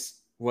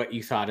 seconds what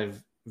you thought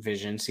of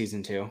Vision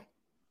season 2?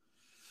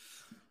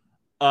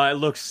 It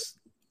looks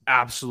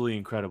absolutely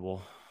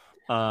incredible.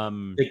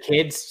 The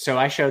kids. So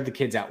I showed the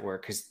kids at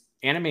work because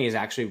anime is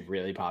actually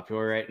really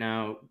popular right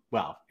now.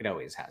 Well, it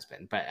always has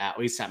been, but at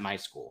least at my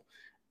school.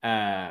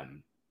 At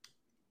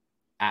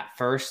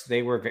first,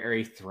 they were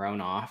very thrown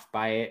off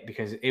by it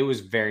because it was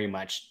very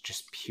much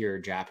just pure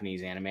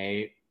Japanese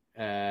anime.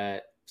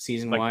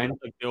 Season 1,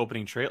 like the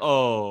opening trailer.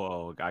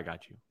 Oh, I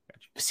got you.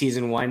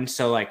 Season 1.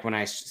 So like when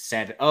I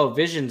said, "Oh,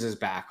 Visions is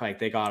back," like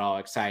they got all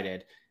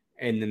excited,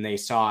 and then they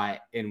saw it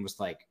and was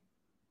like,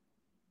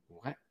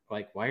 "What?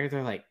 Like, why are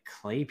there like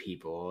clay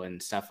people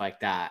and stuff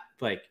like that?"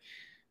 Like,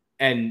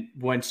 and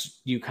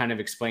once you kind of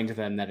explain to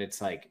them that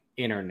it's like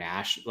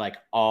international, like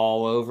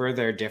all over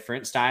their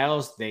different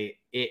styles, it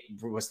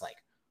was like,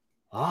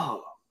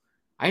 "Oh,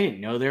 I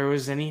didn't know there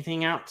was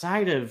anything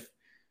outside of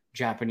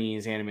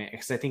Japanese anime,"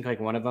 because I think like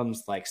one of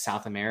them's like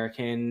South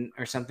American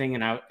or something,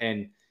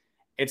 and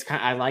it's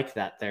kind of, I like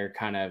that they're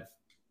kind of.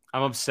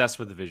 I'm obsessed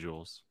with the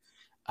visuals.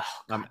 Oh,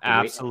 God, I'm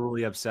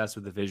absolutely obsessed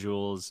with the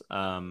visuals.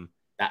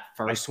 That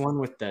first one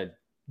with the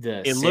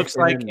it looks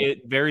like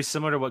it very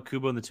similar to what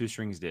Kubo and the Two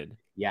Strings did.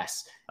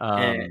 Yes,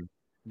 and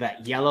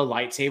that yellow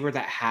lightsaber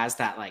that has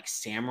that like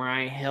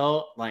samurai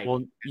hilt, like.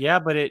 Well, yeah,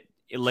 but it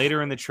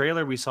later in the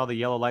trailer we saw the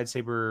yellow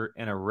lightsaber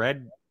and a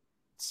red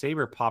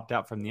saber popped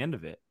out from the end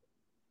of it.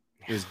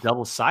 It was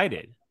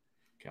double-sided.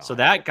 So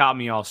that got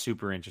me all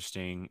super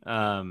interesting.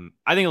 I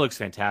think it looks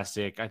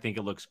fantastic. I think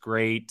it looks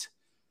great.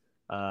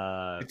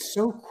 It's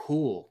so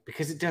cool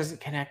because it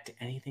doesn't connect to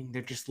anything.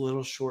 They're just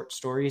little short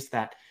stories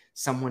that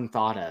someone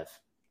thought of.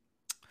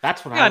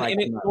 That's what I like.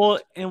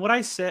 And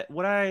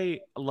what I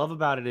love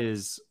about it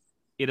is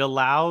it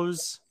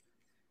allows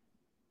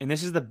and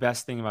this is the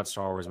best thing about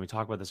Star Wars, and we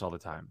talk about this all the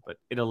time, but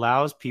it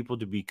allows people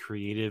to be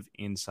creative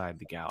inside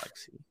the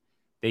galaxy.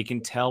 They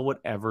can tell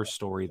whatever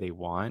story they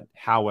want,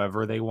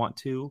 however they want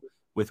to,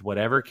 with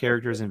whatever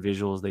characters and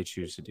visuals they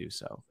choose to do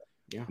so.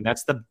 Yeah. And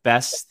that's the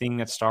best thing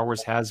that Star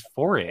Wars has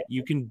for it.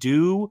 You can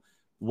do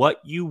what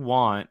you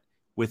want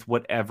with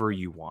whatever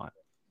you want.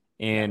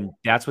 And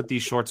that's what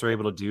these shorts are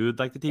able to do.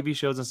 Like the TV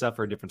shows and stuff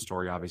are a different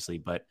story, obviously,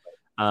 but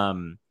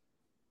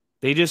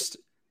they just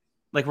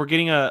like we're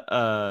getting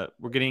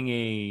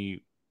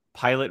a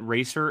pilot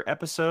racer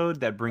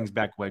episode that brings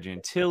back Wedge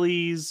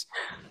Antilles.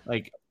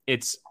 Like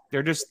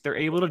they're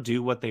able to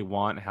do what they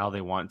want, how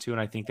they want to,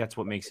 and I think that's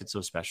what makes it so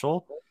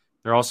special.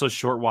 They're also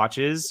short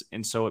watches,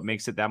 and so it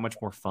makes it that much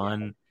more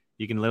fun.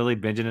 You can literally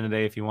binge it in a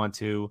day if you want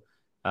to.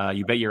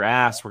 You bet your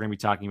ass we're going to be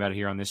talking about it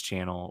here on this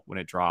channel when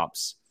it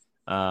drops.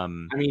 I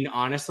mean,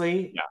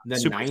 honestly, yeah,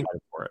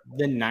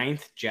 the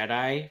ninth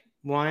Jedi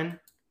one,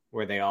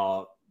 where they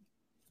all,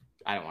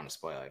 I don't want to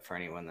spoil it for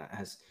anyone that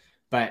has,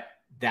 but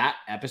that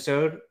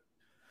episode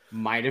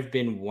might have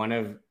been one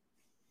of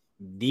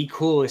the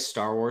coolest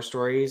Star Wars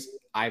stories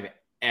I've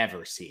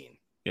ever seen.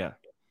 Yeah.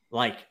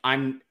 Like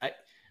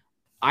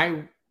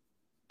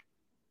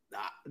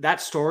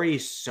that story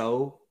is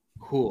so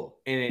cool.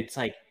 And it's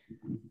like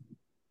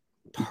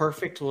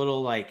perfect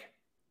little, like,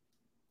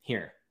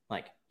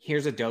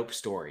 here's a dope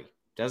story.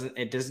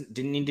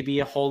 Didn't need to be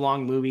a whole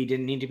long movie.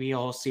 Didn't need to be a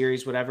whole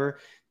series, whatever.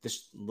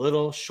 This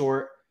little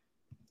short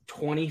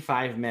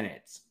 25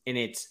 minutes, and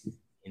it's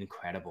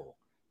incredible.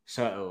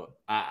 So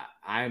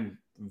I'm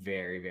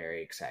very,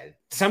 very excited.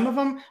 Some of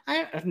them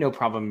I have no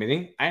problem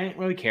admitting I didn't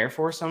really care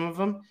for some of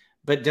them,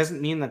 but it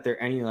doesn't mean that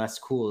they're any less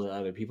cool to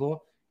other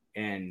people.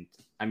 And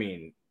I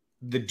mean,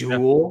 the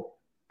duel,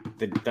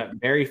 the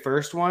very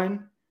first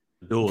one,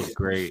 the duel was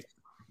great.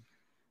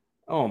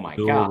 Oh my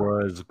God, God,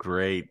 was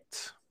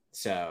great.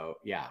 So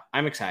yeah,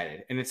 I'm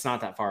excited, and it's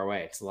not that far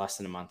away. It's less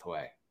than a month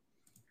away.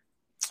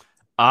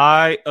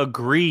 I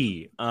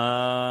agree.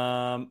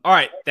 All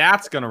right,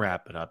 that's gonna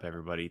wrap it up,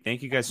 everybody.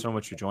 Thank you guys so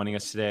much for joining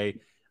us today.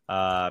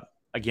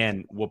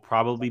 Again, we'll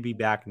probably be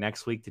back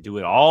next week to do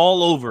it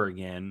all over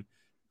again.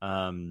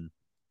 And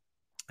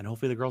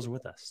hopefully the girls are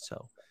with us.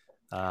 So,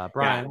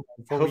 Brian,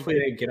 hopefully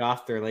they get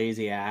off their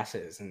lazy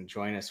asses and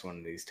join us one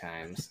of these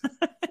times.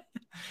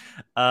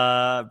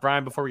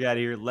 Brian, before we get out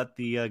of here, let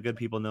the good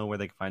people know where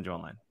they can find you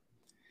online.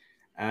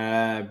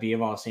 Be a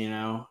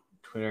Volcano,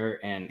 Twitter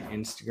and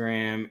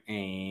Instagram,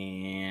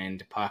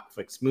 and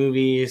Apocalypse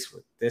Movies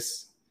with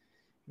this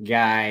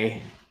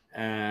guy.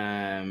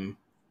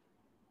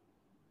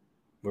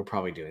 We're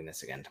probably doing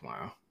this again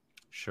tomorrow.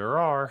 Sure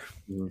are.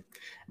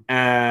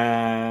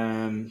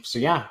 So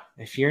yeah,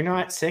 if you're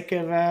not sick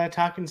of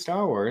talking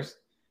Star Wars,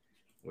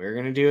 we're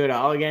gonna do it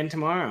all again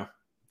tomorrow.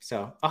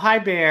 So, hi,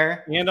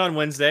 Bear. And on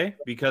Wednesday,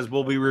 because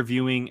we'll be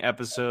reviewing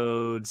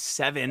episode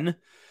 7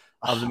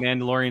 of The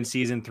Mandalorian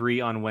season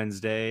 3 on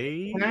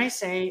Wednesday. Can I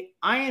say,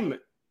 and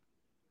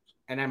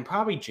I'm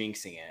probably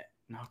jinxing it,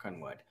 knock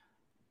on wood.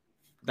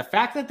 The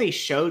fact that they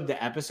showed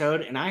the episode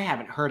and I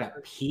haven't heard a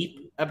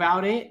peep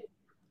about it,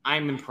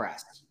 I'm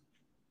impressed.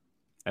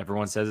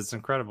 Everyone says it's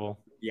incredible.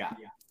 Yeah.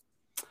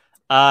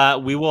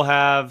 We will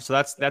have, so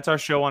that's our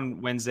show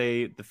on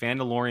Wednesday, The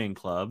Fandalorian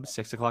Club,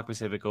 6:00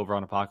 Pacific over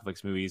on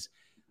Apocalypse Movies.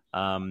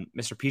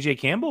 Mr. PJ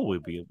Campbell will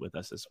be with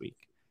us this week.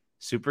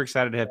 Super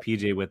excited to have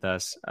PJ with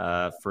us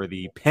for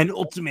the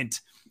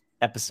penultimate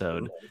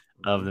episode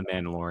of The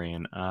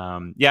Mandalorian.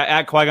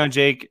 At Qui-Gon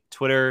Jake,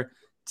 Twitter,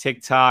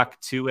 TikTok,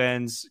 2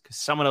 Ends, because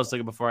someone else took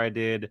it before I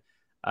did.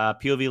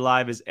 POV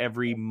Live is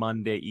every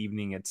Monday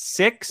evening at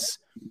 6.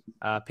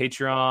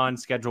 Patreon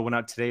schedule went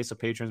out today, so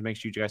patrons, make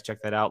sure you guys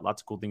check that out.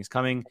 Lots of cool things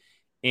coming.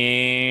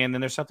 And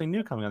then there's something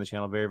new coming on the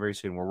channel very, very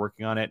soon. We're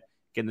working on it,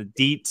 getting the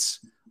deets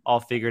all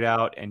figured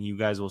out, and you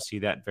guys will see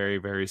that very,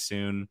 very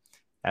soon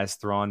as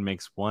Thrawn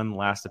makes one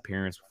last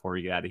appearance before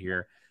we get out of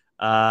here.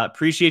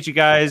 Appreciate you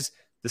guys.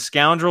 The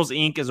Scoundrels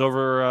Inc. is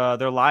over.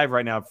 They're live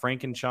right now.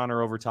 Frank and Sean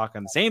are over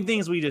talking the same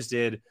things we just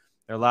did.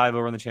 They're live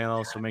over on the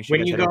channel, so make sure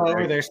when you go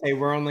over there, say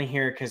we're only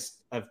here because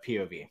of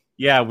POV.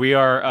 Yeah, we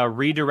are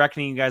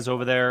redirecting you guys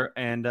over there,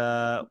 and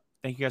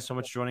thank you guys so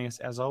much for joining us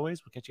as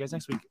always. We'll catch you guys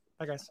next week.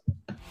 Bye, guys.